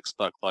know, with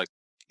X-Pac, like,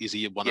 is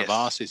he one of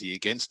us? Is he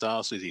against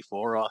us? Is he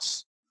for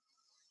us?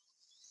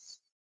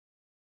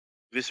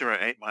 Viscera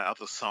ate my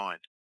other sign.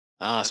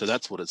 So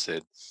that's what it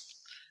said.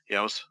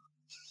 Yeah, I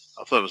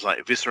thought it was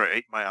like Viscera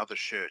ate my other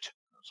shirt.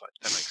 I was like,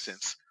 that makes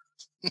sense.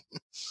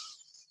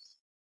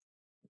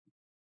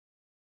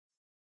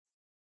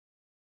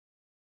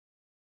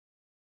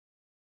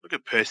 Look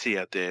at Percy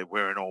out there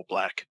wearing all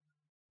black.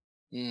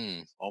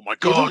 Mm. Oh my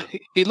god!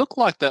 He looked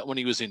like that when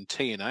he was in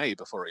TNA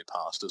before he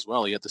passed as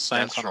well. He had the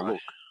same kind of look.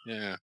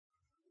 Yeah,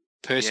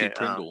 Percy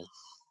Pringle.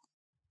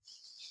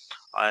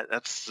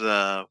 That's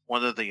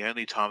one of the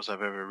only times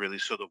I've ever really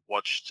sort of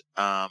watched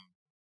TNA.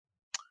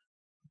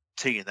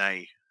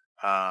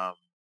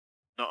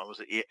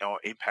 Was it or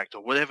Impact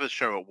or whatever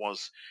show it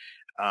was.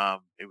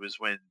 It was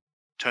when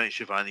Tony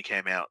Schiavone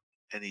came out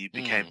and he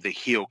became the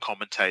heel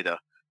commentator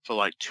for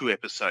like 2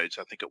 episodes,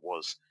 I think it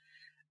was.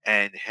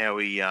 And how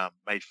he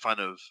made fun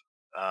of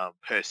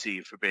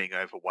Percy for being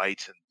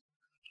overweight,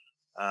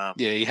 and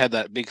he had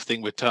that big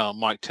thing with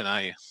Mike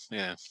Tenay.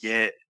 Yeah,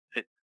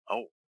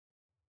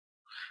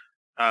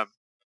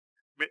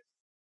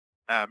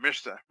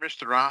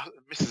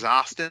 Mrs.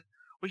 Austin,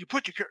 will you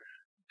put your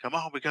come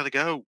on? We gotta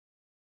go.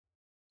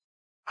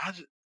 I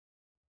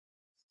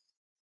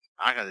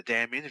got a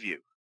damn interview.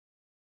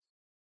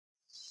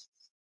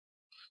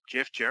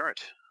 Jeff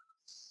Jarrett.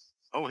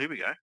 Oh, here we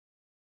go.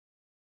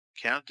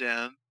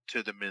 Countdown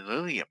to the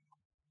millennium.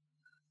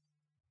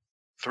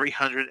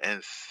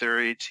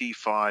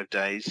 335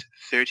 days,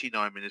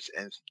 39 minutes,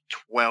 and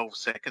 12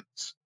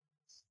 seconds.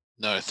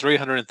 No,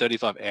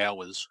 335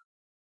 hours.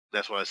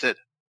 That's what I said.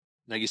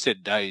 No, you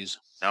said days.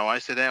 No, I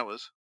said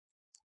hours.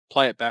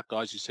 Play it back,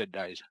 guys. You said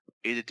days.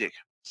 Eat a dick.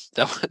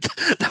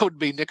 That would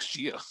be next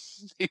year.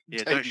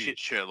 Yeah, no shit,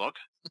 Sherlock.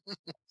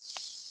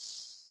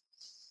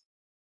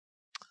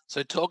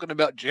 So talking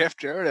about Jeff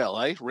Jarrett,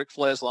 LA, Ric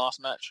Flair's last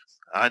match.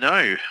 I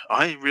know.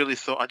 I really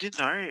thought I didn't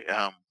know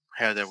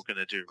how they were going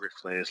to do Ric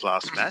Flair's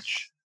last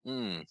match.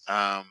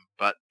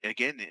 But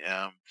again,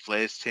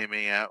 Flair's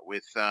teaming out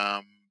with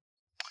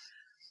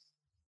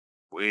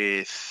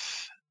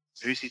who's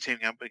he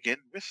teaming up again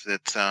with?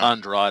 It's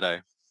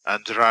Andrade.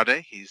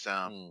 Andrade, his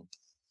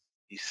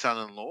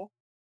son-in-law,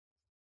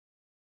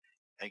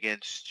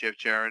 against Jeff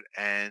Jarrett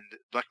and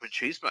Black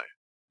Machismo.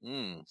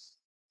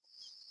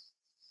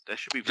 That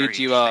should be very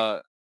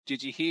interesting.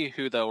 Did you hear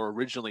who they were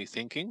originally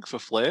thinking for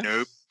Flair?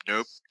 Nope.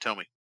 Tell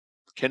me.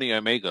 Kenny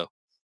Omega.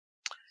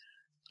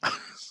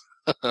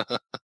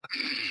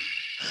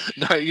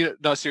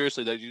 No,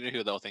 seriously though, do you know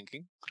who they were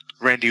thinking?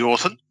 Randy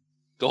Orton.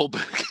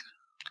 Goldberg.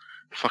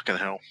 Fucking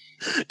hell.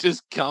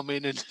 Just come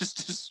in and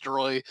just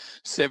destroy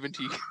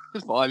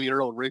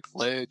 75-year-old Ric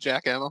Flair,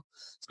 jackhammer.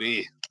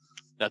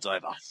 That's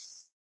over.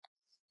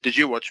 Did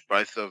you watch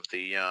both of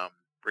the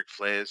Ric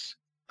Flair's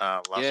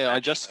last match? I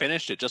just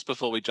finished it just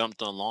before we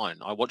jumped online.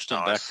 I watched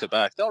them back to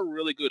back. They were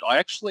really good. I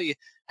actually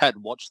had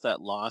watched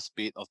that last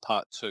bit of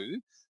part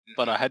 2,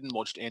 but I hadn't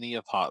watched any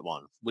of part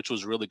 1, which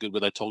was really good, where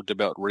they talked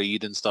about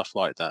Reed and stuff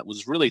like that. It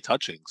was really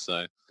touching.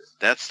 So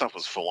that stuff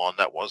was full on.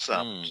 That was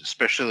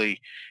especially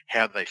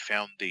how they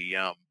found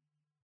the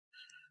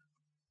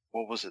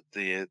what was it,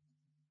 the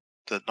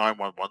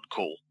 911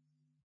 call.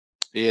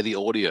 Yeah, the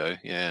audio.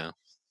 Yeah.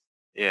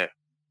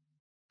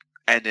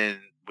 And then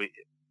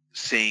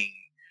seeing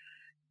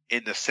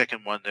in the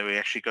second one that we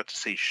actually got to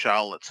see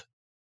Charlotte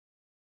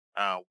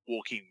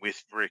walking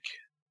with Rick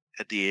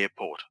at the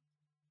airport.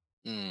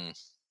 Did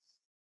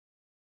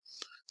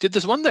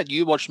this one that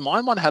you watched?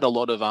 Mine one had a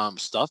lot of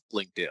stuff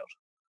blinked out.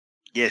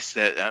 Yes,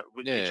 that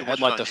it had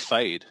like the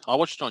fade. I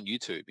watched it on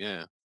YouTube.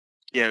 Yeah,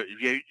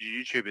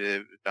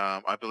 YouTube.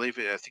 I believe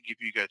I think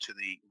if you go to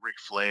the Ric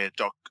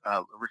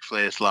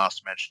Flair's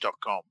last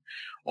match.com,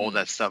 all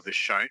that stuff is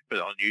shown. But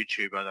on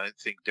YouTube, I don't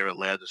think they're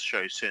allowed to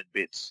show certain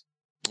bits.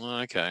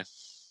 Okay.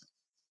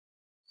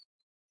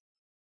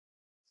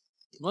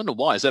 I wonder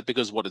why. Is that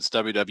because it's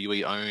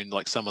WWE owned,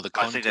 like some of the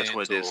content? I think that's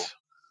what it is.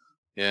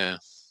 Yeah.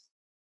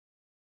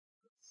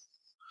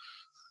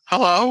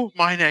 Hello,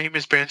 my name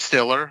is Ben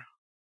Stiller.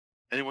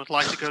 Anyone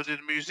like to go to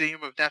the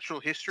Museum of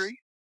Natural History?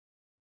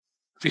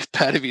 It'd be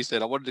bad if he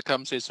said, I wanted to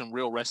come see some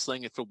real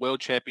wrestling for World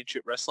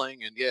Championship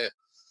Wrestling, and yeah.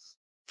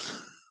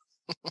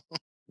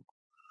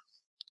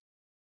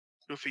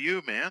 Good for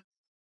you, man.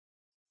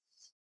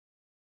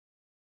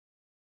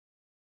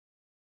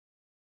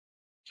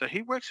 So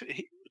he works.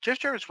 Jeff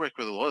Jarrett's worked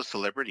with a lot of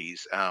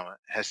celebrities,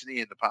 hasn't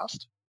he, in the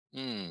past?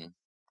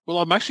 Well,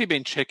 I've actually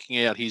been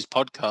checking out his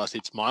podcast,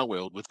 It's My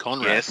World, with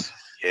Conrad. Yes.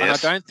 And I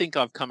don't think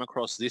I've come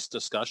across this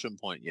discussion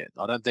point yet.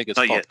 I don't think it's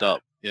Not popped yet,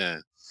 up. Yeah.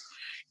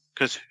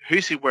 Because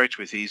who's he worked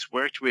with? He's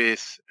worked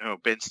with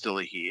Ben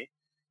Stiller here,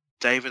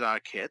 David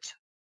Arquette.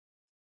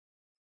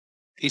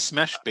 He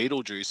smashed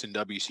Beetlejuice in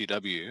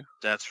WCW.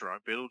 That's right,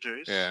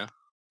 Beetlejuice. Yeah.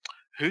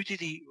 Who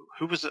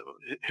was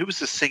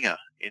the singer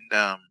in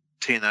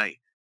TNA?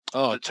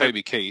 Oh,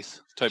 Toby Keith.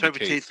 Toby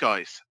Keith,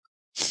 guys.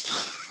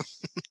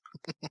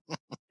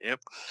 Yep,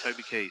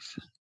 Toby Keith.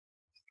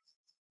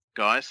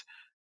 Guys.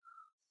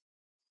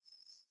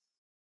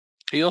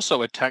 He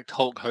also attacked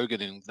Hulk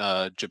Hogan in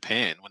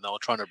Japan when they were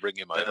trying to bring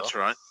him over. That's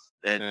right.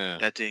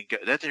 And that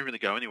didn't really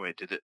go anywhere,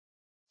 did it?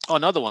 Oh,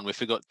 another one we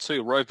forgot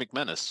too, Rove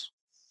McManus.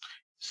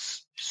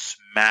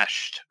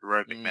 Smashed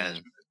Rove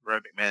McManus.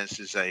 Rove McManus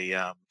is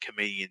a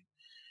comedian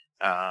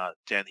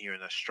down here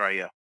in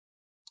Australia,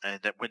 and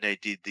that when they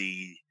did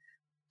the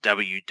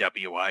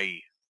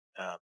WWA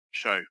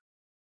show.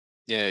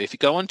 Yeah, if you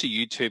go onto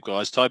YouTube,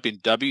 guys, type in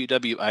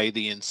WWA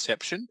The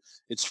Inception.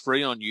 It's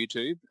free on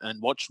YouTube,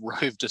 and watch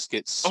Rove just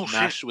get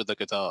smashed with a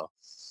guitar.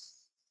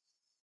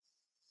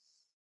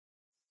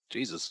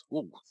 Jesus.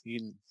 Ooh,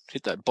 you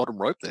hit that bottom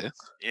rope there.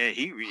 Yeah,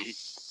 he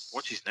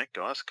watch his neck,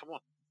 guys. Come on.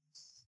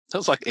 That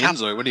was like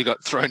Enzo when he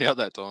got thrown out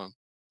that time.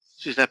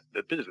 Just a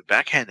bit of a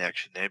backhand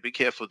action there. Be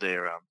careful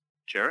there,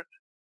 Jarrett.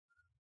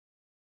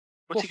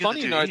 What's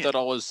funny note here? that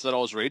I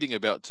was reading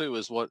about too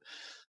is what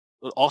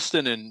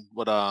Austin and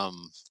what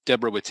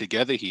Deborah were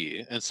together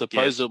here, and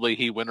supposedly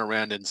he went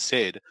around and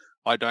said,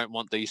 "I don't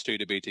want these two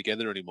to be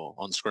together anymore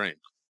on screen."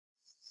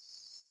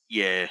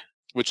 Yeah,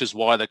 which is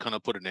why they kind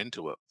of put an end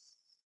to it.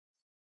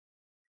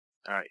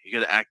 All right, you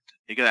got to act.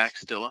 You got to act,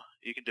 Stiller.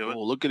 You can do it.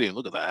 Oh, look at him!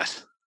 Look at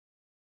that.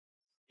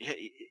 Yeah,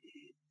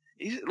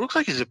 it looks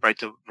like he's about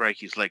to break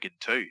his leg in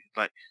two.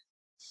 Like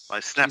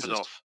snap it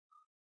off.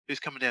 Who's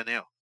coming down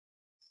now?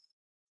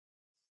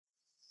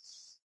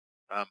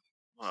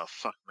 Oh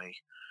fuck me.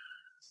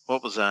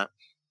 What was that?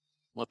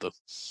 What the?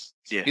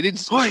 Yeah. He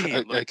didn't.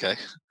 Okay.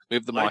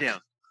 Move the mic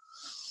down.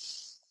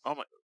 Oh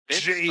my.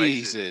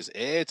 Jesus,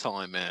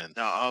 airtime, man.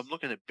 No, I'm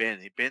looking at Ben.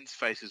 Ben's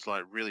face is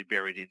like really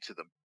buried into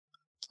them.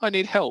 I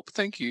need help.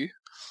 Thank you.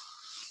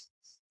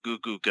 Goo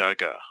goo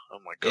gaga. Oh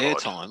my god.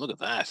 Airtime. Look at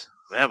that.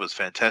 That was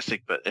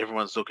fantastic, but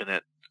everyone's looking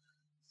at.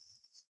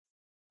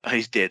 Oh,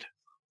 he's dead.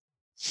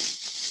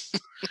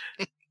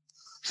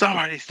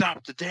 Somebody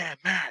stop the damn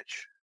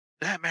match.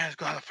 That man's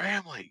got a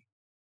family.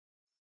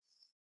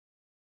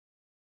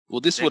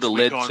 Well, this would have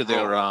led to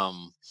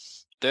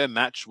their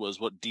match was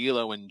what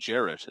D'Lo and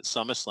Jarrett at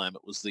SummerSlam.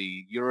 It was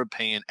the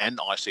European and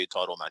IC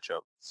title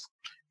matchup.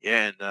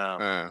 Yeah,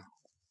 and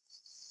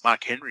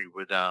Mark Henry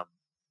would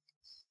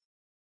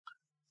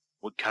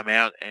come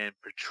out and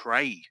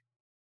portray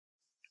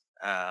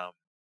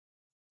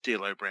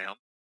D'Lo Brown.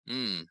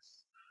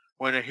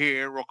 When a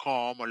hero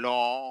come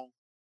along,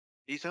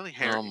 he's only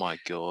carrying. Oh my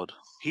god!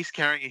 He's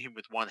carrying him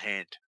with one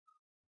hand.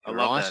 I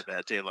love that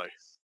about D'Lo.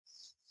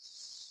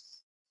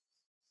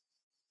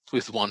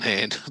 With one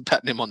hand,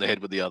 patting him on the head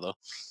with the other.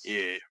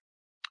 Yeah,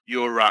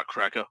 you're right,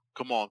 Cracker.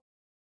 Come on,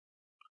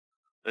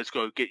 let's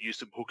go get you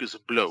some hookers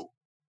and blow.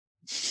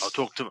 I'll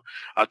talk to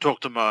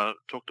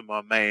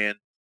my man.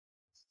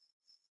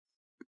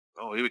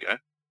 Oh, here we go.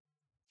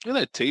 Look at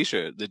that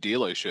T-shirt, the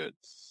D'Lo shirt.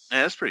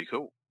 Yeah, that's pretty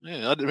cool.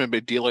 Yeah, I didn't remember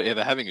D'Lo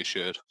ever having a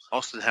shirt.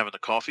 Austin having a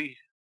coffee.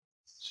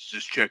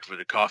 Just check for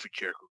the coffee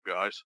checker,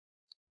 guys.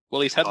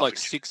 Well, he's had like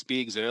 6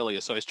 beers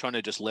earlier, so he's trying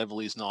to just level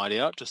his night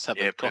out. Just have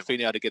a coffee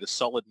now to get a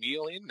solid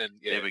meal in. And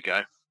there we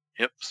go.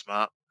 Yep,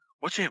 smart.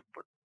 Watch him.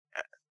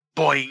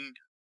 Boing.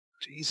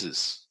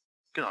 Jesus.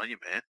 Good on you,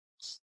 man.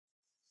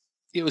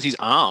 It was his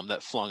arm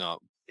that flung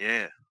up.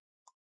 Yeah.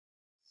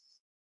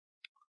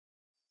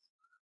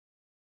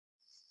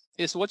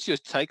 Yeah, so what's your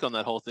take on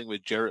that whole thing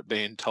with Jarrett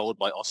being told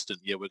by Austin,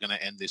 yeah, we're going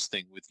to end this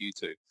thing with you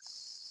two?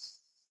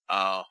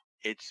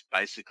 It's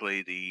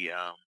basically the...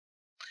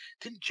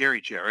 didn't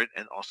Jerry Jarrett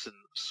and Austin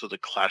sort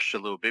of clash a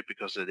little bit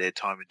because of their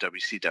time in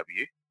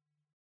WCW?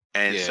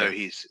 And so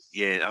I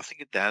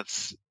think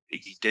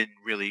he didn't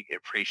really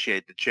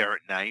appreciate the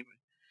Jarrett name.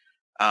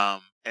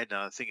 And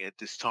I think at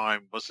this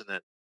time, wasn't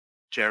it,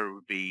 Jarrett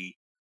would be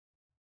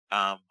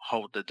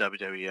hold the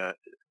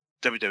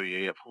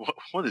WWE up.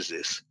 What is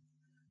this?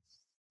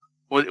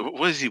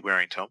 What is he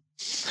wearing, Tom?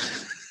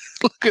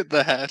 Look at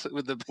the hat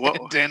with the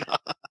bandana.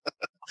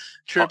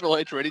 Triple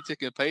H ready to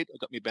compete. I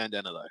got me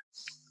bandana though.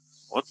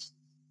 What?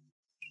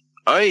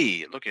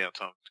 Hey, look out,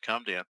 Tom.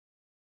 Calm down.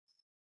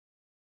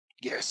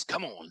 Yes,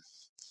 come on.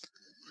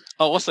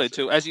 Oh, also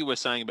too, as you were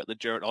saying about the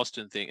Jarrett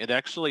Austin thing, it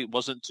actually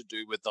wasn't to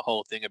do with the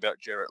whole thing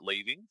about Jarrett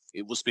leaving.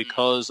 It was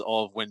because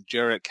of when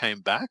Jarrett came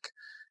back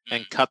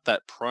and cut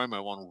that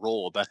promo on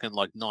Raw back in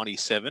like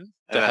 '97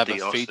 to have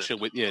a feature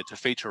to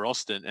feature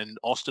Austin, and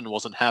Austin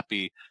wasn't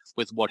happy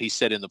with what he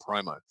said in the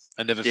promo.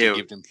 I never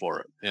forgave him for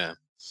it. Yeah.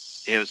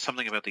 Yeah, it was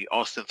something about the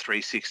Austin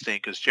 316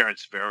 because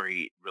Jarrett's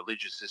very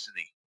religious, isn't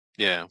he?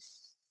 Yeah.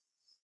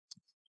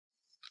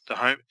 The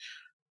home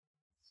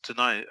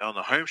tonight on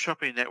the Home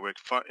Shopping Network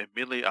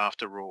immediately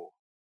after Raw.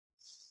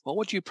 Why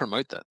would you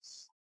promote that?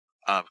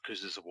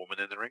 Because there's a woman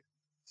in the ring.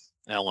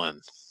 Alan.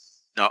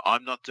 No,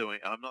 I'm not.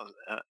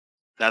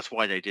 That's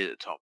why they did it,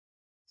 Tom.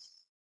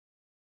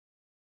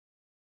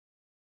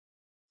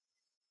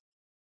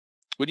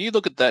 When you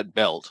look at that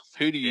belt,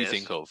 who do you Yes.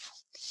 think of?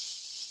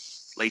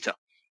 Lita.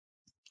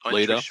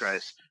 Lita? Trish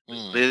Stratus.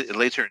 Mm.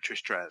 Lita and Trish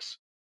Stratus.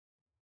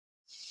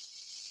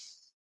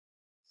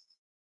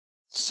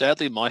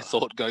 Sadly, my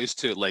thought goes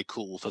to Lay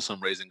Cool for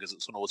some reason because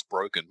it's when it was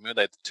broken. Remember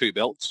they had the 2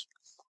 belts?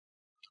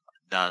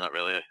 No, not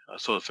really. I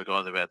sort of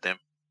forgot about them.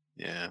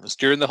 Yeah, it was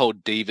during the whole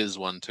Divas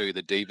one too,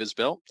 the Divas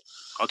belt.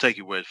 I'll take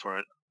your word for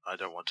it. I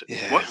don't want to.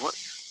 Yeah. What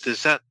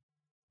does that?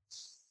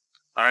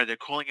 All right, they're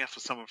calling out for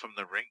someone from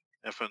the ring,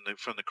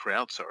 from the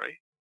crowd. Sorry.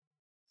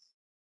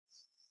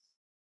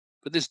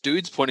 But this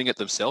dude's pointing at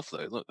themselves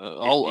though. Look,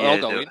 I'll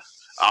go in.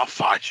 I'll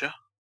fight you.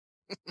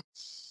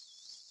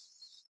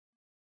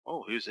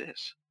 Oh, who's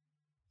this?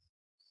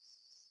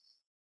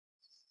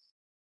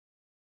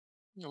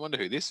 I wonder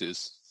who this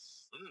is.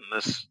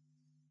 This.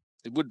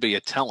 It would be a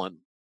talent.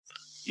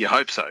 You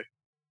hope so.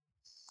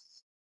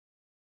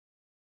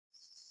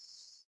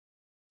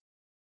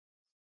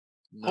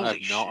 No,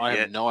 I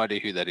have no idea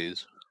who that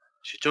is.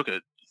 She took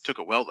it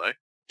well though.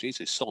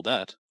 Jesus, sold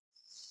that.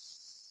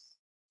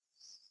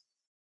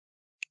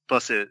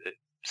 Plus,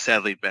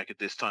 sadly, back at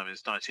this time,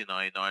 it's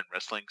 1999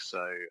 wrestling,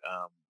 so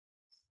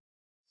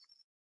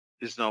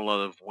there's not a lot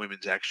of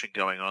women's action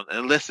going on,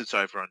 unless it's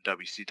over on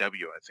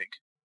WCW, I think,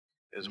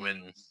 is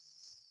when...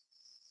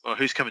 Well,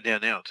 who's coming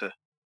down now to...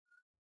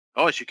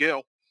 Oh, it's your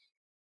girl.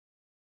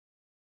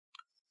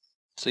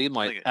 See,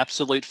 my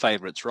absolute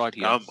favourites right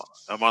here. I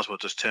might as well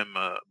just turn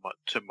my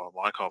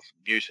mic off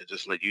mute and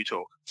just let you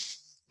talk.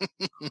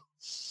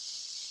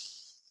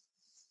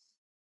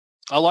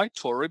 I like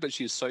Tori, but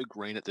she's so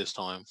green at this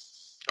time.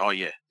 Oh,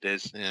 yeah.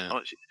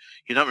 You're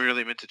not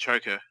really meant to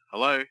choke her.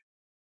 Hello?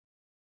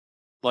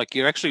 Like,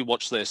 you actually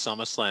watched their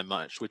SummerSlam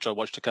match, which I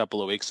watched a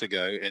couple of weeks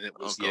ago, and it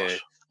was,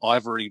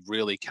 Ivory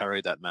really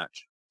carried that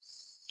match.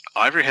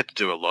 Ivory had to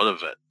do a lot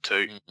of it,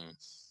 too. Mm-hmm.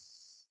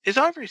 Is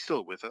Ivory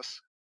still with us?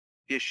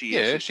 Yeah, she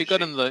is. Yeah, she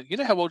got in the... You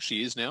know how old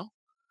she is now?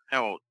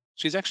 How old?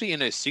 She's actually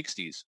in her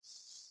 60s.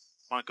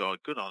 My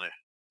God, good on her.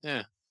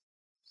 Yeah.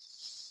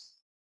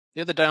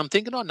 The other day, I'm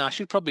thinking, oh, no,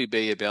 she'd probably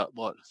be about,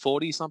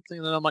 40-something?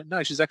 And then I'm like,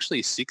 no, she's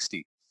actually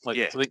 60. I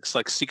think it's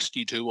like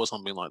 62 or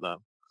something like that.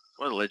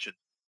 What a legend.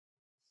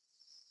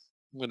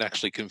 I'm going to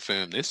actually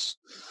confirm this.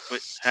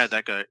 Wait, how'd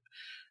that go?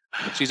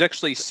 She's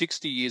actually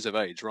 60 years of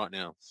age right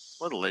now.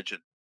 What a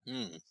legend.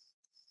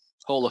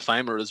 Hall of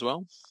Famer as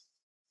well.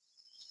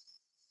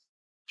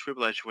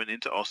 Triple H went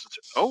into Austin.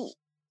 Oh!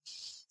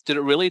 Did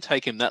it really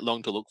take him that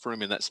long to look for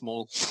him in that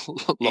small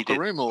locker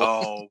room? Or...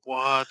 Oh,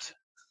 what?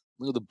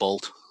 Look at the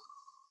bolt.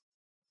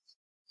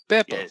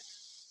 Pepper. Yeah.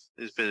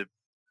 There's been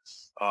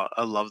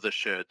I love the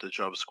shirt, the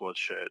Job Squad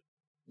shirt.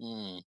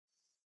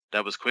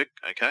 That was quick.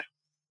 Okay.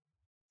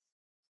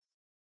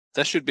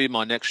 That should be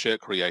my next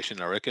shirt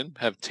creation, I reckon.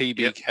 Have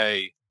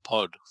TBK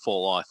Pod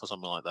for life or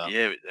something like that.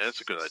 Yeah,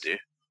 that's a good idea.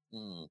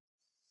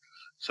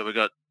 So we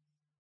got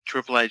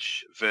Triple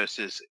H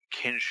versus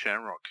Ken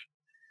Shamrock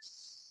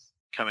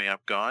coming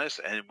up, guys,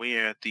 and we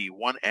are at the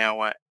 1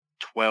 hour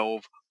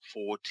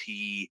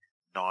 12:49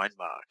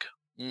 mark.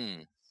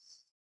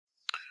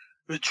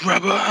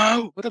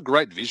 Trouble! What a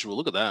great visual!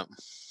 Look at that.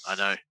 I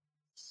know.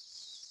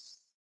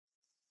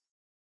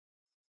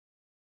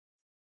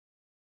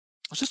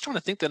 I was just trying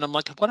to think. Then I'm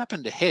like, what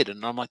happened to Head?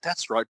 And I'm like,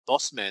 that's right.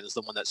 Boss Man is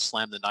the one that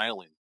slammed the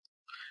nail in.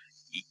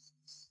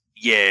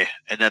 Yeah,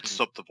 and that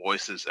stopped the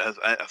voices.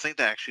 I think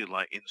they actually,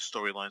 like, in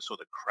storyline, sort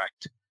of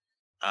cracked,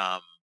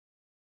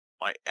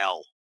 like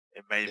Al.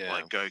 It made him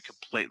like go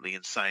completely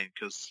insane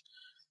because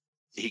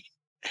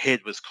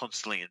Head was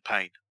constantly in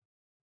pain.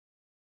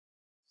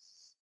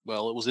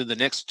 Well, it was in the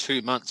next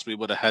 2 months we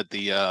would have had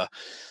the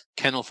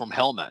Kennel from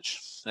Hell match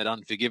at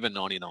Unforgiven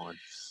 99.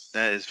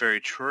 That is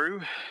very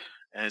true.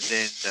 And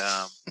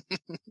then,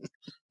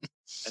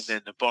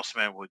 the Boss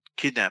Man would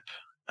kidnap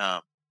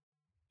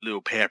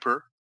Little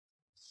Pepper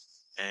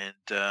and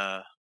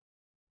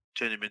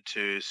turn him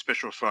into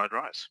special fried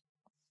rice.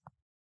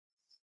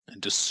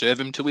 And just serve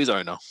him to his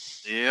owner.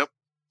 Yep.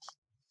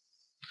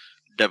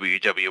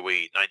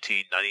 WWE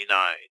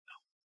 1999.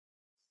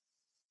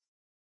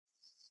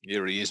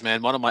 Here he is,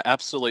 man. One of my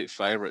absolute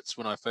favourites.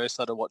 When I first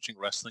started watching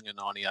wrestling in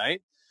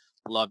 98,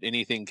 loved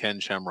anything Ken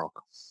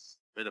Shamrock.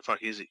 Where the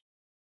fuck is he?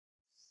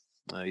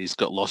 He's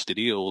got lost, did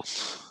he? Or...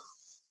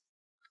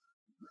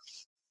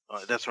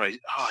 Oh, that's right.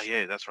 Oh,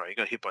 yeah, that's right. He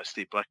got hit by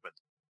Steve Blackman.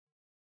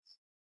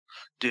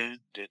 Dun,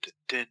 dun,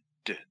 dun,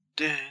 dun,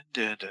 dun,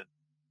 dun, dun.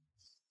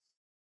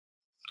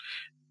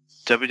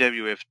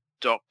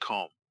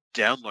 WWF.com.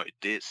 Download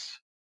this.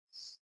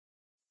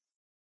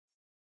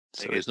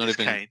 So he's not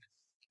even... Kane.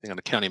 They're going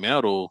to count him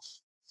out, or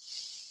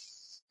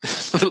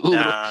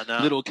nah.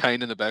 Little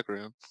Kane in the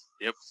background.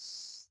 Yep.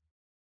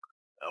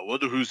 I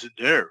wonder who's in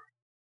there.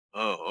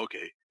 Oh,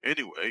 okay.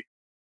 Anyway,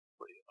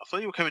 I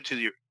thought you were coming to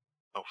the...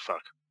 Oh,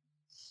 fuck.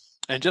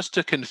 And just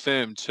to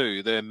confirm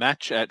too, their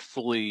match at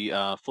fully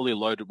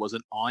loaded was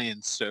an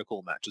Iron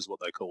Circle match, is what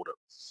they called it.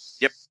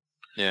 Yep.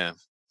 Yeah.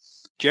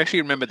 Do you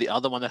actually remember the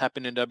other one that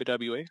happened in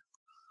WWE?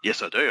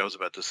 Yes, I do. I was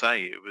about to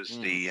say it was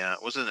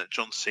wasn't it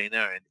John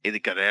Cena and Eddie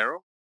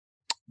Guerrero?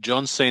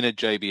 John Cena,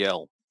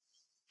 JBL.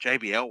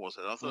 JBL was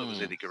it? I thought it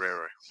was Eddie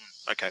Guerrero.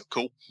 Okay,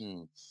 cool.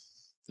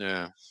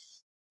 Yeah.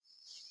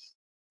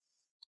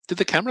 Did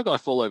the camera guy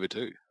fall over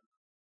too?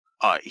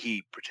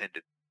 He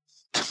pretended.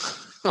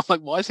 I'm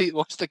like, why's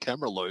the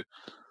camera low?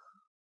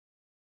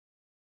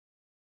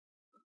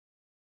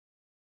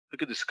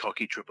 Look at this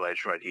cocky Triple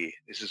H right here.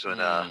 This is when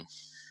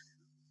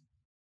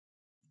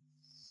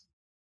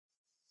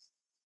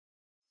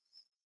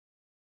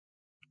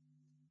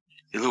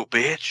you little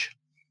bitch.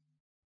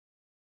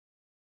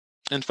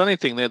 And funny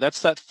thing there,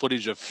 that's that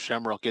footage of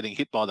Shamrock getting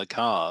hit by the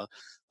car.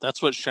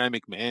 That's what Shane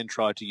McMahon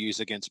tried to use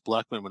against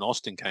Blackman when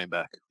Austin came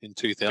back in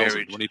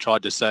 2000, when he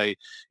tried to say,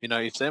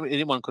 if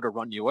anyone could have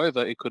run you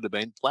over, it could have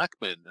been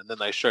Blackman. And then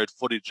they showed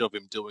footage of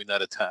him doing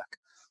that attack,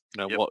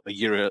 a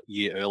year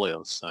earlier.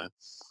 So,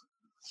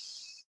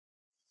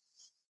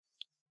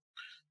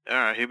 all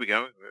right, here we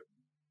go.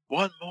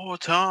 One more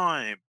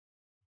time.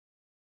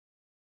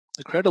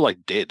 The crowd are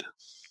like dead.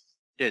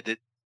 Yeah,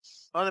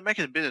 they're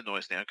making a bit of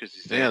noise now because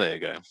he's there. Yeah, there you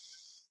go.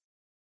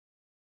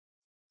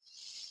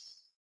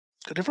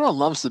 But everyone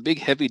loves the big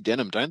heavy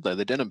denim, don't they?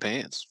 The denim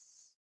pants.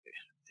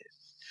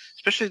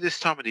 Especially this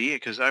time of the year,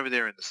 because over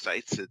there in the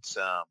States, it's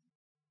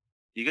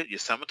you got your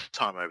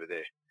summertime over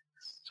there.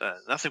 So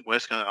nothing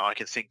worse I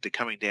can think than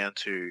coming down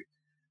to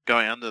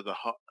going under the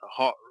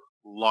hot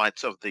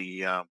lights of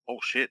the oh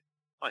shit,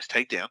 nice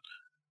takedown.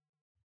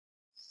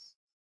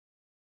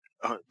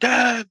 Oh,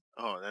 Dad!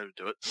 Oh, that would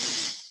do it.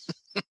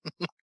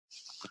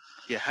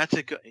 You had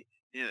to go.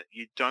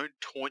 You don't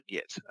taunt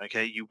yet,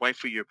 okay? You wait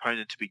for your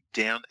opponent to be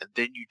down, and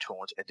then you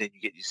taunt, and then you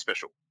get your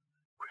special.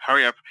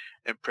 Hurry up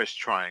and press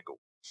triangle.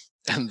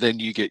 And then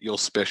you get your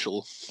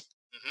special.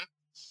 Mm-hmm.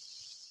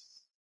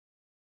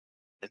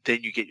 And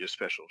then you get your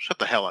special. Shut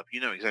the hell up. You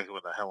know exactly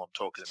what the hell I'm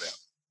talking about.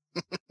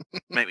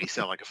 Make me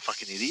sound like a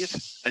fucking idiot.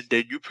 And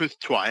then you press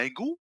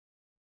triangle?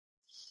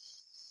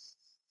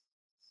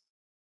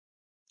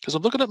 Because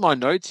I'm looking at my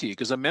notes here,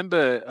 because I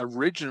remember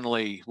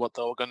originally what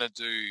they were going to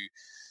do.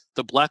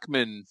 The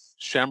Blackman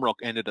Shamrock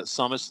ended at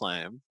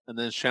SummerSlam, and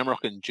then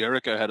Shamrock and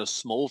Jericho had a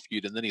small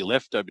feud, and then he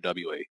left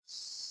WWE.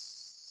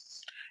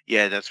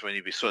 Yeah, that's when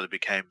he sort of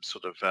became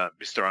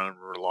Mr.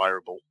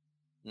 Unreliable.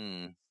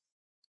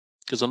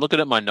 Because I'm looking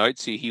at my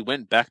notes here, he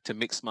went back to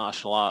mixed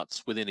martial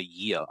arts within a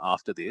year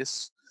after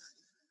this,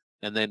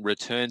 and then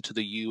returned to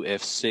the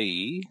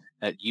UFC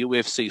at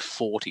UFC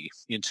 40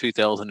 in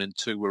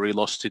 2002, where he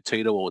lost to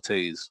Tito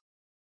Ortiz.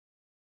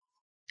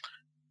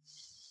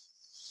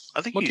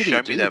 I think you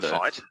showed me that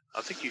fight.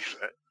 I think you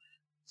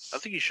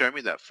showed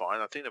me that fight.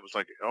 I think it was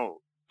like,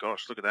 oh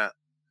gosh, look at that.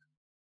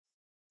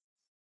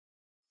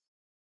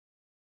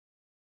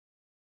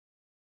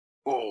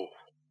 Oh.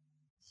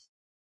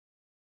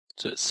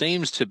 So it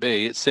seems to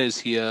be. It says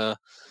here,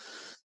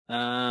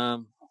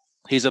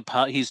 his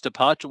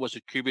departure was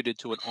attributed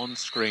to an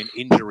on-screen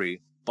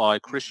injury by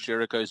Chris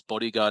Jericho's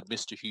bodyguard,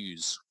 Mr.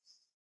 Hughes.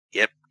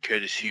 Yep,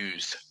 Curtis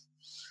Hughes.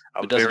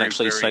 It doesn't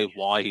actually say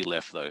why he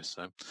left, though.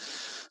 So.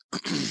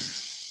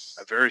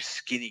 A very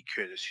skinny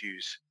Curtis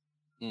Hughes,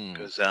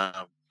 because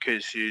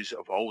Curtis Hughes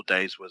of old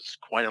days was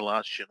quite a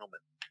large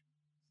gentleman.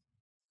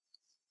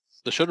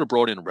 They should have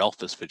brought in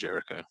Ralphus for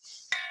Jericho.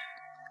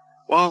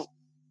 Well,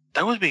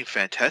 that would have been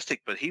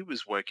fantastic, but he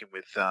was working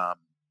with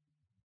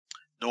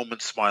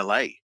Norman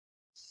Smiley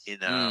in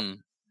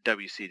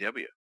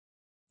WCW.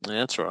 Yeah,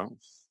 that's right.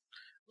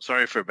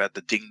 Sorry about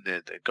the ding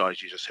there, the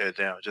guys you just heard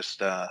there. I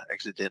just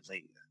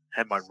accidentally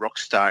had my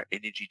Rockstar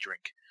energy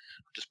drink.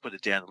 Just put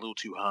it down a little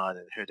too hard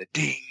and heard a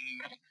ding.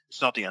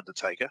 It's not the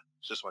Undertaker.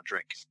 It's just my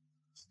drink.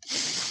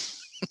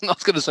 I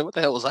was going to say, what the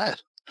hell was that?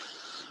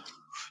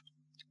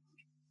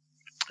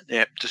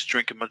 Yeah, just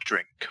drinking my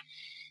drink.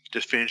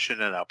 Just finishing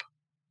it up.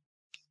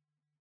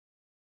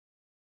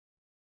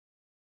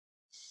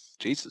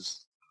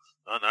 Jesus.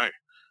 I know.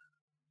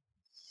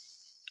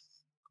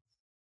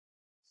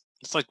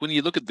 It's like when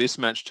you look at this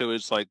match too,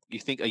 it's like you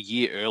think a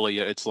year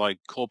earlier, it's like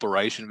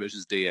Corporation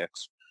versus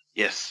DX.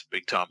 Yes,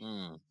 big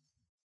time.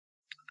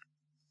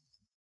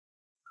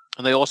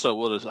 And they also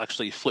would have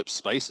actually flipped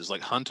spaces.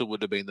 Like Hunter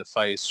would have been the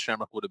face,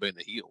 Shamrock would have been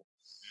the heel.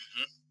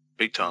 Mm-hmm.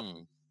 Big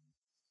time.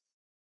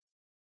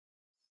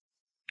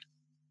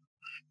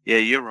 Yeah,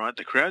 you're right.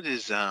 The crowd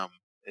is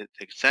it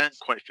sounds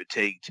quite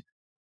fatigued.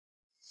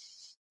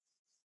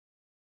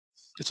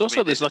 It's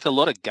also there's like a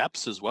lot of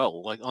gaps as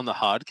well. Like on the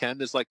hard cam,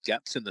 there's like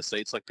gaps in the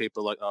seats. Like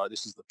people are like, oh,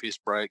 this is the piss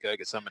break. Go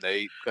get something to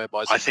eat. Go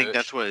buy some. I think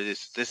that's what it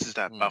is. This is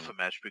that buffer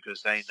match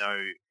because they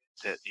know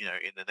that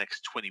in the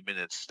next 20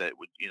 minutes that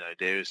would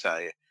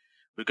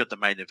we've got the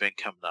main event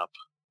coming up,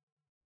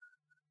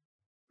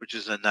 which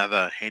is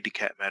another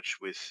handicap match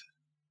with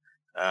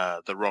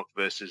The Rock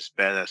versus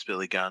Badass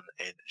Billy Gunn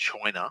and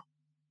China.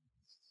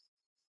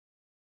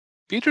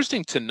 Be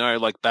interesting to know,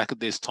 like back at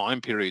this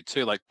time period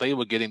too, like they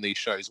were getting these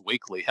shows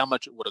weekly. How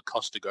much it would have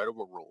cost to go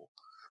to a Raw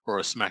or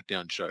a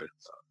SmackDown show?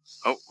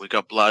 Oh, we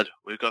got blood.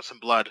 We've got some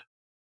blood.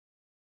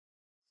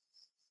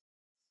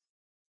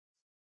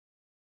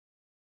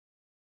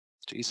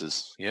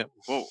 Jesus, yep.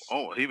 Whoa,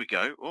 oh, here we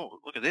go. Oh,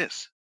 look at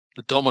this.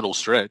 Abdominal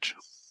stretch.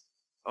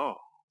 Oh,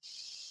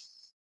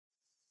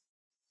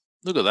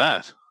 Look at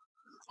that.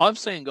 I've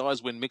seen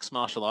guys win mixed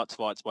martial arts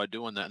fights by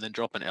doing that and then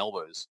dropping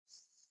elbows.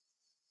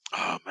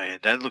 oh man,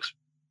 that looks.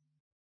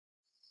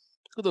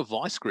 Look at the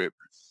vice grip.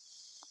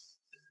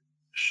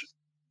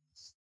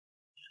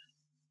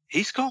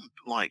 He's gone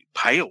like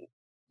pale.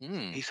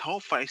 Mm. His whole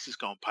face has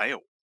gone pale.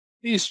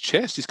 His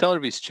chest, his color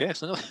of his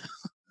chest.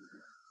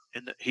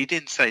 And he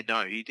didn't say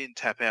no. He didn't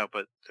tap out,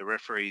 but the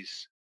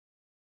referee's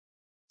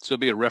So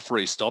it'll be a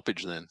referee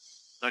stoppage then.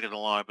 not gonna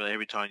lie. But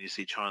every time you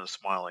see China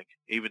smiling,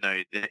 even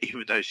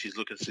though she's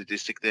looking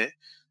sadistic there,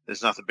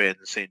 there's nothing better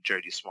than seeing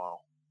Jodie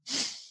smile.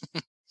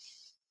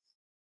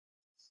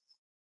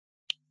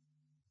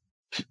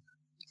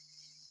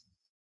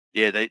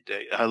 Yeah,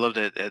 I love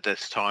that at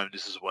this time.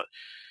 This is what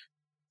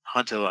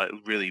Hunter like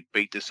really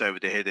beat this over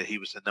the head that he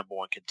was the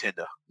 #1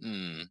 contender.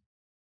 Mm.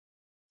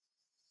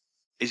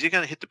 Is he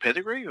going to hit the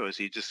pedigree, or is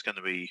he just going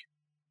to be?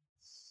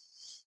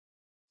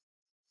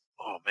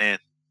 Oh man,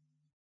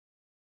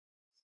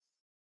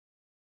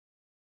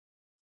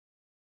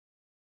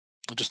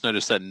 I just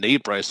noticed that knee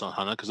brace on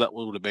Hunter because that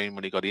would have been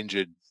when he got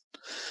injured.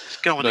 it's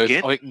going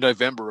again. I think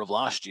November of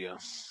last year.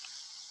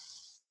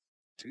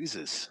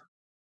 Jesus.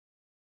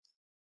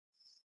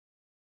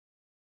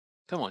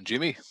 Come on,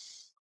 Jimmy.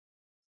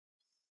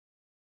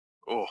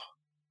 Oh,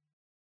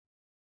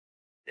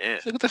 yeah.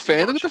 Look at the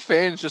fan. Look at the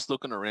fans just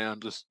looking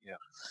around. Just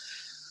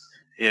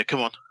Yeah,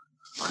 come on.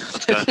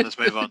 Let's go. Let's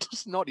move on.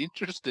 Just not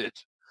interested.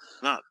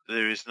 No,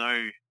 there is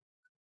no.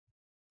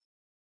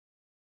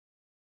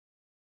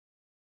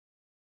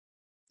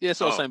 Yeah,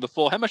 so I was saying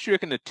before, how much do you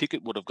reckon a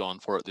ticket would have gone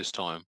for it this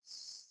time?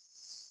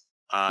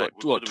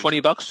 What, what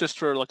 $20 just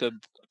for like a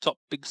top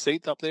big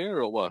seat up there,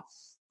 or what?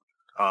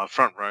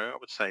 Front row, I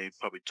would say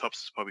probably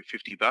tops is probably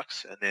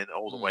 $50, and then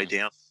all the way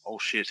down. Oh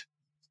shit!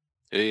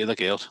 Yeah, look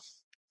out.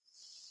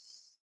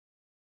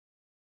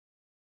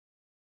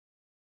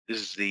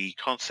 This is the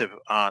concept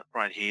art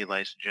right here,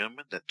 ladies and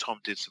gentlemen, that Tom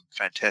did some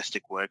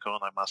fantastic work on,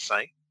 I must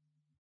say.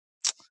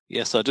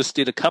 Yes, I just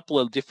did a couple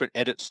of different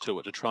edits to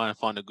it to try and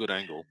find a good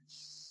angle.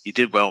 You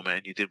did well,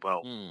 man. You did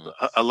well. Mm.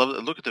 I love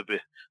it. Look at the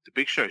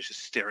Big Show is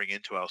just staring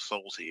into our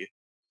souls here.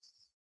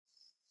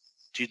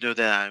 Do you know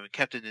that I'm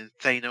Captain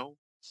Thano?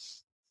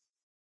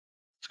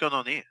 What's going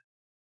on here?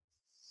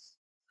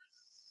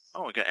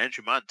 Oh, we got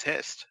Andrew Martin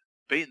Test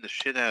beating the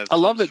shit out of. I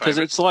love it because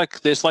it's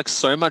like there's like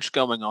so much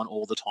going on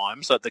all the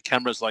time. So the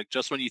camera's like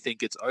just when you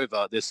think it's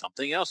over, there's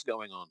something else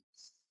going on.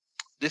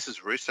 This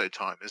is Russo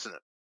time, isn't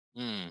it?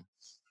 Mm.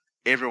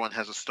 Everyone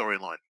has a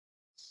storyline.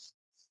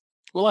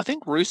 Well, I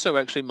think Russo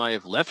actually may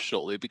have left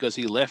shortly because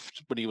he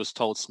left when he was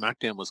told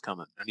SmackDown was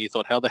coming, and he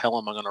thought, "How the hell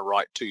am I going to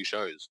write 2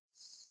 shows?"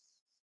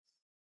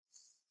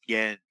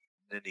 Yeah, and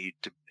then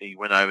he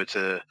went over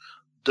to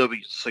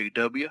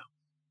WCW,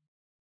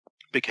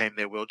 became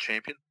their world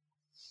champion.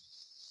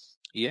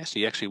 Yes,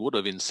 he actually would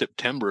have in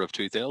September of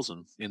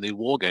 2000 in the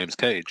War Games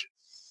cage.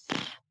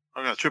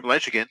 I got Triple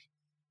H again.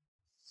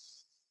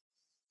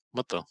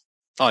 What the?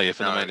 Oh yeah,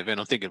 for the main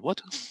event. I'm thinking,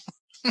 what?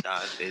 No,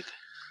 it.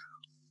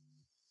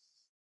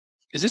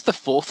 Is this the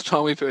 4th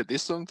time we've heard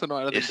this song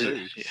tonight? Yes,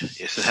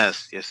 yes, it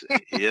has.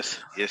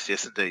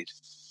 Yes, indeed.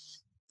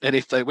 And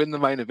if they win the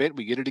main event,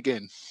 we get it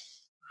again.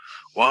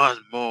 One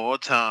more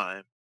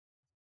time.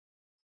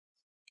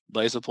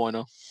 Laser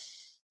pointer.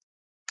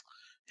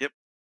 Yep.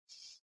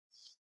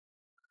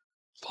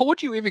 Why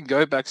would you even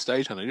go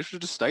backstage, honey? You should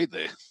have just stayed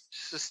there.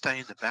 Just stay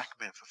in the back,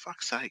 man. For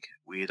fuck's sake,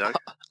 weirdo.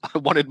 I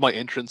wanted my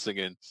entrance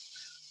again.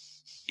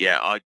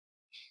 Yeah,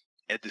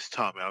 at this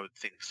time I would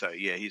think so.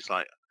 Yeah, he's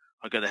like,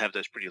 I got to have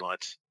those pretty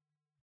lights.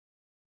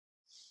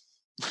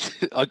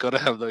 I got to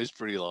have those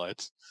pretty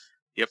lights.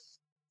 Yep.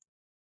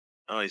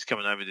 Oh, he's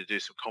coming over to do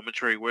some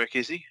commentary work,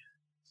 is he?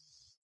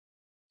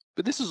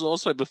 But this is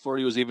also before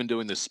he was even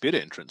doing the spit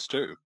entrance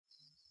too.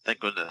 Thank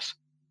goodness.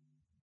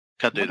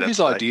 Can't do that. His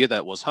idea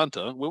that was,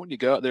 Hunter, why wouldn't you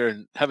go out there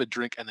and have a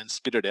drink and then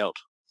spit it out?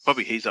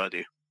 Probably his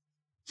idea.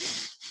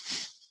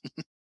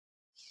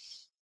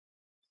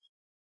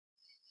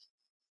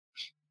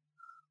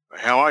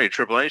 How are you,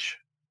 Triple H?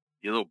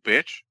 You little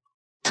bitch.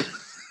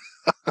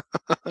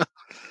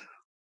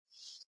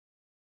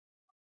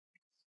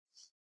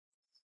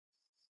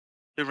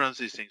 Who runs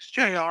these things?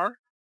 JR.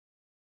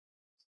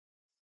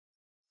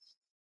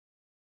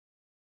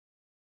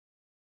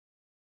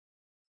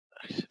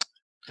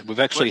 And we've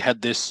actually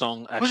had this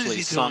song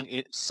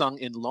sung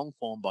in long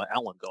form by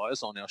Alan,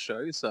 guys, on our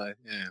show. So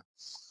yeah,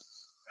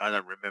 I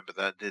don't remember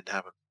that. It didn't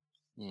happen.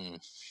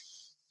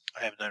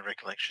 I have no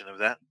recollection of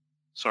that.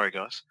 Sorry,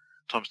 guys.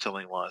 Tom's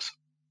telling lies.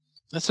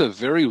 That's a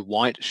very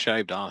white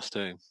shaved ass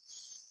too.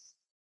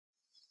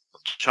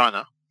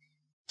 China.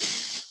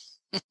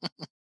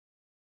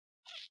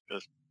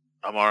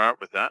 I'm alright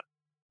with that.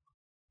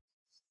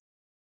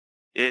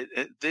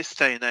 This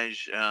day and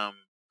age,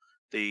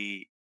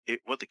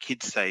 what the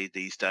kids say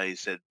these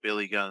days, that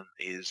Billy Gunn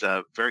is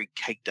very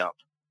caked up.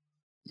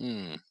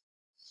 Hmm.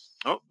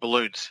 Oh,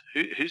 balloons!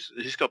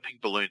 Who's got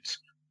pink balloons?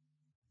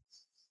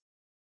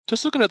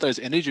 Just looking at those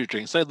energy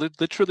drinks, they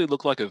literally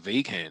look like a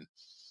V can.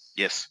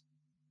 Yes.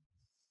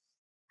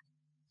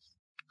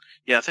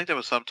 Yeah, I think there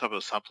was some type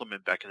of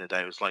supplement back in the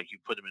day. It was like you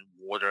put them in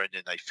water and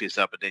then they fizz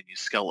up and then you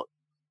scull it.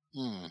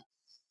 Hmm.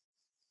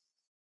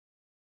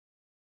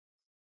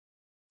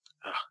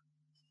 Ugh.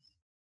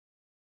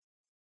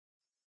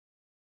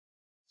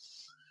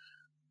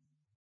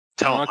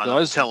 Tell All them, right, Hunter.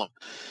 guys. Tell them.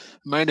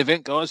 Main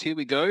event, guys. Here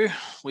we go.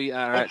 We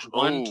are at Oh.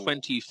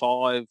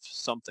 125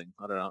 something.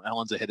 I don't know.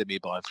 Alan's ahead of me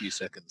by a few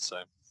seconds,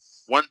 so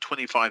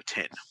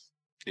 125.10.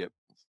 Yep.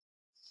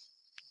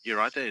 You're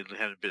right there. You're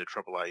having a bit of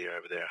trouble, are you,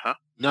 over there, huh?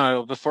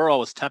 no. Before I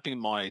was tapping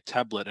my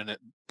tablet and it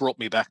brought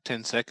me back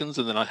 10 seconds,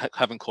 and then I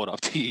haven't caught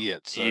up to you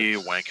yet. So You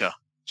wanker.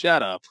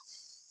 shut up.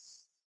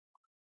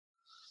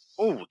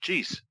 Oh,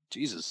 jeez.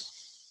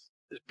 Jesus.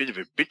 There's a bit of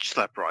a bitch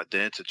slap right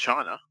there to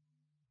China.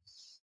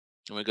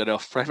 And we got our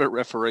favourite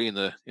referee in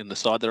the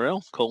side of the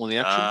rail calling the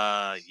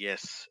action.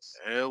 Yes,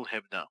 Earl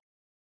Hebner.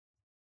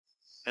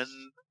 And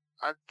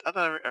I don't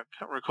know, I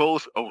can't recall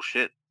if. Oh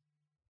shit!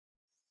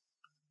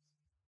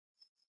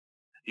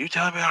 You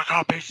telling me I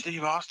can't beat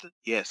Steve Austin?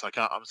 Yes, I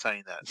can't. I'm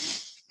saying that.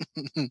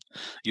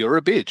 You're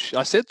a bitch.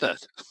 I said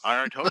that. I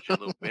already told you,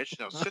 little bitch.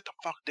 Now sit the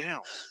fuck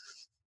down.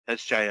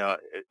 That's JR.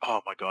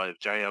 Oh my god, if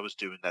JR was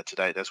doing that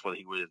today, that's what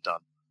he would have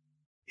done.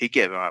 He'd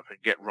get up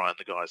and get right in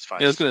the guy's face.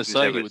 Yeah, I was going to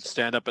say he would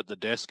stand up at the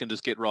desk and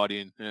just get right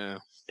in. Yeah.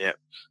 Yeah.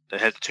 They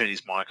had to turn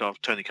his mic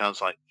off. Tony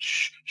Khan's like,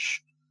 shh,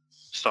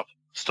 stop.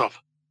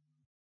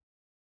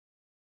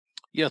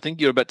 Yeah, I think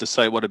you're about to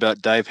say, what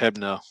about Dave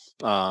Hebner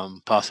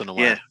passing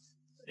away?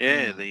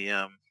 Yeah.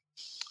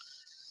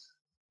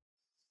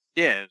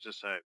 Just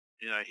so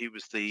he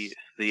was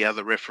the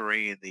other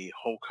referee in the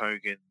Hulk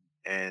Hogan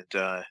and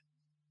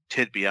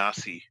Ted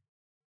DiBiase.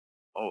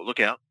 Oh, look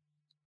out!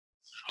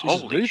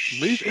 Jesus, Holy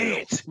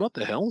shit! What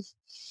the hell?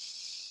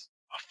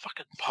 A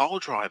fucking pile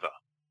driver.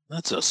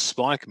 That's a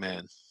spike,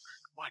 man.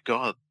 My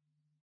God.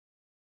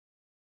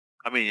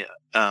 I mean,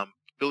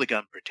 Billy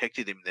Gunn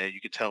protected him there. You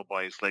could tell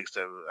by his legs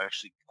they were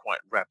actually quite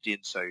wrapped in.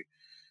 So,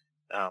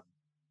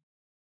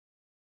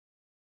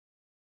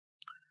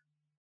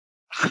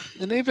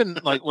 and even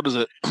like, what is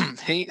it?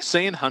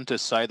 Seeing Hunter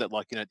say that,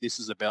 like, this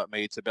is about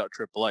me. It's about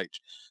Triple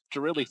H. To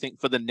really think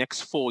for the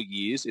next 4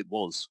 years, it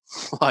was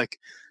like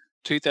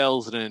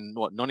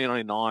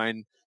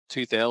 1999,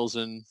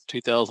 2000,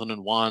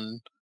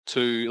 2001.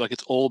 Like,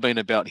 it's all been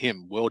about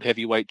him. World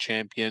Heavyweight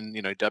Champion.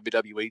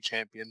 WWE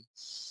Champion.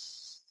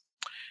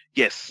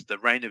 Yes, the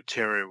reign of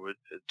terror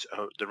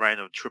the reign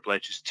of Triple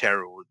H's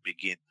terror would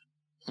begin.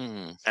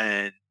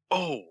 And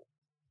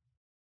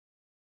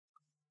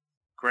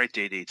great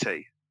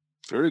DDT.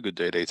 Very good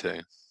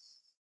DDT.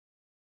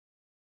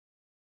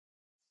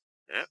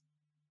 Yep.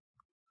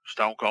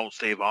 Stone Cold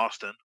Steve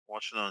Austin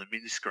watching on the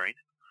mini screen.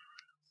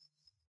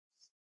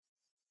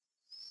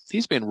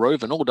 He's been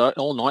roving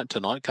all night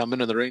tonight, coming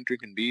to the ring,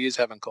 drinking beers,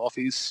 having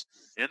coffees,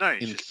 in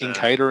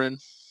catering.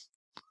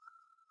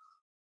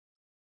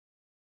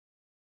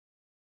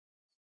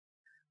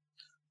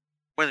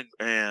 When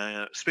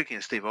speaking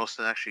of Steve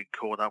Austin, I actually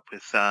caught up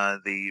with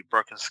the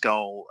Broken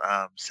Skull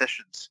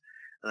sessions,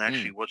 and I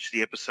actually watched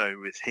the episode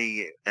with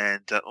he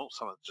and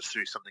someone just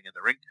threw something in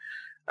the ring.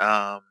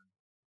 What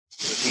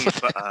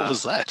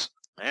was that?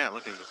 Yeah,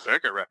 look like a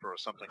burger wrapper or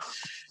something.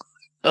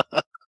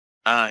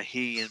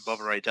 He and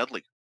Bobby Ray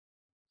Dudley.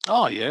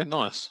 Oh yeah,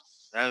 nice.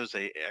 That was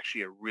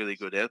actually a really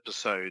good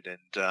episode, and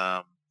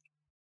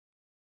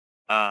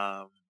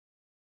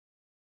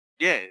yeah,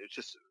 it was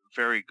just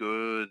very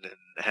good, and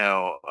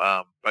how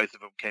both of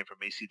them came from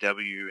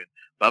ECW, and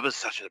Bubba's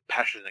such a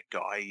passionate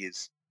guy.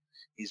 He's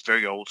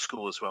very old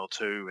school as well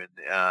too, and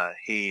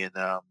he and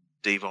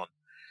Devon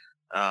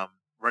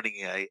running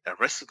a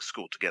wrestling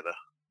school together,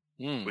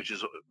 which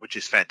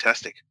is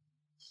fantastic.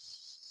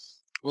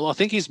 Well, I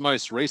think his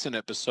most recent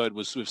episode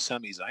was with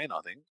Sami Zayn,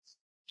 I think.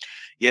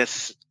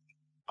 Yes,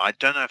 I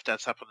don't know if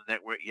that's up on the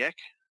network yet,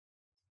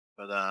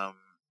 but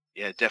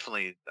yeah,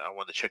 definitely I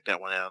want to check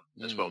that one out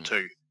as well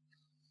too.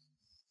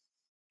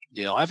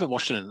 Yeah, I haven't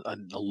watched it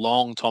in a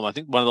long time. I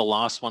think one of the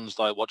last ones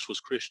that I watched was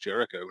Chris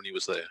Jericho when he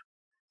was there.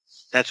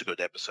 That's a good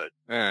episode.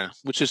 Yeah,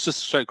 which is just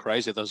so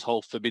crazy, this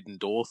whole forbidden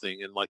door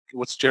thing. And like,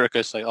 what's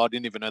Jericho say? Oh, I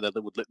didn't even know that they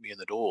would let me in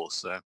the door.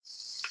 So,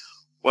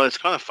 well, it's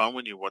kind of fun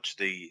when you watch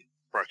the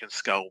Broken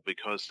Skull,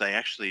 because they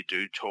actually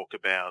do talk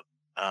about,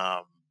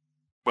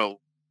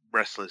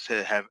 wrestlers who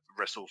have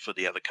wrestled for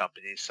the other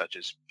companies such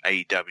as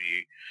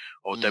AEW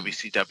or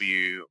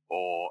WCW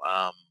or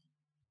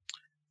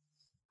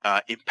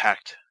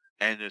Impact,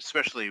 and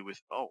especially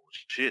with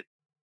shit.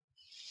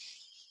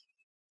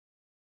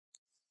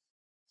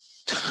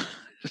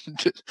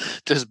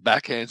 just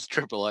backhands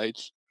Triple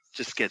H.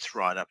 Just gets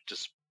right up,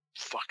 just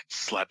fucking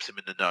slaps him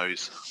in the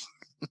nose.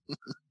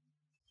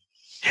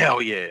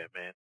 Hell yeah,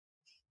 man.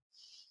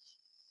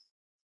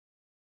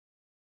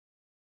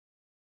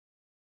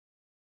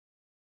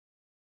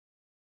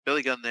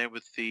 belly gun there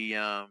with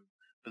the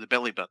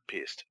belly button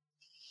pierced.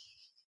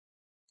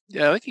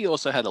 Yeah, I think he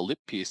also had a lip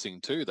piercing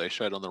too. They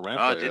showed on the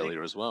ramp did he?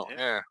 earlier as well.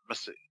 Yeah.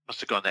 Must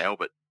have gone to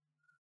Albert.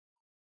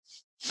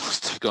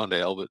 Must have gone to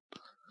Albert.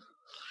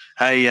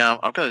 Hey,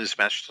 I've got this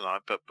match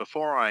tonight, but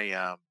before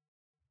I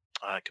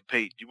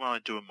compete, do you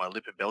mind doing my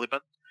lip and belly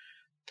button?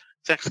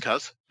 Thanks,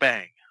 cuz.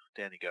 Bang.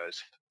 Down he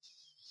goes.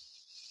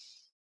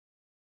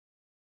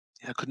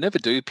 Yeah, I could never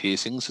do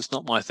piercings. It's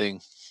not my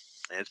thing.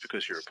 Yeah, it's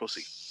because you're a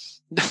pussy.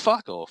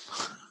 Fuck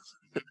off.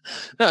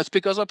 No, it's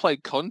because I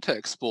played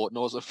contact sport and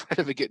I was afraid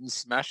of it getting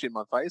smashed in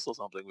my face or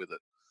something with it.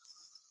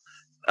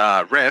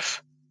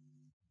 Ref,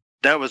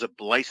 that was a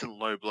blatant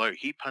low blow.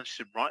 He punched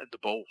him right in the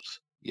balls.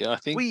 Yeah, I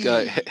think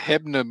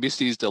Hebner missed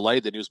his delay.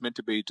 Then he was meant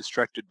to be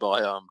distracted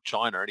by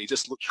China, and he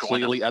just looked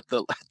clearly at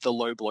the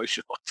low blow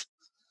shot.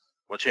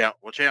 Watch out!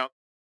 Watch out!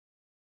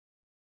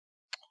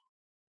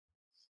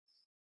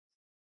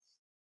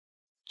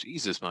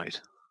 Jesus,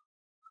 mate.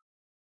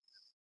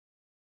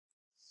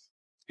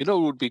 You know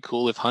what would be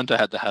cool if Hunter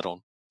had the hat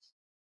on?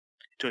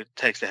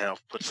 Takes the hat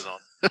off, puts it on.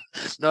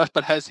 No,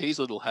 but has his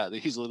little hat,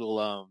 his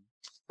little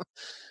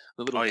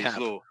the little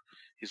cap.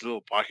 His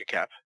little biker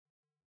cap.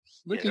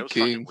 Look that at was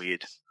King. fucking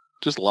weird.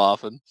 Just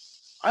laughing.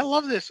 I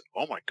love this.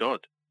 Oh my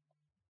god.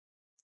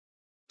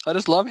 I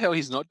just love how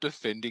he's not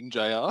defending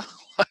JR.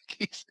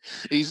 Like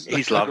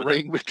he's loving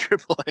agreeing with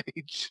Triple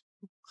H.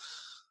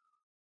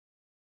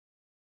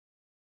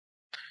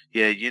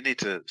 Yeah, you need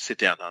to sit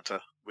down, Hunter.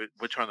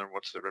 We're trying to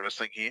watch the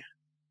wrestling here.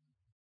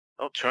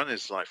 Oh,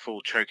 China's like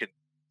full choking.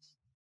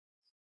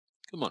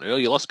 Come on, Earl,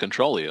 you lost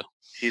control here.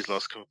 He's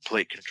lost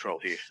complete control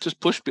here. Just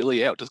push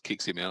Billy out, just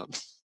kicks him out.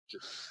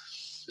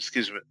 Just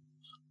gives him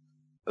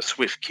a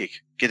swift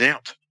kick. Get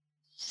out.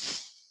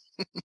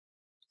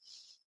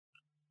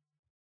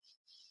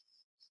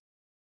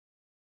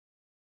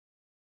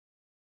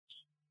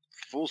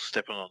 Full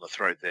stepping on the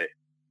throat there.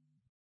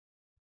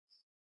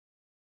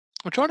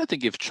 I'm trying to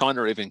think if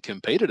China even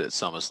competed at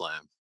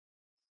SummerSlam.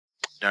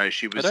 No,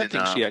 she was. I don't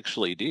think she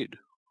actually did.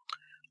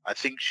 I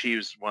think she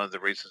was one of the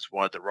reasons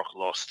why The Rock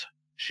lost.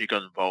 She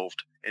got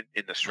involved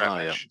in the strap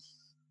match.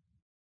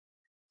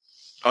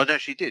 Yeah. Oh no,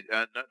 she did.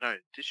 No,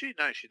 did she?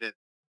 No, she didn't.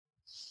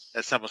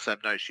 At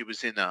SummerSlam, no, she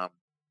was in.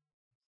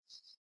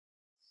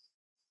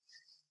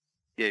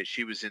 Yeah,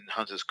 she was in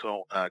Hunter's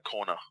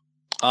corner.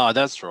 Oh,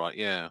 that's right.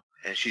 Yeah.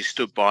 And she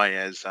stood by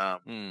as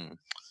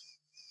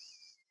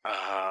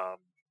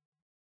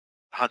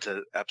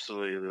Hunter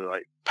absolutely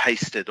like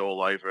pasted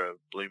all over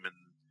Bloomin'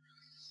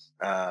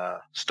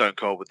 Stone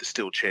Cold with the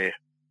steel chair.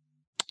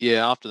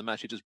 Yeah, after the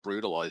match, he just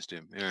brutalized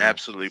him. Yeah.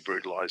 Absolutely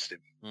brutalized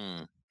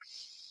him.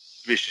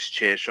 Vicious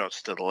chair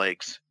shots to the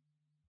legs.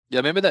 Yeah,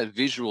 I remember that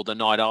visual the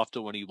night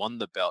after when he won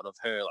the belt of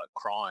her like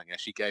crying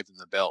as she gave him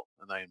the belt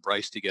and they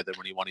embraced together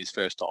when he won his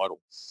first title.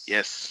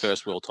 Yes.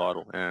 First world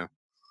title, yeah.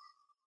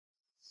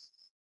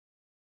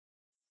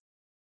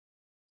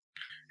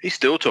 He's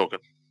still talking.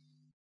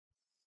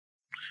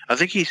 I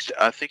think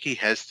he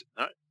has.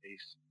 No,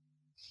 he's.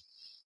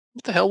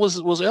 What the hell was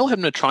Earl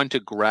Hebner trying to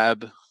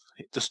grab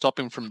to stop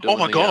him from doing? Oh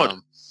my god!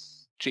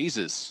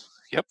 Jesus.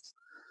 Yep.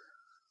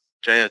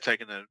 JR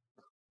taking I think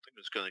it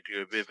was going to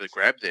do a bit of a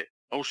grab there.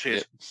 Oh shit!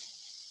 Yep.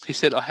 He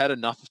said, "I had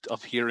enough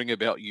of hearing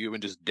about you,"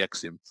 and just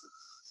decks him.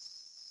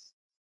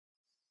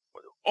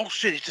 Oh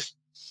shit!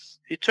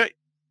 He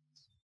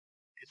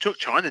took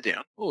China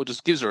down. Oh,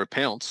 just gives her a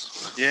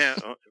pounce. Yeah,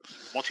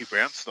 Monty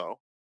Brown style.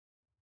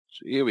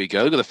 So here we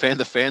go. Look at the fan.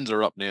 The fans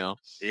are up now.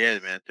 Yeah,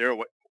 man, they're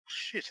away. Oh,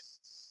 shit!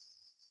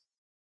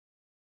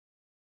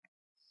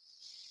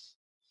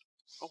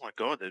 Oh my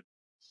god, they're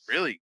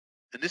really.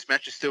 And this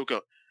match is still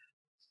got.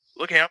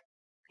 Look out!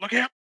 Look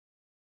out!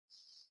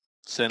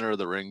 Center of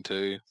the ring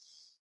too.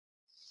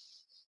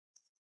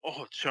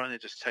 Oh, China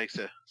just takes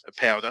a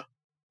powder.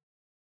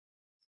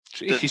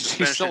 Jeez, the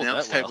Spanish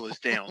announce table is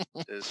down.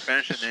 The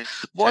Spanish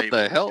announce what table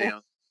the hell? is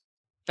down.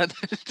 And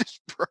they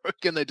just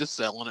broke and they're just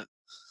selling it.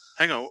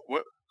 Hang on,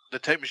 what? The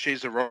tape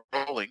machines are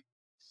rolling.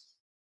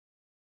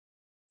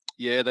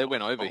 Yeah, they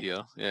went over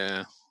here.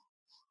 Yeah.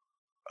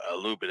 A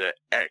little bit of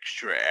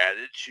extra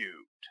attitude.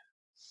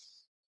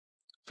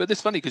 But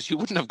it's funny because you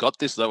wouldn't have got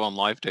this though on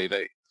live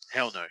TV.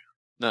 Hell no.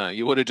 No,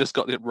 you would have just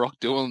got it Rock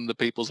doing the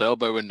people's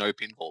elbow and no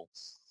pinfall.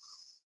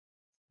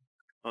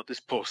 Not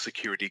this poor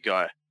security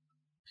guy.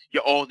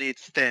 You all need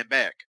to stand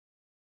back.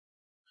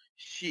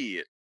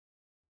 Shit.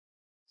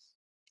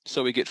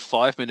 So we get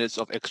 5 minutes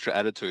of extra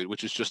attitude,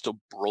 which is just a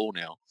brawl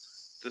now.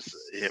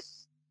 Yep.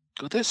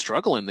 God, they're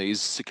struggling,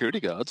 these security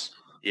guards.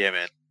 Yeah,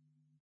 man.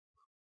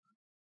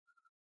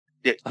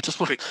 Yeah. I just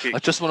want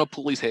to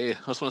pull his hair.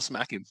 I just want to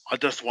smack him. I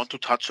just want to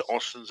touch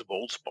Austin's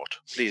bald spot,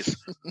 please.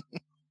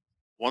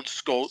 One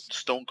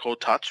Stone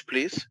Cold touch,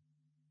 please.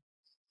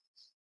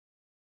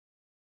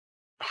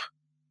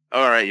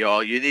 All right,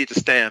 y'all. You need to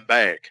stand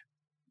back.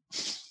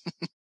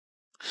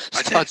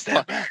 I can't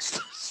stand back.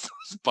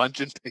 Starts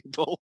punching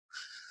people.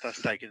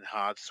 Starts taking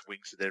hard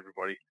swings at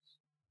everybody.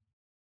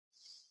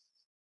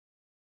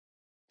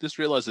 Just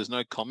realised there's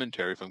no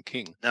commentary from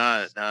King.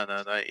 No.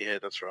 Yeah,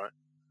 that's right.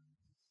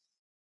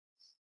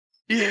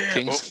 Yeah.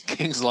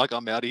 King's like,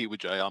 I'm out of here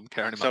with Jay. I'm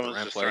carrying him up the Someone's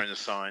ramp. just thrown a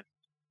sign.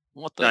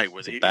 What No, the? he It's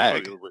wouldn't. a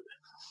bag.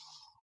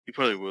 He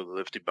probably would have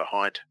left him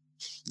behind.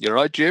 You're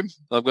right, Jim.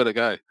 I've got to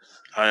go.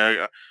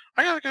 I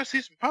gotta go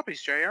see some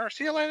puppies, JR.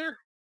 See you later.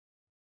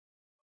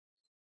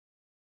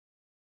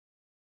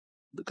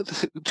 Look at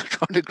the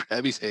trying to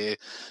grab his hair,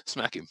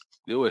 smack him.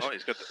 Do it. Oh,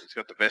 he's got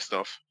the vest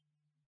off.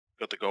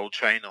 Got the gold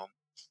chain on.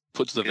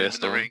 Puts the Get him vest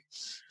in the on. ring.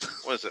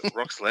 What is it?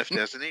 Rock's left,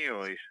 hasn't he?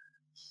 Or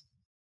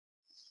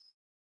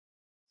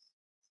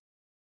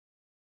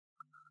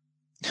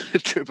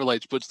Triple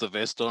H puts the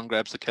vest on,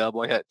 grabs the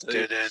cowboy hat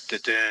too. dun.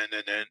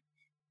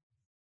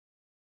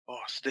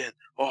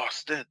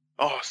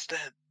 Austin.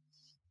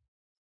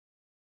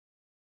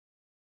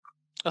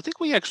 I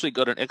think we actually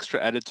got an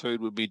extra attitude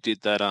when we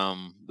did that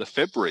the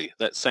February,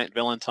 that St.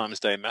 Valentine's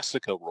Day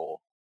Massacre Raw.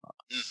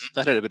 Mm-hmm.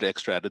 That had a bit of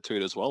extra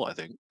attitude as well, I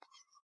think.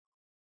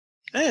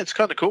 Yeah, it's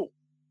kind of cool.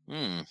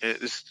 Mm.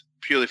 It's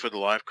purely for the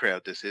live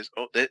crowd. This is.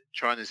 Oh,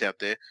 China's out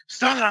there.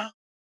 Stunner.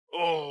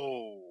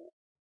 Oh,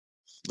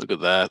 Look at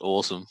that.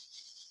 Awesome.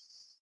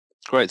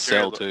 Great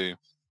Jerry sell too.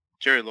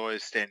 Jerry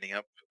Lawyer's standing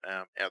up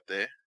out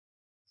there.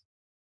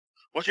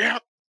 Watch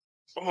out.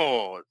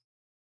 Oh,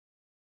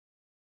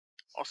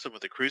 Austin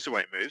with the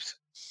cruiserweight moves.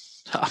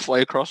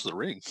 Halfway across the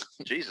ring.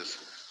 Jesus.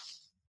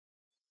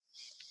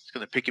 He's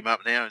going to pick him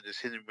up now and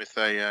just hit him with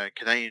a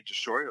Canadian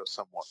destroyer or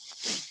somewhat.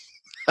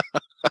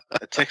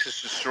 A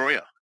Texas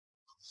destroyer.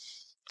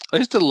 I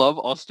used to love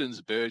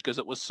Austin's bird because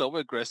it was so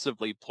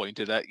aggressively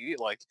pointed at you.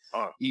 Like,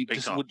 you big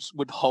just time.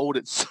 would hold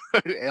it so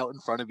out in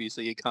front of you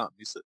so you can't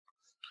miss it.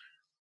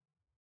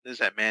 There's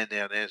that man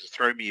down there.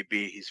 Throw me a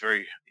beer. He's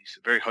very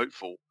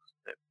hopeful.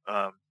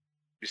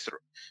 Mr.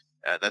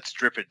 That's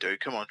dripping, dude.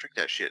 Come on, drink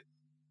that shit.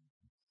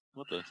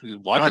 What the? He's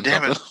wiping God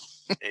damn it.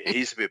 something.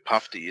 He's a bit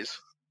puffed, he is.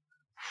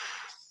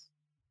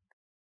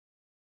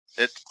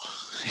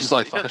 He's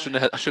like, fuck, I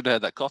shouldn't have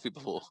had that coffee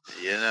before.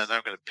 Yeah, no,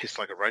 I'm going to piss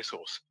like a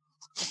racehorse.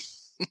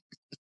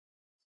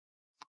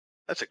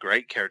 That's a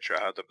great character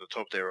art up the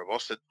top there of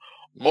Austin.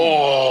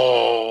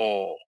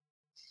 Oh!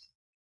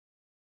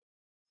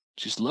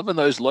 She's loving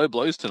those low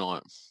blows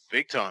tonight.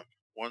 Big time.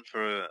 One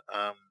for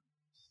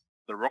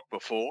The Rock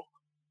before.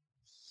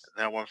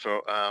 Now one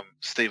for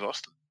Steve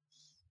Austin.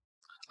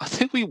 I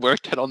think we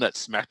worked out on that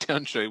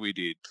SmackDown show we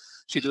did.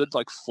 She did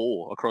like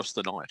 4 across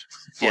the night.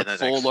 Yeah, like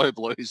 4 low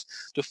blows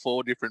to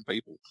 4 different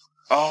people.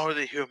 Oh,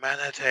 the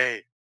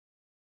humanity.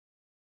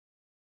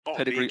 Oh,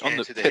 Pedigree on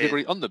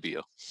the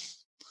beer.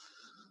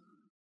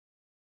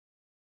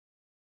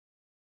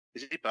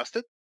 Is he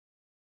busted?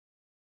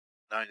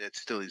 No, that's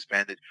still his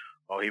bandage.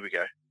 Oh, here we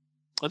go.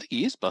 I think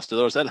he is busted,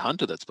 or is that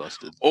Hunter that's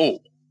busted?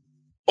 Oh,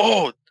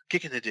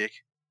 kick in the dick.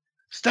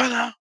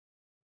 Stunner.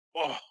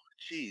 Oh,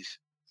 jeez.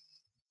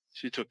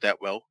 She took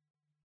that well.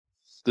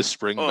 The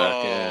spring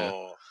back, yeah.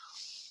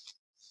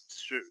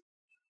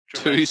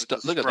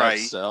 Look at that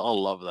sell. I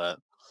love that.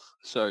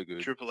 So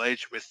good. Triple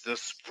H with the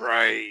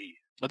spray.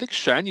 I think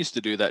Shane used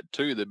to do that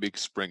too, the big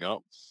spring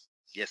up.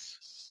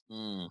 Yes.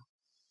 Mm.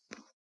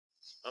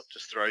 Oh,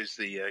 just throws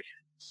the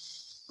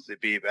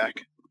beer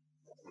back.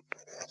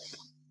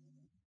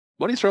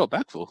 What do you throw it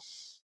back for?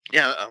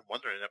 Yeah, I'm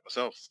wondering that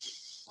myself.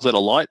 Is that a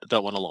light? I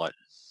don't want a light.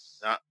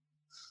 Nah.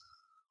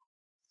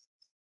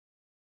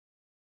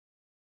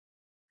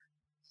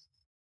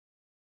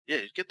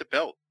 Yeah, get the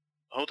belt.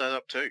 Hold that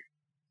up too.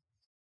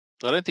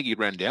 I don't think he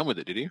ran down with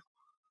it, did he?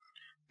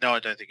 No, I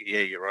don't think.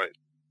 Yeah, you're right.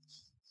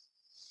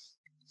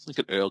 Look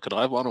at Earl. Could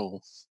I have one? Or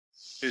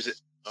who's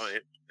it? Oh, yeah.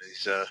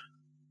 He's oh,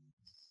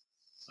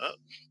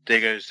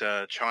 there goes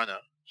China.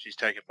 She's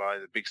taken by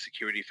the big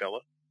security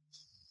fella.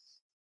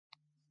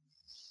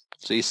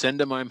 So you send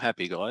him home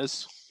happy,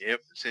 guys.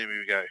 Yep, see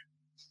we go.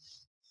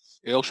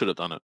 Earl should have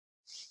done it.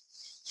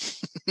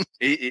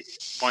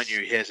 Mind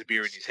you, he has a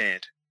beer in his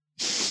hand.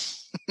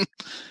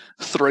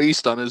 3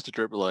 stunners to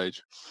Triple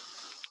H.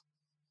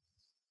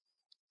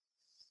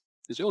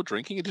 Is Earl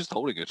drinking or just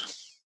holding it?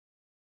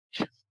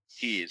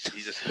 He is.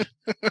 He just.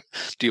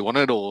 Do you want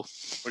it or?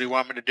 What do you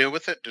want me to do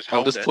with it? Just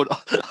hold it.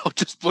 I'll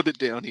just put it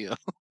down here.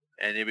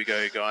 And here we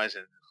go, guys.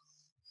 And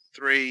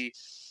 3,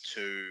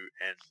 2,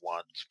 and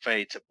 1.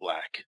 Fade to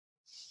black.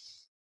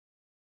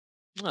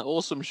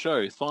 Awesome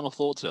show. Final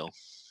thoughts, El?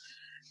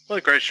 What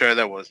a great show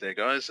that was there,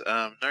 guys.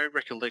 No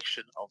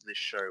recollection of this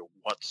show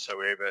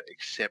whatsoever,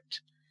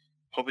 except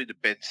probably the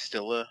Ben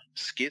Stiller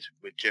skit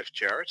with Jeff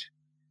Jarrett.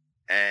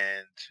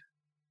 And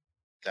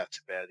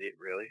that's about it,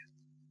 really.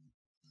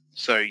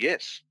 So,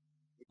 yes,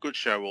 good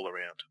show all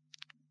around.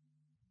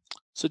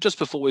 So just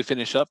before we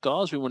finish up,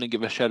 guys, we want to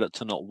give a shout out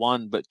to not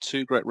one, but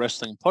 2 great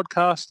wrestling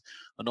podcasts,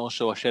 and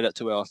also a shout out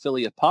to our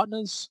affiliate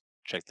partners.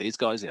 Check these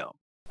guys out.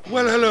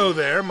 Well, hello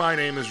there. My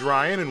name is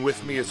Ryan, and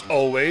with me, as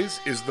always,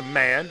 is the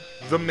man,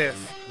 the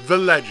myth, the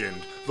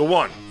legend, the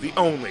one, the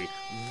only,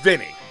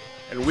 Vinny.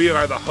 And we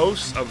are the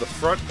hosts of the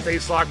Front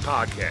Facelock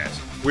Podcast.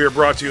 We are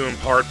brought to you in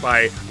part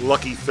by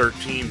Lucky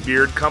 13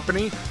 Beard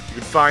Company. You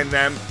can find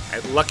them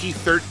at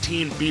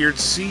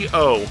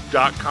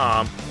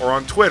lucky13beardco.com or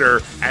on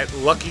Twitter at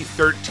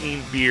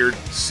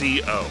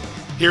lucky13beardco.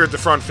 Here at the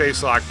Front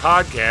Face Lock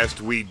Podcast,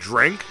 we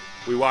drink,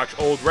 we watch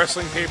old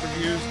wrestling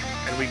pay-per-views,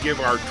 and we give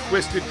our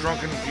twisted,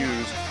 drunken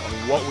views on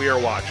what we are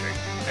watching.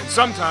 And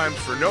sometimes,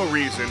 for no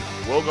reason,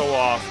 we'll go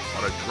off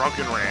on a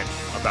drunken rant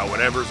about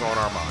whatever's on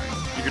our mind.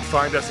 You can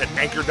find us at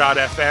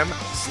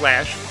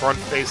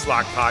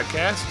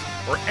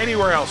anchor.fm/FrontFaceLockPodcast or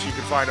anywhere else you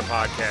can find a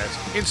podcast.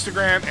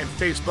 Instagram and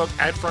Facebook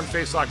at Front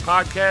Face Lock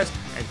Podcast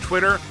and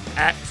Twitter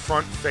at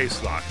Front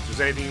Face Lock. If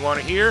there's anything you want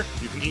to hear,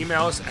 you can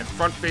email us at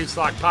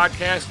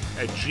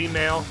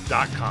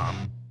frontfacelockpodcast@gmail.com.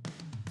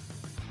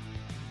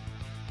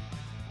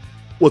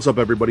 What's up,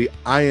 everybody?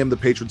 I am the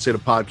patron saint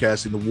of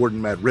podcasting, the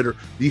Warden Matt Ritter,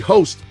 the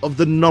host of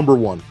the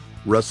 #1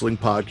 wrestling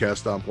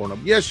podcast on Pornhub.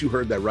 Yes, you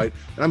heard that right.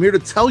 And I'm here to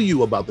tell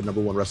you about the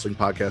 #1 wrestling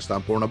podcast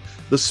on Pornhub,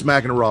 the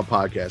Smack and Raw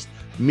podcast.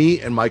 Me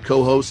and my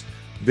co-hosts,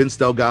 Vince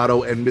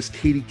Delgado and Miss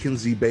Katie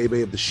Kinsey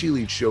Bebe of the She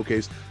Leads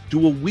Showcase,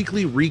 do a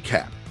weekly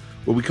recap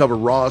where we cover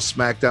Raw,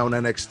 SmackDown,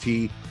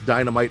 NXT,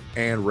 Dynamite,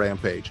 and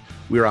Rampage.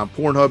 We are on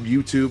Pornhub,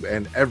 YouTube,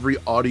 and every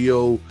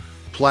audio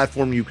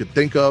platform you could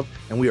think of,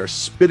 and we are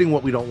spitting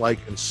what we don't like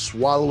and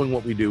swallowing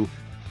what we do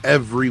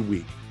every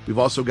week. We've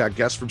also got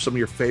guests from some of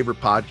your favorite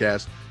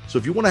podcasts. So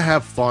if you want to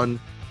have fun,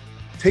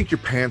 take your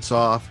pants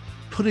off,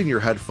 put in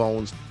your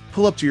headphones,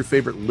 pull up to your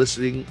favorite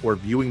listening or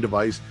viewing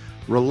device,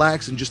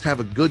 relax, and just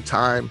have a good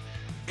time.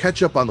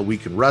 Catch up on the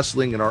week in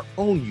wrestling in our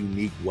own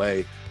unique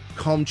way.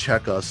 Come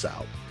check us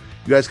out.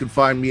 You guys can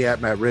find me at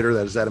Matt Ritter,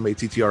 that is at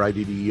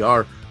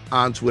MATTRIDDER,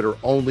 on Twitter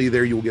only.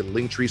 There you will get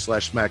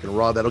Linktree/Smack and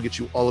Raw. That'll get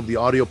you all of the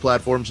audio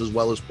platforms as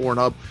well as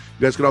Pornhub.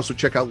 You guys can also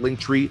check out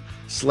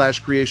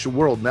Linktree/Creation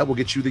World, and that will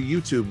get you the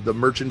YouTube, the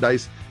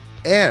merchandise,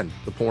 and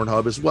the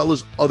Pornhub, as well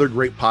as other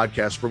great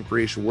podcasts from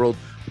Creation World,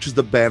 which is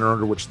the banner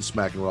under which the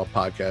Smack and Raw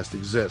podcast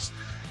exists.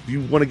 If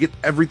you want to get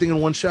everything in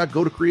one shot,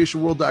 go to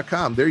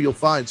creationworld.com. There you'll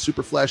find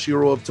Super Flash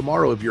Hero of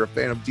Tomorrow if you're a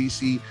fan of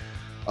DC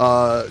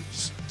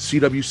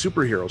CW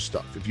superhero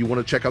stuff. If you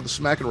want to check out the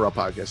Smack and Raw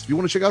podcast, if you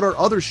want to check out our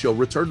other show,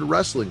 Return to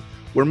Wrestling,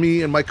 where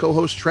me and my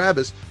co-host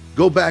Travis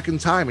go back in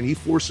time and he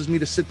forces me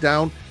to sit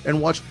down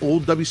and watch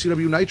old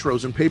WCW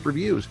Nitros and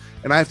pay-per-views,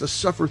 and I have to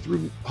suffer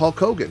through Hulk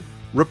Hogan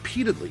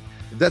repeatedly.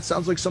 If that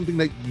sounds like something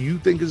that you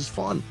think is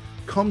fun,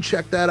 come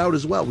check that out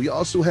as well. We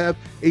also have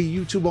a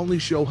YouTube-only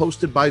show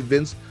hosted by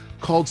Vince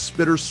called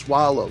Spitter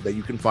Swallow that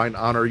you can find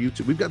on our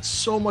YouTube. We've got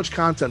so much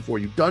content for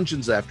you.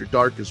 Dungeons After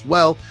Dark as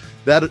well.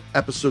 That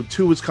episode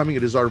 2 is coming.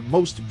 It is our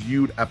most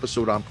viewed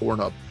episode on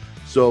Pornhub.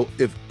 So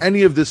if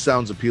any of this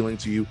sounds appealing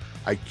to you,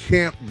 I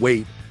can't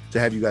wait to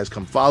have you guys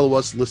come follow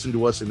us, listen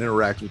to us, and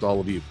interact with all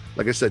of you.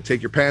 Like I said,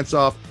 take your pants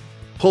off,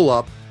 pull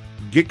up,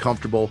 get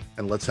comfortable,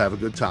 and let's have a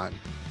good time.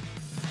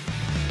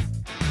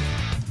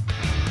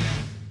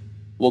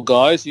 Well,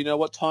 guys, you know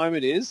what time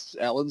it is.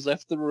 Alan's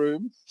left the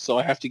room, so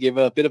I have to give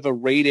a bit of a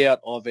readout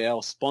of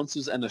our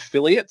sponsors and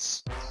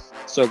affiliates.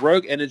 So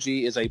Rogue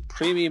Energy is a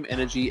premium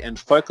energy and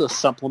focus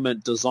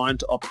supplement designed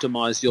to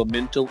optimize your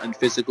mental and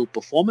physical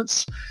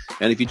performance.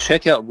 And if you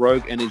check out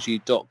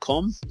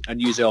rogueenergy.com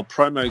and use our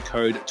promo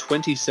code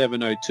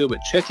 2702 at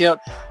checkout,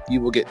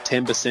 you will get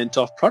 10%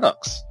 off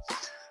products.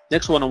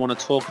 Next one I want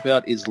to talk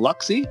about is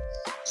Luxy.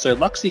 So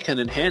Luxy can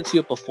enhance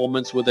your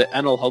performance with their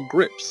analog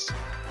grips.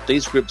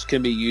 These grips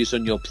can be used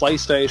on your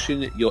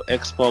PlayStation, your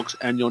Xbox,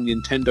 and your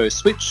Nintendo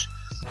Switch.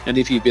 And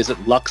if you visit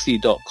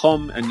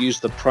Luxy.com and use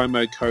the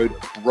promo code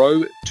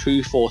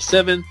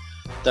BRO247,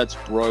 that's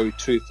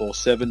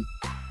BRO247,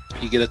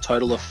 you get a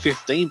total of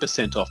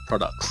 15% off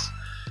products.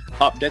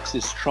 Up next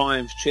is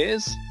Triumph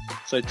Chairs.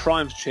 So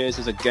Triumph Chairs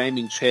is a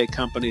gaming chair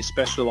company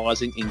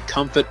specializing in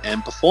comfort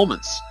and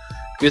performance.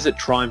 Visit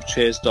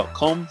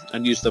triumphchairs.com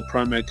and use the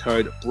promo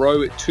code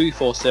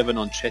BRO247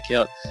 on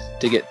checkout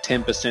to get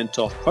 10%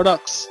 off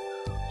products.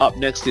 Up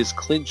next is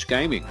Clinch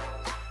Gaming.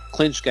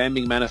 Clinch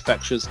Gaming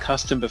manufactures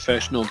custom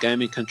professional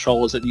gaming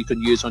controllers that you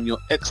can use on your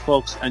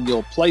Xbox and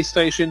your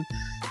PlayStation,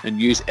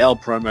 and use our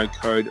promo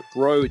code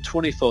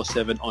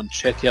BRO247 on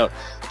checkout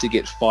to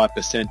get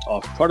 5%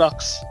 off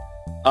products.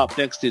 Up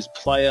next is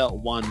Player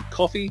One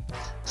Coffee.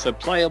 So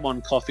Player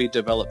One Coffee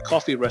develop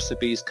coffee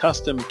recipes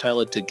custom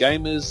tailored to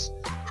gamers,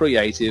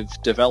 creative,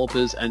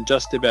 developers, and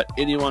just about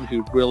anyone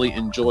who really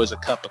enjoys a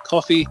cup of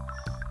coffee.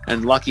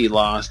 And lucky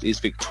last is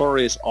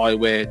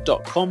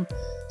victoriouseyewear.com.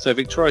 So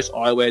Victorious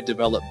Eyewear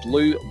develop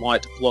blue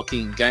light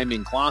blocking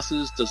gaming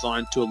glasses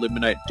designed to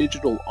eliminate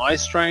digital eye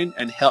strain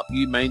and help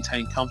you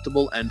maintain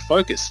comfortable and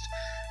focused.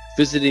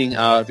 Visiting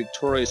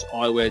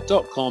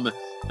victoriouseyewear.com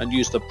and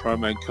use the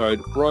promo code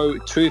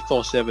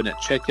BRO247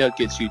 at checkout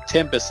gets you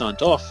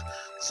 10% off.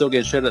 So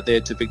again, shout out there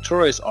to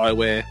Victorious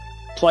Eyewear,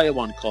 Player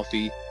One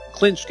Coffee,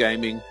 Clinch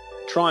Gaming,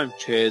 Triumph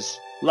Chairs,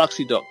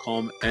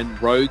 Luxy.com, and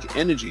Rogue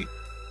Energy.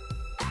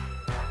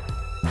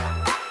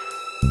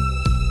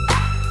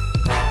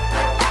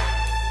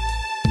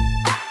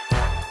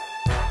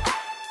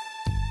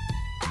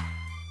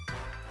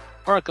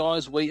 Alright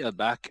guys, we are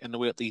back and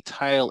we're at the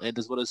tail end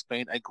of what has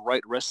been a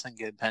great Wrestling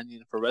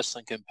Companion for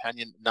Wrestling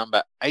Companion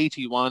number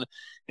 81.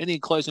 Any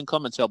closing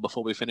comments, Al,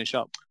 before we finish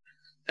up?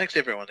 Thanks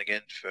everyone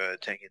again for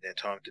taking their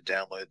time to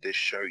download this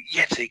show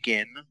yet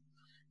again.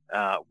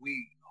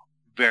 We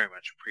very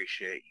much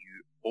appreciate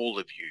you, all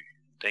of you.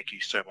 Thank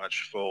you so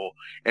much for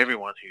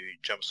everyone who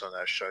jumps on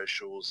our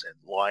socials and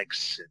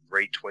likes and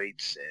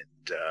retweets and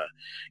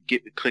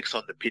clicks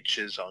on the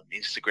pictures on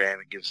Instagram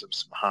and gives them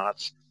some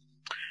hearts.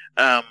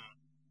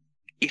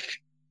 If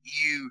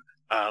you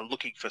are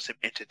looking for some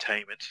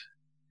entertainment,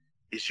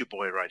 it's your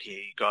boy right here.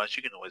 You guys,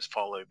 you can always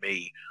follow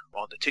me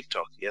on the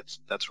TikTok. Yes,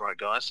 that's right,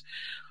 guys.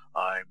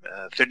 I'm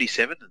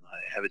 37 and I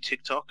have a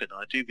TikTok and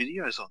I do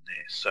videos on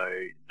there.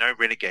 So no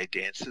renegade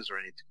dances or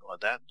anything like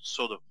that.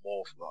 Sort of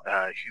more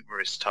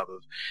humorous type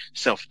of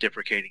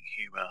self-deprecating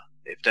humor.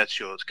 If that's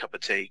your cup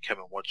of tea, come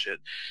and watch it.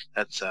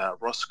 That's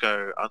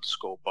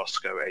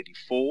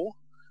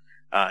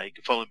Roscoe_Bosco84. You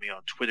can follow me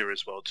on Twitter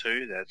as well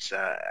too. That's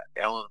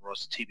Alan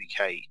Ross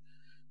TBK.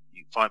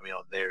 You can find me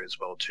on there as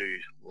well too,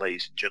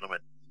 ladies and gentlemen.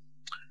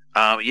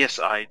 Yes,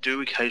 I do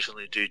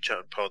occasionally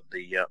jump on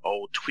the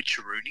old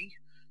Twitcheroony.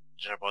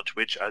 Jump on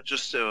Twitch. I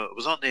just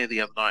was on there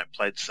the other night and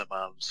played some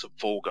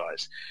Fall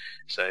Guys.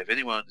 So if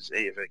anyone's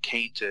ever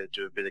keen to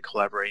do a bit of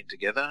collaborating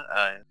together,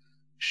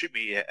 shoot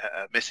me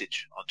a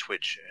message on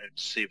Twitch and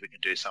see if we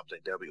can do something.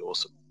 That'll be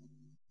awesome.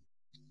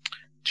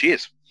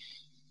 Cheers.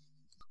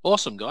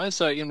 Awesome, guys.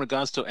 So in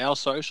regards to our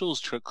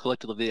socials,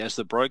 collectively as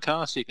the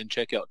Broadcast, you can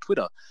check out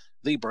Twitter,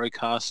 The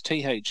Broadcast,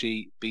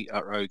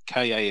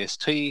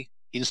 TheBroadcast,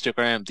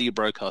 Instagram, The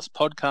Broadcast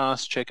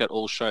Podcast. Check out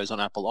all shows on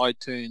Apple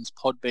iTunes,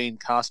 Podbean,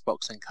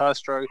 Castbox, and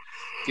Castro.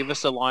 Give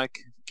us a like,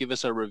 give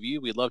us a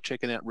review. We love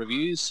checking out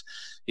reviews.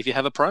 If you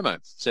have a promo,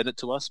 send it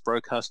to us,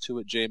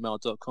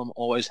 broadcast2@gmail.com.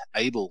 Always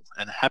able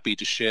and happy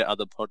to share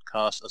other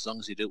podcasts as long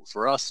as you do it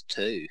for us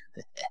too.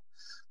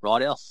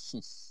 Right, Al?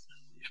 You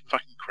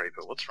fucking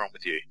creeper. What's wrong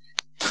with you?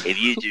 If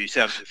you do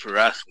something for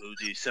us, we'll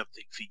do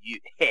something for you.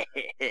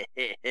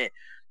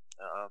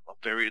 I'm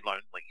very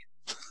lonely.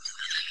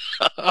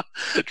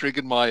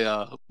 Drinking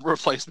my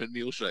replacement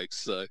meal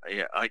shakes. So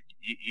yeah,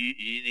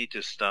 you need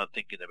to start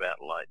thinking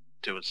about like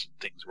doing some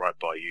things right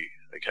by you.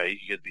 Okay,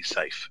 you gotta be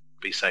safe.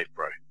 Be safe,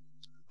 bro.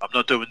 I'm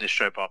not doing this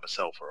show by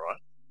myself. All right.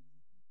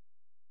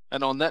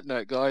 And on that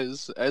note,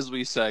 guys, as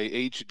we say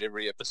each and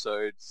every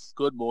episode,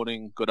 good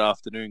morning, good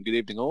afternoon, good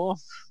evening, or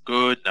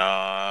good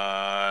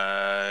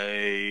night.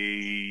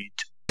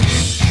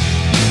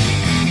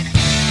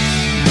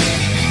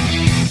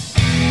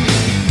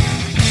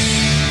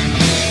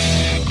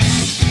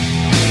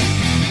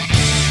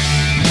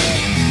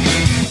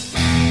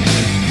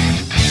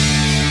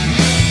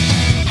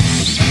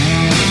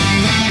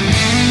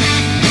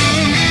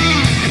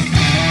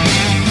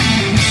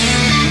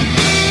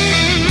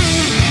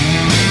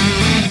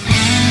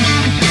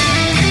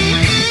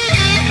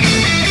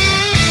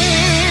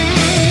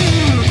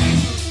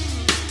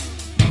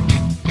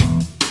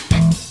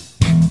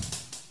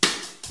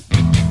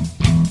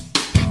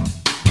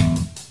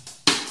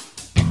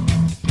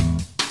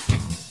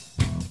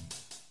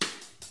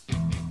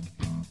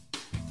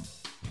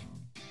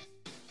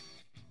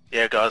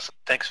 Yeah, guys,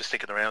 thanks for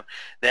sticking around.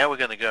 Now we're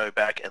going to go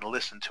back and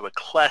listen to a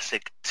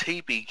classic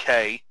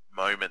TBK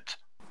moment.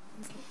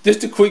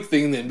 Just a quick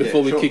thing then,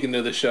 before we kick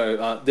into the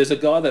show. There's a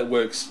guy that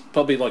works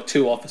probably like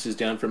 2 offices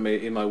down from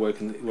me in my work,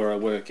 where I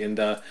work, and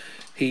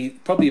he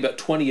probably about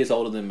 20 years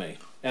older than me.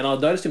 And I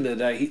noticed him the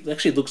other day. He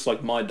actually looks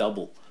like my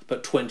double,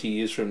 but 20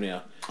 years from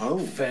now.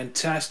 Oh,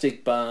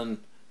 fantastic bun,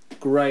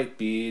 great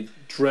beard,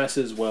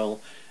 dresses well.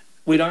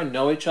 We don't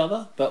know each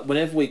other, but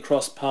whenever we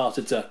cross paths,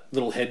 it's a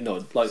little head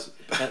nod. Like,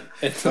 but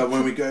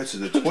when we go to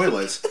the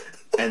toilets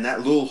and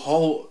that little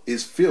hole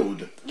is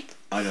filled,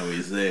 I know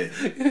he's there.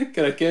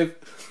 Can I, Kev?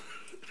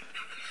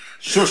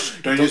 Shush!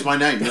 Don't use my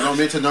name. You're not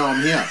meant to know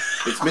I'm here.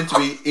 It's meant to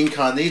be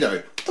incognito.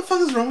 What the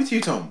fuck is wrong with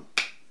you, Tom?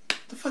 What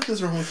the fuck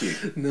is wrong with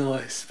you?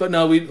 Nice. But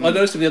no, I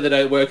noticed him the other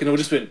day at work and I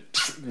just went,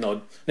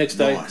 nod. Next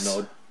day,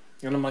 nod.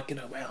 And I'm like, the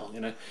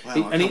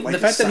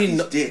fact that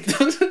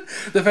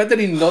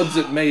he nods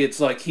at me, it's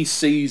like he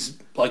sees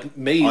like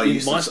me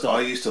in my style.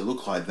 I used to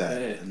look like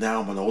that, and now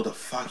I'm an older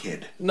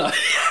fuckhead. No,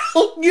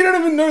 you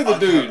don't even know the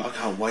dude. I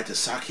can't wait to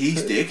suck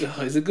his dick.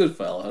 He's a good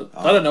fella.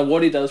 I don't know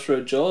what he does for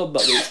a job,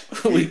 but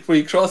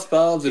we cross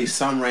paths. He's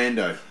some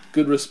rando.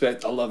 Good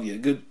respect. I love you.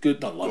 Good.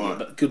 Not love you,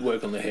 but good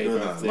work on the hair.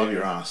 No, love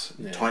your ass.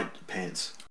 Yeah. Tight pants.